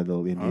gold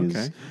medal in his.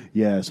 Okay.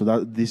 Yeah, so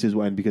that this is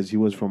when because he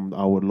was from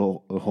our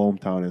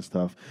hometown and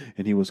stuff,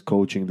 and he was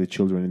coaching the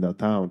children in that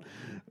town.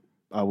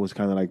 I was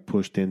kind of like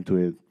pushed into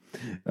it.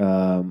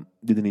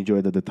 Didn't enjoy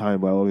it at the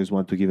time, but I always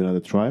want to give it another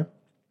try.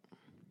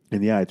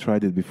 And yeah, I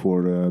tried it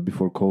before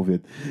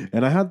COVID,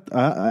 and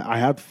I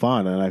had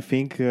fun, and I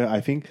think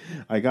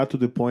I got to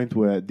the point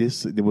where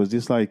there was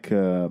this like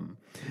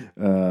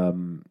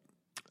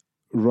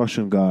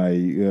Russian guy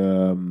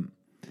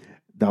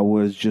that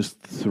was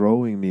just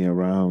throwing me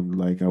around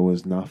like I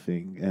was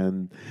nothing,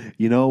 and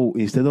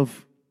instead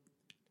of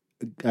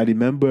I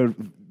remember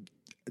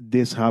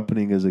this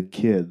happening as a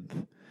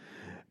kid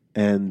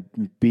and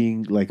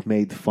being like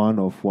made fun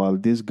of while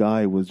this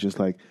guy was just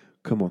like,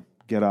 come on,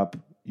 get up,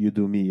 you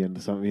do me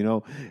and some and I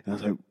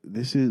was like,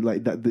 this is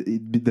like that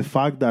the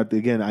fact that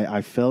again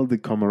I felt the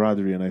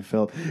camaraderie and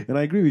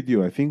I agree with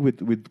you. I think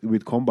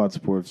with combat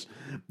sports,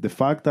 the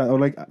fact that or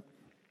like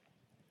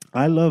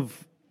I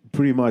love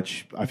pretty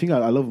much I think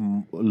I love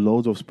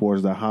loads of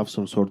sports that have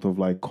some sort of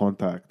like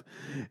contact,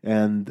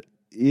 and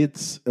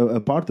it's a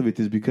part of it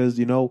is because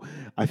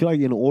I feel like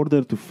in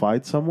order to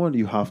fight someone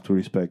you have to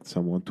respect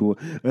someone to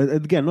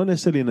again not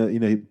necessarily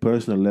in a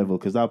personal level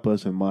because that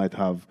person might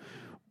have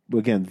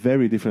again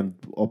very different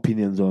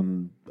opinions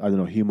on I don't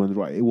know human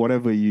rights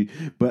whatever you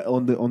but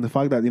on the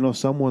fact that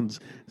someone's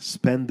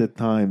spent the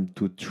time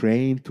to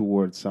train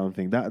towards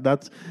something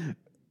that's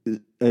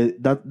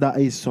that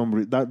is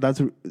that's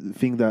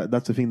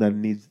a thing that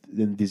needs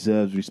and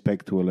deserves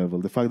respect to a level.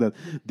 The fact that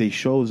they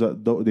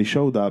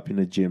showed up in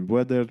a gym,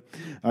 whether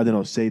I don't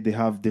know, say they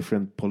have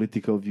different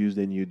political views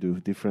than you do,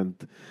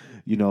 different,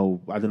 I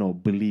don't know,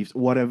 beliefs,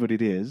 whatever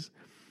it is,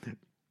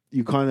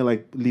 you kind of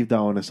like leave that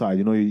on the side.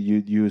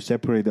 You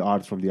separate the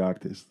art from the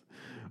artist,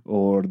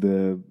 or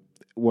the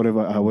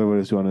whatever, however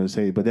else you want to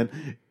say. But then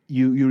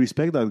you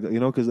respect that,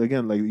 because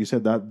again, like you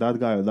said, that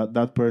guy,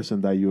 that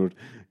person that you're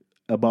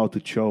about to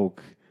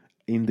choke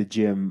in the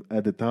gym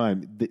at the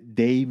time,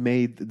 they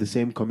made the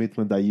same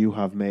commitment that you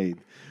have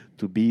made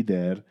to be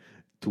there,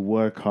 to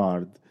work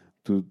hard,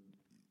 to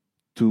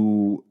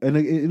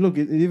and look,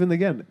 even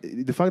again,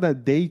 the fact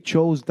that they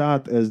chose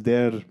that as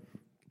their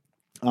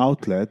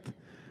outlet,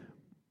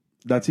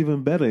 that's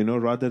even better,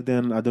 rather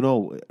than I don't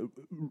know,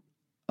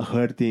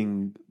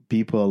 hurting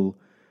people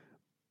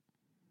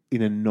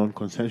in a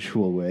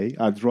non-consensual way.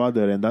 I'd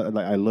rather, and that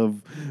like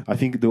I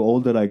think the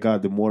older I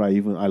got, the more I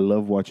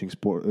love watching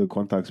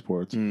contact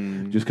sports,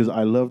 just because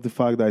I love the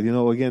fact that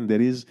again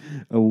there is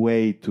a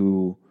way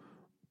to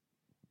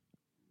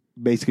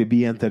basically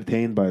be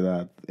entertained by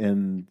that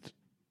and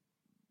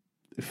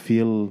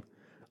feel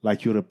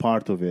like you're a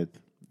part of it.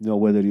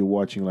 Whether you're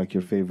watching like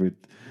your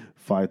favorite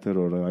fighter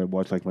or I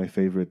watch like my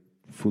favorite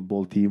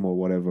football team or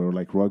whatever, or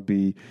like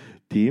rugby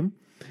team.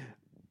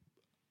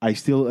 I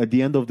still, at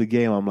the end of the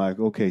game, I'm like,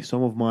 okay,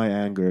 some of my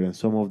anger and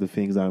some of the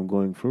things that I'm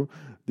going through,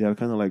 they are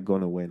kind of like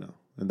gone away now.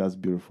 And that's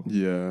beautiful.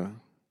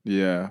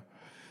 Yeah.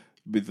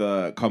 With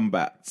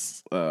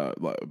combats, but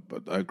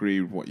I agree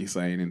with what you're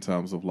saying in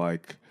terms of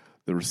like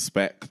the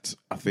respect.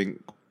 I think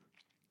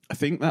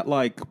that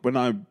like when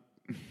I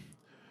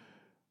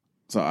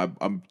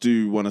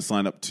do want to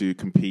sign up to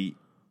compete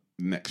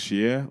next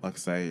year. Like I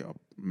say, I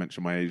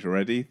mentioned my age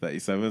already,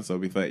 37, so I'll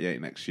be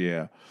 38 next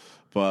year.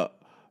 But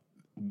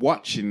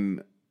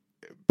watching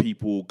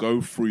people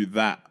go through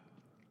that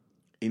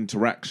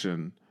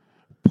interaction,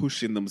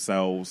 pushing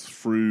themselves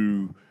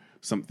through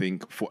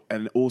something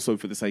and also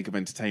for the sake of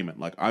entertainment.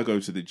 Like I go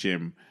to the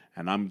gym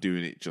and I'm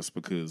doing it just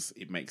because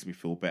it makes me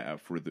feel better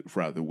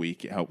throughout the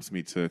week. It helps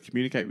me to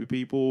communicate with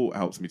people. It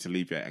helps me to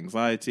alleviate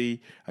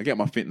anxiety. I get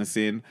my fitness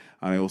in.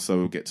 I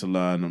also get to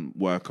learn and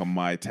work on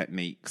my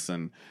techniques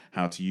and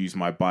how to use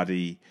my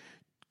body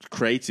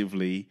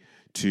creatively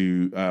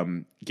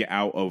to get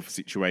out of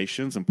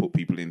situations and put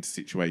people into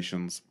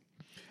situations.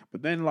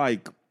 But then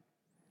like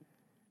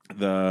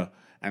the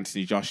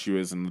Anthony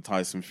Joshua's and the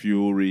Tyson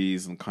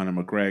Furies and Conor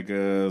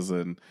McGregor's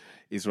and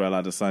Israel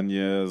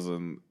Adesanya's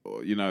and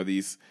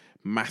these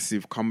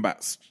massive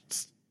combats,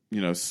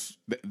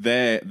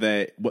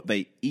 they're what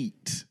they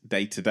eat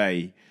day to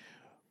day,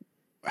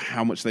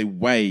 how much they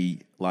weigh,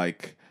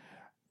 like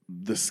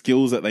the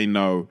skills that they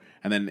know,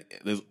 and then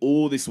there's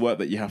all this work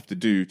that you have to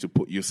do to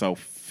put yourself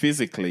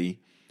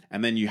physically,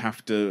 and then you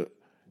have to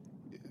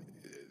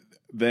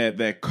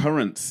their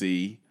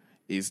currency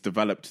is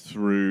developed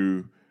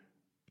through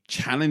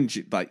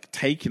challenge, like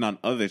taking on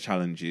other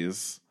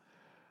challenges,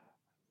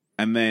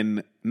 and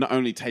then not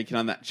only taking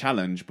on that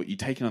challenge, but you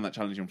taking on that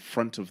challenge in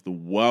front of the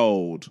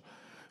world.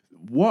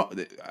 What,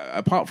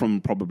 apart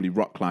from probably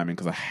rock climbing,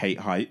 because I hate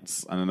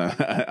heights. I don't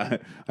know.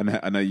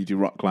 I know you do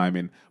rock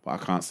climbing, but I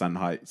can't stand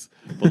heights.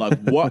 But like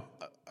what,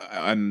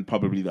 and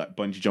probably like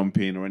bungee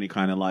jumping or any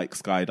kind of like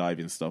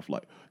skydiving stuff.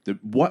 Like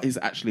what is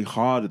actually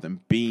harder than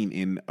being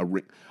in a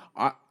ring?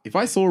 If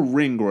I saw a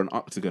ring or an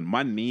octagon,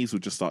 my knees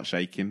would just start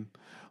shaking.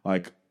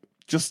 Like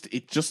just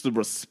the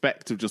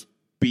respect of just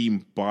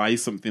being by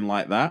something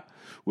like that,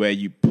 where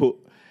you put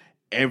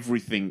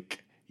everything,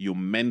 your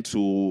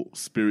mental,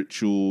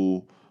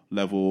 spiritual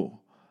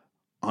level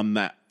on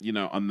that,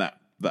 on that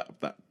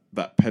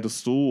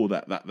pedestal, or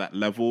that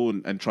level,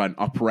 and try and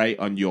operate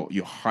on your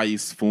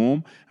highest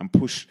form and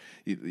push.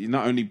 You're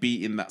not only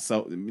beating that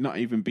self, you're not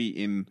even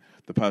beating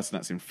the person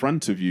that's in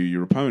front of you,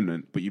 your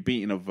opponent, but you're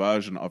beating a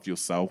version of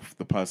yourself,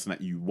 the person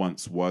that you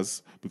once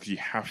was, because you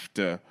have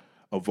to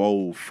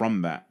evolve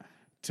from that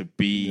to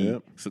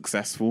be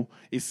successful.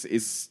 It's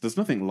there's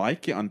nothing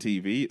like it on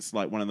TV. It's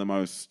like one of the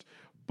most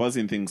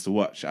buzzing things to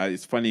watch.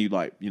 It's funny,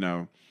 like,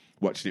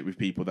 watching it with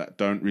people that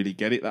don't really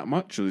get it that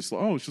much, or it's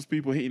like, oh, it's just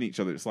people hitting each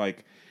other. It's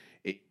like,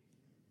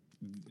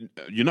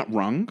 you're not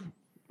wrong.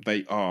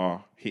 They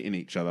are hitting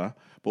each other,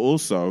 but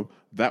also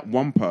that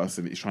one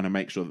person is trying to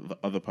make sure that the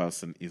other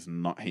person is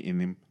not hitting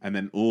him, and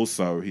then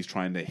also he's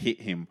trying to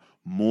hit him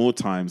more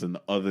times than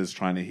the other's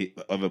trying to hit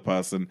the other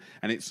person,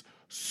 and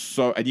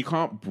and you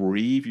can't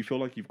breathe. You feel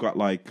like you've got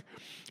like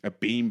a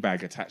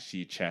beanbag attached to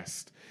your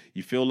chest.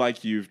 You feel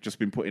like you've just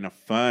been put in a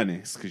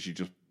furnace because you're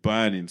just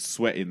burning,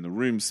 sweating, the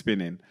room's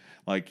spinning.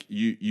 Like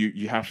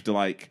you have to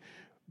like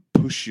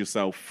push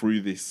yourself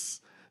through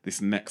this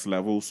next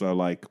level. So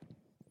like,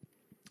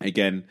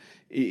 again,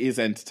 it is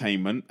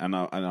entertainment, and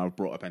I've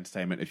brought up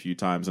entertainment a few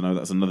times. I know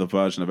that's another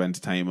version of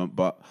entertainment,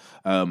 but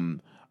I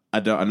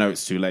know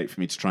it's too late for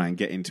me to try and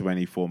get into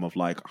any form of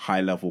like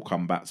high level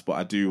combats, but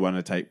I do want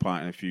to take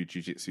part in a few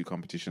jiu-jitsu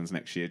competitions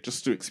next year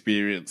just to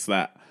experience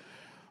that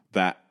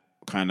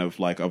kind of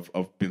like,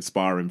 I've been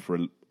sparring for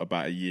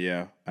about a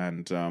year,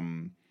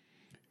 and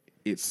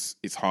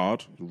it's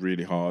hard,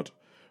 really hard,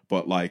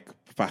 but like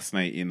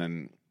fascinating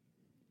and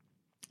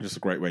just a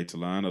great way to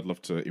learn. I'd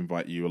love to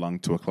invite you along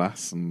to a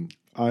class and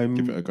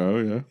give it a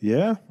go.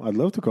 Yeah, I'd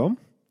love to come.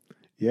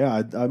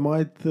 Yeah, I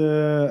might.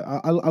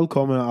 I'll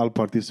come and I'll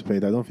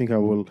participate. I don't think I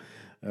will.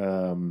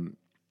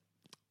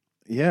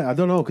 Yeah, I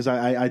don't know, because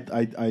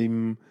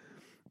I'm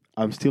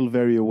still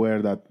very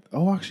aware that.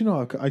 Oh, actually,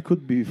 no, I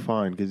could be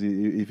fine, because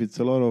if it's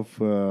a lot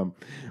of.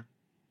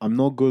 I'm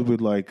not good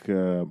with like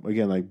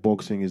again, like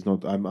boxing is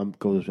not.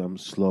 I'm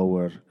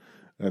slower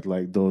at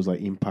like those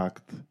like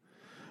impact.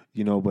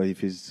 But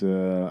if it's,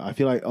 I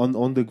feel like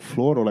on the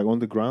floor or like on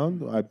the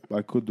ground,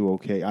 I could do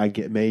okay. I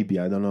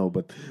don't know,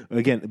 but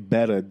again,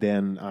 better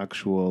than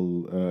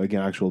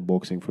actual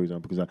boxing, for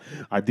example, because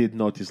I did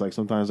notice like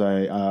sometimes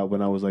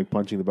when I was like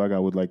punching the bag, I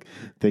would like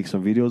take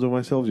some videos of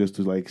myself just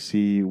to like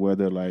see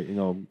whether like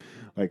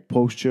like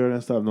posture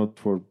and stuff, not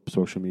for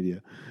social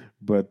media.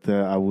 But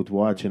I would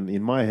watch, and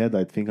in my head,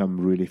 I think I'm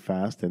really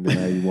fast. And then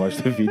I watch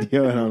the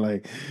video, and I'm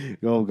like,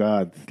 "Oh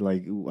God!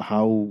 Like,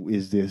 how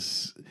is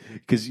this?"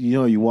 Because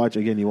you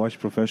watch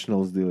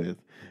professionals do it,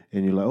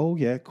 and you're like, "Oh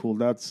yeah, cool.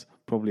 That's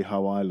probably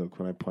how I look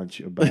when I punch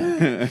a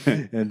bag."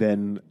 And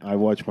then I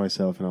watch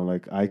myself, and I'm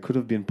like, I could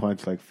have been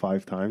punched like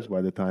 5 times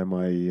by the time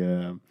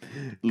I.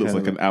 Looks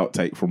like an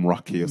outtake from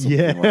Rocky or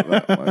something like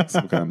that. Like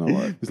some kind of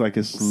like it's like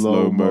a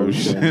slow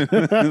motion.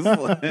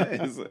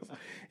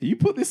 You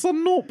put this on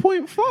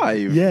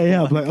 0.5.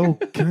 Yeah. I'm like, oh,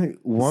 can I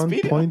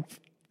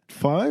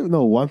 1.5?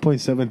 No,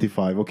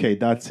 1.75. Okay,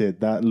 that's it.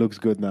 That looks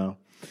good now.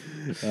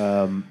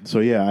 So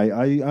yeah,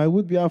 I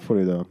would be up for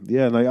it though.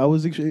 Yeah, like I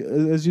was actually,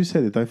 as you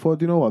said it, I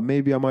thought, what,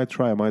 maybe I might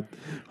try. I might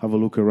have a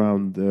look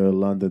around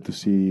London to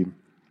see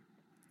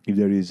if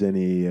there is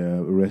any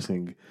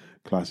wrestling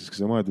classes,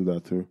 because I might do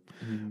that too.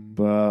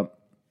 But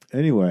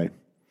anyway,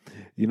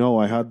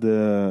 I had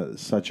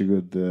such a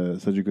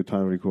good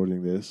time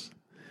recording this.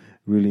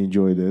 Really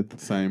enjoyed it.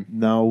 Same.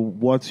 Now,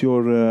 what's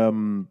your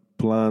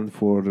plan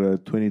for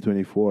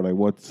 2024? Like,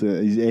 what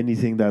is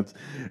anything that's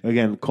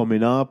again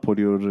coming up, or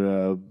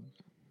you're,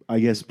 I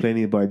guess,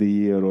 planning by the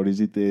year, or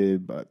is it,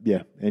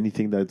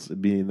 anything that's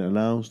being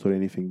announced, or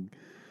anything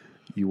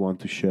you want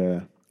to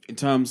share? In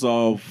terms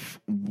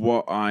of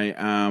what I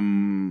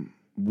am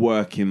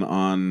working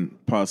on,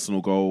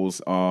 personal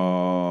goals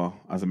are,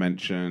 as I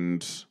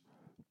mentioned,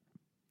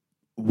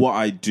 what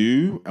I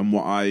do and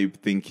what I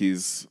think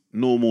is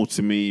normal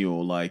to me,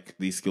 or like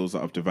these skills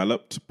that I've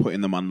developed,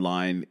 putting them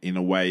online in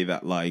a way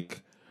that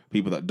like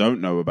people that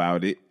don't know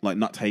about it, like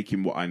not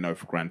taking what I know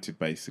for granted,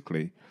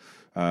 basically.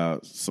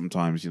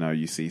 Sometimes,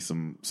 you see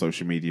some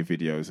social media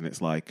videos and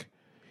it's like,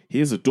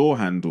 here's a door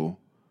handle.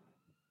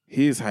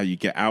 Here's how you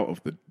get out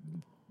of the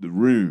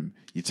room.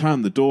 You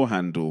turn the door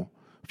handle.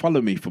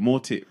 Follow me for more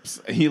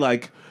tips. And you're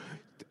like,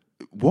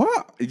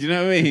 what? You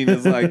know what I mean?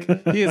 It's like,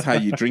 here's how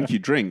you drink your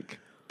drink.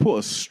 put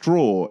a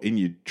straw in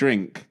your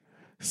drink.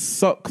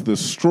 Suck the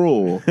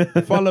straw.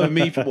 Follow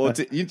me for more.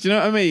 Do you know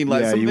what I mean?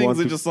 Like, Yeah, some you things want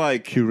are to just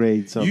like,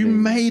 curate something. you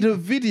made a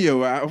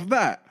video out of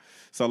that.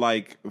 So,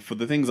 like, for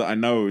the things that I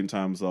know in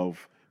terms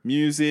of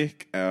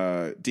music,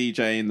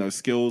 DJing, those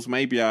skills,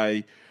 maybe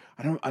I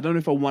don't know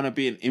if I want to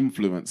be an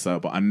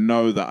influencer, but I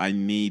know that I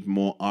need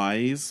more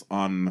eyes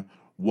on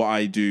what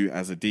I do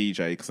as a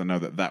DJ, because I know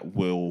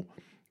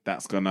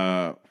that's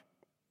gonna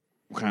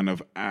kind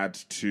of add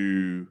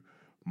to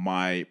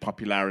my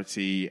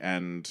popularity,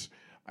 and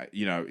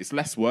it's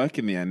less work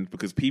in the end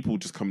because people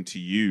just come to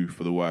you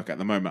for the work. At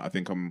the moment, I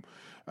think I'm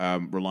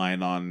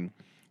relying on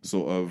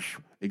sort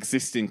of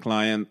existing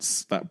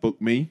clients that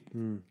book me.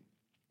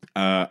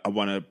 I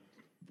want to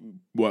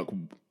work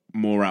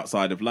more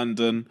outside of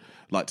London.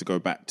 I'd like to go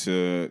back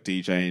to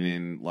DJing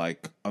in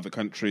like other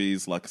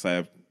countries. Like I say,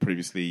 I've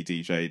previously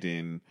DJed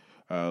in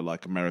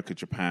like America,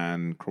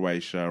 Japan,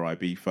 Croatia,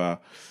 Ibiza.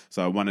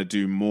 So I want to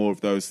do more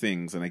of those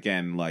things. And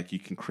again, like, you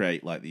can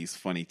create like these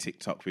funny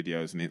TikTok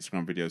videos and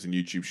Instagram videos and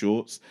YouTube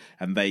shorts,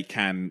 and they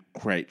can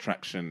create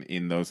traction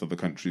in those other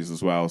countries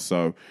as well.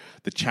 So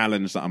the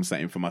challenge that I'm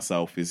setting for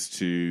myself is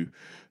to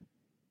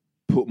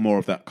put more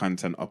of that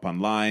content up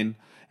online.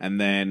 And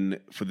then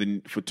for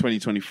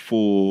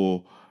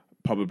 2024,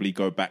 probably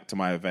go back to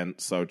my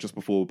events. So just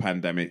before the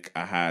pandemic,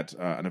 I had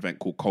an event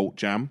called Cult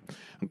Jam.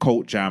 And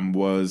Cult Jam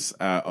was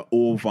an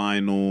all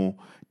vinyl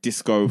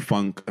disco,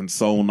 funk, and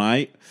soul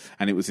night.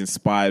 And it was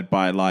inspired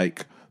by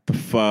like the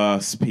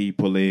first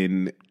people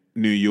in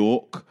New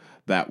York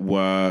that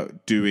were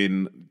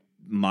doing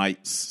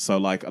nights. So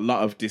like a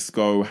lot of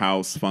disco,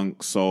 house,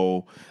 funk,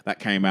 soul that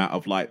came out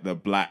of like the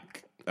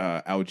black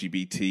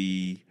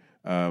LGBT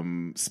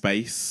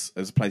space.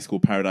 There's a place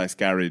called Paradise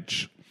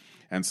Garage.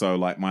 And so,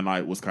 like, my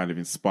night was kind of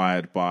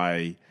inspired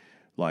by,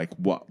 like,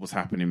 what was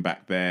happening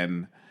back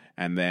then,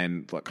 and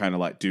then, like, kind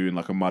of, like, doing,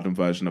 like, a modern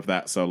version of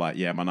that. So, like,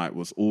 yeah, my night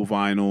was all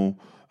vinyl,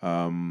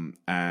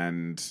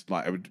 and,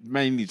 like, I would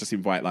mainly just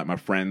invite, like, my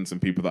friends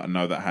and people that I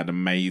know that had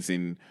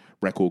amazing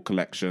record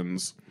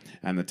collections,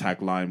 and the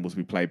tagline was,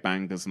 we play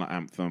bangers, not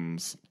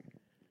anthems,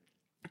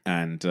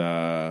 and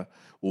all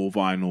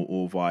vinyl,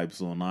 all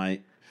vibes, all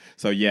night.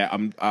 So, yeah,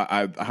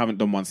 I haven't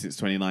done one since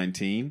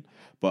 2019.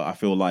 But I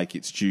feel like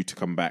it's due to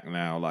come back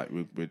now. Like,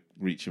 we're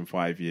reaching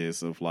 5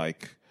 years of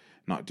like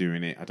not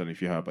doing it. I don't know if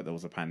you heard, but there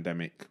was a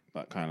pandemic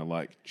that kind of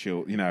like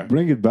chill.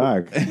 Bring it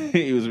back.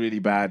 It was really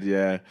bad.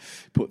 Yeah,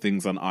 put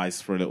things on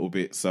ice for a little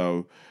bit.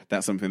 So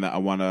that's something that I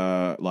want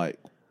to like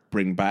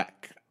bring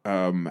back.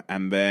 And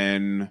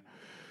then,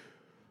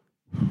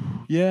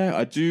 yeah,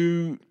 I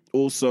do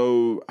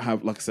also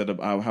have, like I said,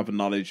 I have a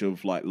knowledge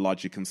of like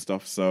Logic and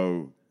stuff.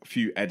 So a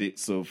few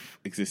edits of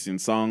existing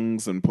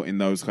songs and putting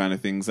those kind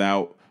of things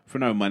out for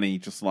no money,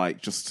 just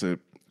to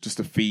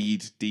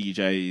feed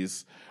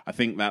DJs. I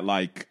think that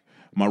like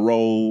my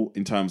role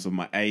in terms of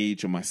my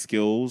age and my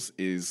skills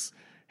is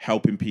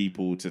helping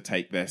people to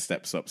take their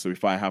steps up. So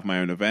if I have my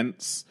own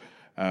events,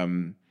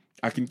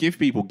 I can give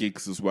people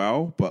gigs as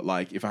well. But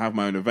like if I have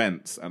my own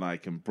events and I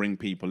can bring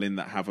people in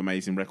that have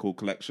amazing record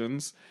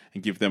collections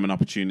and give them an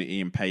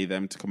opportunity and pay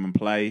them to come and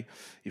play,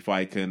 if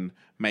I can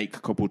make a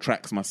couple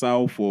tracks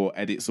myself or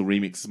edits or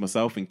remixes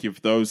myself and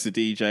give those to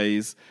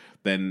DJs,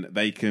 then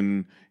they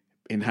can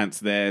enhance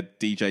their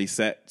DJ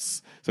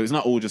sets. So it's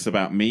not all just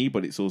about me,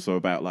 but it's also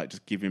about like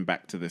just giving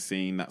back to the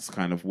scene. That's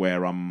kind of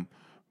where I'm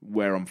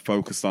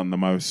focused on the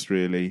most,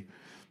 really.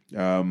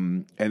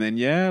 And then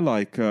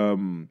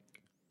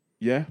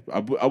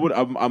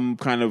I'm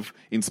kind of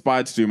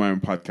inspired to do my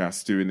own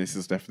podcast. Doing this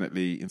has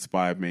definitely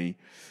inspired me.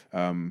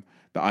 The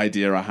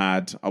idea I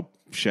had, I'll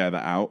share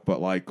that out,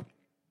 but like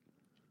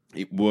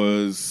it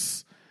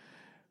was.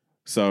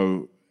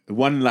 So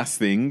one last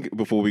thing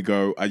before we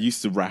go, I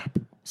used to rap.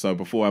 So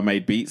before I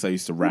made beats, I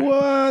used to rap.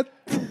 What?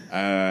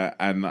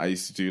 And I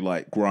used to do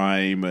like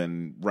grime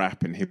and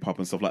rap and hip hop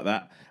and stuff like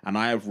that. And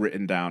I have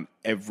written down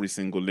every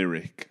single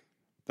lyric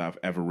that I've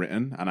ever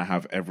written, and I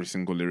have every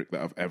single lyric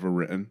that I've ever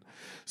written.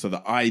 So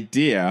the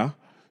idea,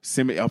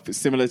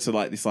 similar to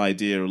like this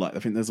idea of like, I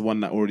think there's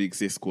one that already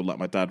exists called like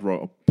My Dad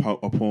Wrote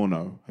a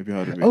Porno. Have you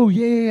heard of it? Oh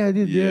yeah, I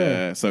did.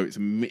 Yeah. So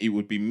it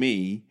would be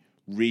me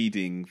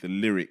reading the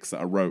lyrics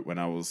that I wrote when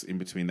I was in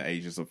between the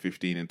ages of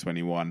 15 and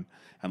 21,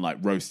 and like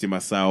roasting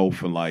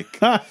myself and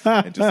like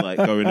and just like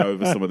going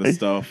over some of the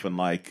stuff and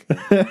like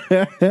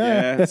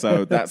yeah.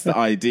 So that's the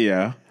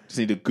idea. Just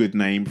need a good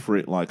name for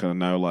it. Like I don't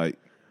know, like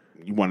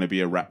you want to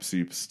be a rap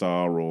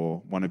superstar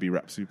or want to be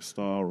rap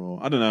superstar or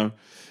I don't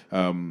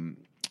know.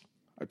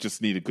 I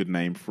just need a good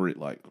name for it,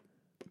 like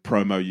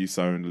promo use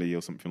only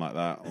or something like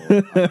that,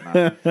 or I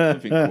don't know,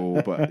 something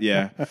cool. But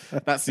yeah,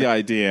 that's the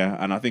idea.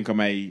 And I think I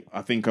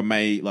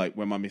may like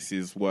when my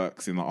missus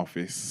works in the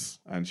office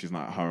and she's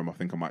not at home, I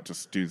think I might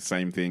just do the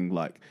same thing,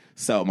 like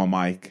set up my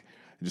mic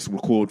and just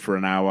record for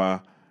an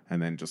hour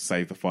and then just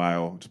save the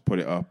file, just put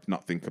it up,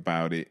 not think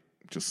about it,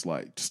 just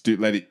let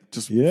it,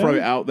 just Yeah. throw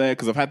it out there,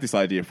 because I've had this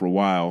idea for a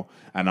while,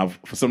 and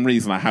for some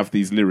reason I have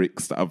these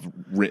lyrics that I've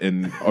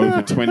written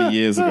over 20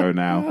 years ago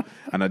now,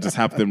 and I just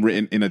have them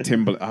written in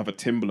I have a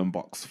Timberland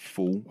box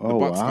full. The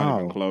box can't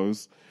even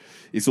close.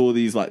 It's all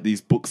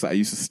these books that I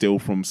used to steal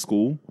from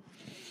school,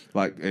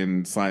 like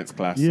in science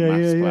class,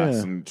 maths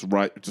class, and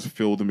just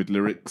fill them with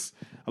lyrics.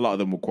 A lot of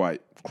them were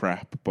quite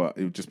crap, but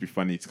it would just be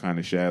funny to kind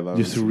of share those.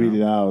 Just to read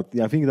it out.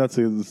 Yeah, I think that's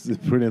a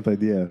brilliant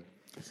idea.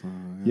 So,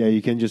 yeah,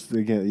 you can just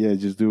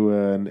do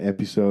an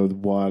episode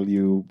while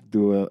you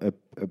do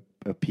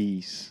a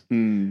piece,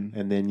 and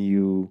then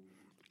you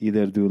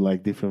either do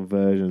like different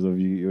versions of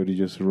you, or you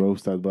just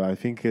roast that. But I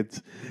think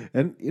it's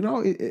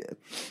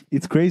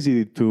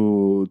crazy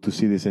to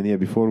see this. And yeah,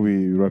 before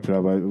we wrap it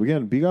up,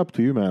 again, big up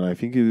to you, man. I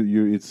think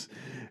it's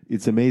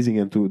amazing,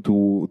 and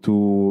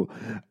to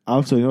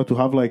also to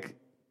have like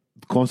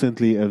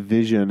constantly a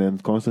vision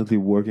and constantly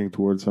working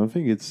towards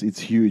something. It's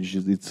huge.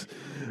 It's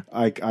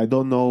like, I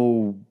don't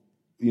know,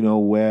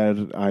 where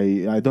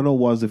I don't know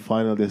what's the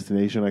final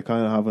destination. I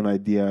kind of have an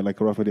idea, like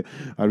a rough idea.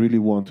 I really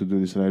want to do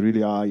this,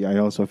 and I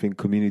also think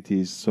community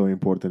is so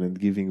important, and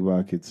giving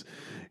back, it's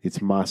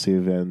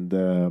massive. And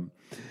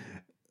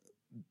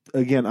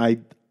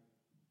again,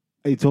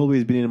 it's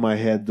always been in my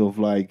head of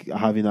like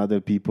having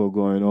other people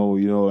going, oh,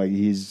 like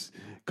he's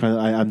kind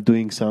of, I'm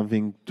doing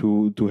something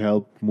to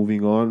help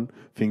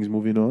things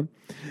moving on.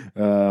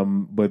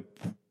 But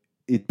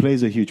it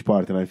plays a huge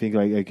part, and I think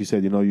like you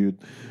said,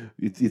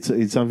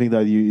 it's something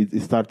that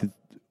it started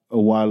a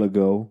while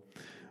ago.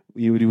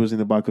 It was in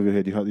the back of your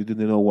head. You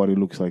didn't know what it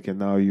looks like, and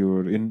now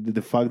you're in.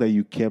 The fact that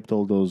you kept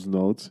all those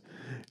notes,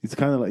 it's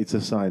kind of like it's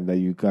a sign that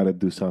you gotta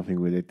do something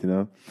with it.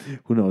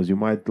 Who knows? You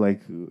might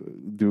like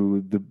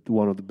do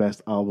one of the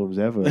best albums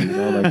ever. Like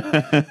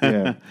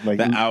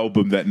the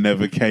album that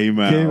never came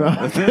out.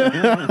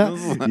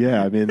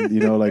 Yeah, I mean,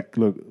 like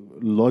look,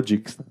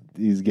 Logic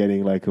is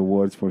getting like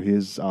awards for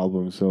his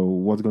album. So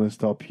what's gonna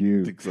stop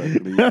you?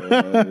 Exactly.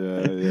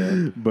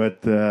 Yeah.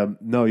 But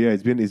no, yeah,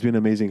 it's been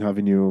amazing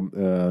having you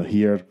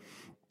here.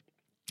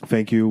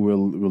 Thank you.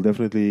 We'll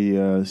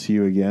definitely see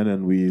you again,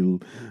 and we'll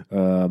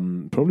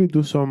probably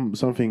do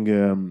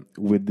something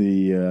with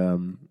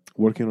the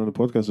working on the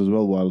podcast as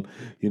well. While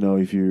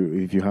if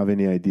you have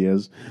any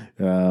ideas,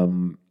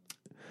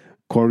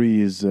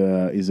 Corey is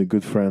a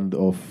good friend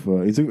of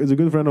it's a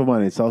good friend of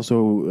mine. It's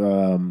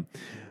also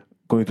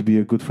going to be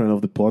a good friend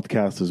of the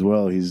podcast as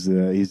well. He's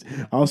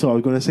also, I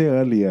was going to say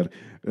earlier,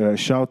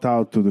 shout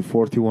out to the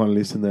 41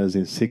 listeners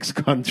in 6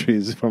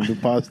 countries from the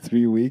past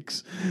 2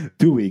 weeks.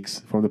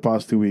 From the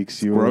past 2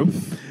 weeks.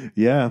 Growth.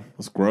 Yeah.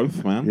 That's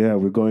growth, man. Yeah,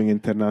 we're going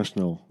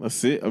international.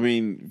 That's it. I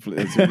mean,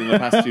 it's been in the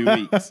past 2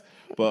 weeks,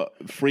 but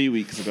 3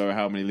 weeks ago,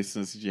 how many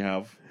listeners did you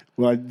have?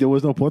 Well, there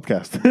was no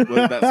podcast.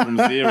 Well, that's from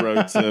 0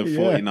 to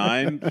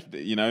 49.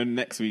 Yeah.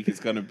 Next week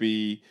it's going to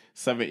be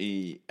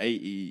 70,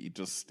 80.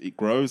 It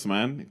grows,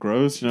 man. It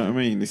grows. You know what I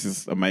mean? This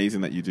is amazing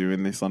that you're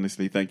doing this.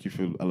 Honestly, thank you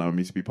for allowing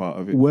me to be part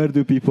of it.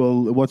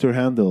 What's your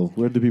handle?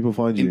 Where do people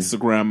find you?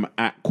 Instagram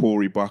at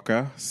Corey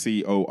Bocker,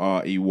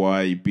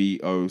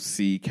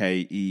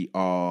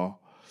 CoreyBocker.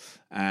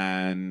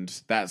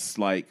 And that's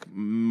like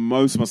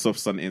most of my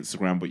stuff's on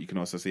Instagram, but you can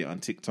also see it on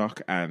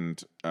TikTok.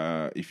 And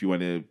if you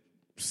want to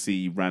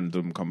see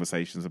random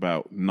conversations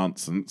about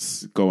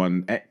nonsense, go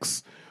on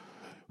X,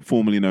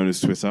 formerly known as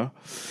Twitter.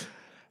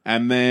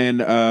 And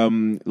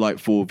then like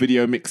for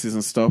video mixes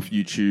and stuff,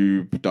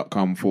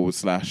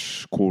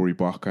 youtube.com/Corey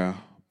Bocker.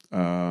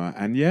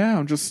 And yeah,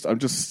 I'm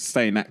just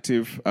staying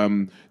active.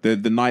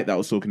 The night that I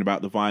was talking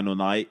about, the vinyl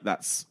night,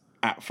 that's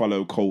at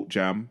Follow Cult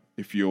Jam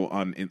if you're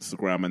on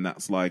Instagram, and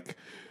that's like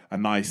a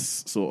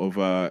nice sort of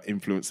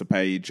influencer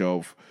page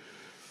of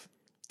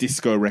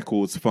disco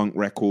records, funk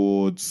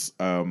records,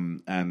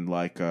 and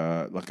like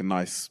a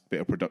nice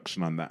bit of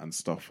production on that and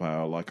stuff.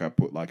 Like I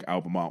put like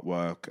album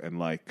artwork and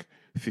like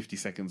 50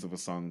 seconds of a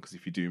song, because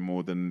if you do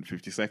more than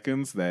 50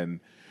 seconds, then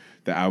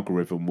the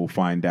algorithm will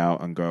find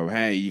out and go,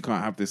 hey, you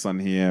can't have this on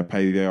here,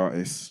 pay the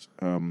artist,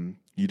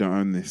 you don't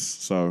own this.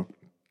 So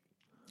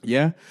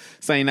yeah,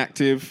 staying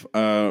active.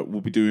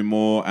 We'll be doing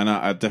more, and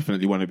I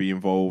definitely want to be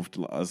involved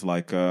as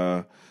like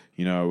a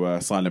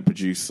silent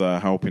producer,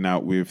 helping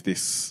out with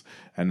this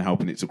and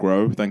helping it to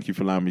grow. Thank you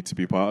for allowing me to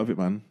be part of it,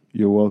 man.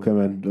 You're welcome,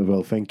 and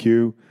well, thank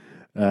you.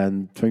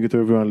 And thank you to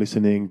everyone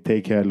listening.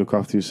 Take care, look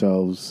after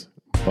yourselves.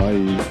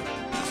 Bye.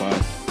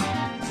 Bye.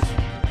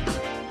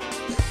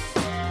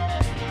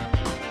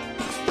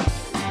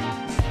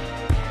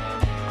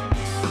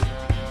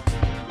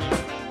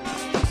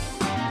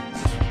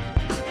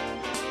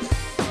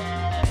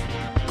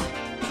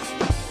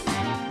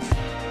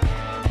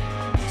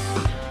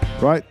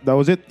 Right, that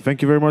was it.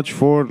 Thank you very much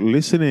for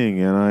listening,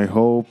 and I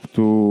hope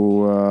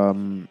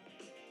to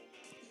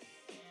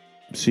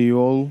see you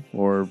all,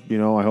 or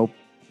I hope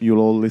you'll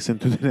all listen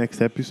to the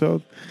next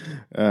episode.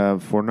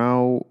 For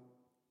now,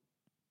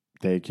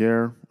 take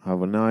care,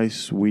 have a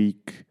nice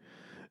week,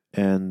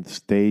 and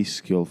stay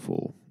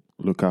skillful.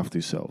 Look after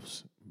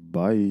yourselves.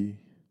 Bye.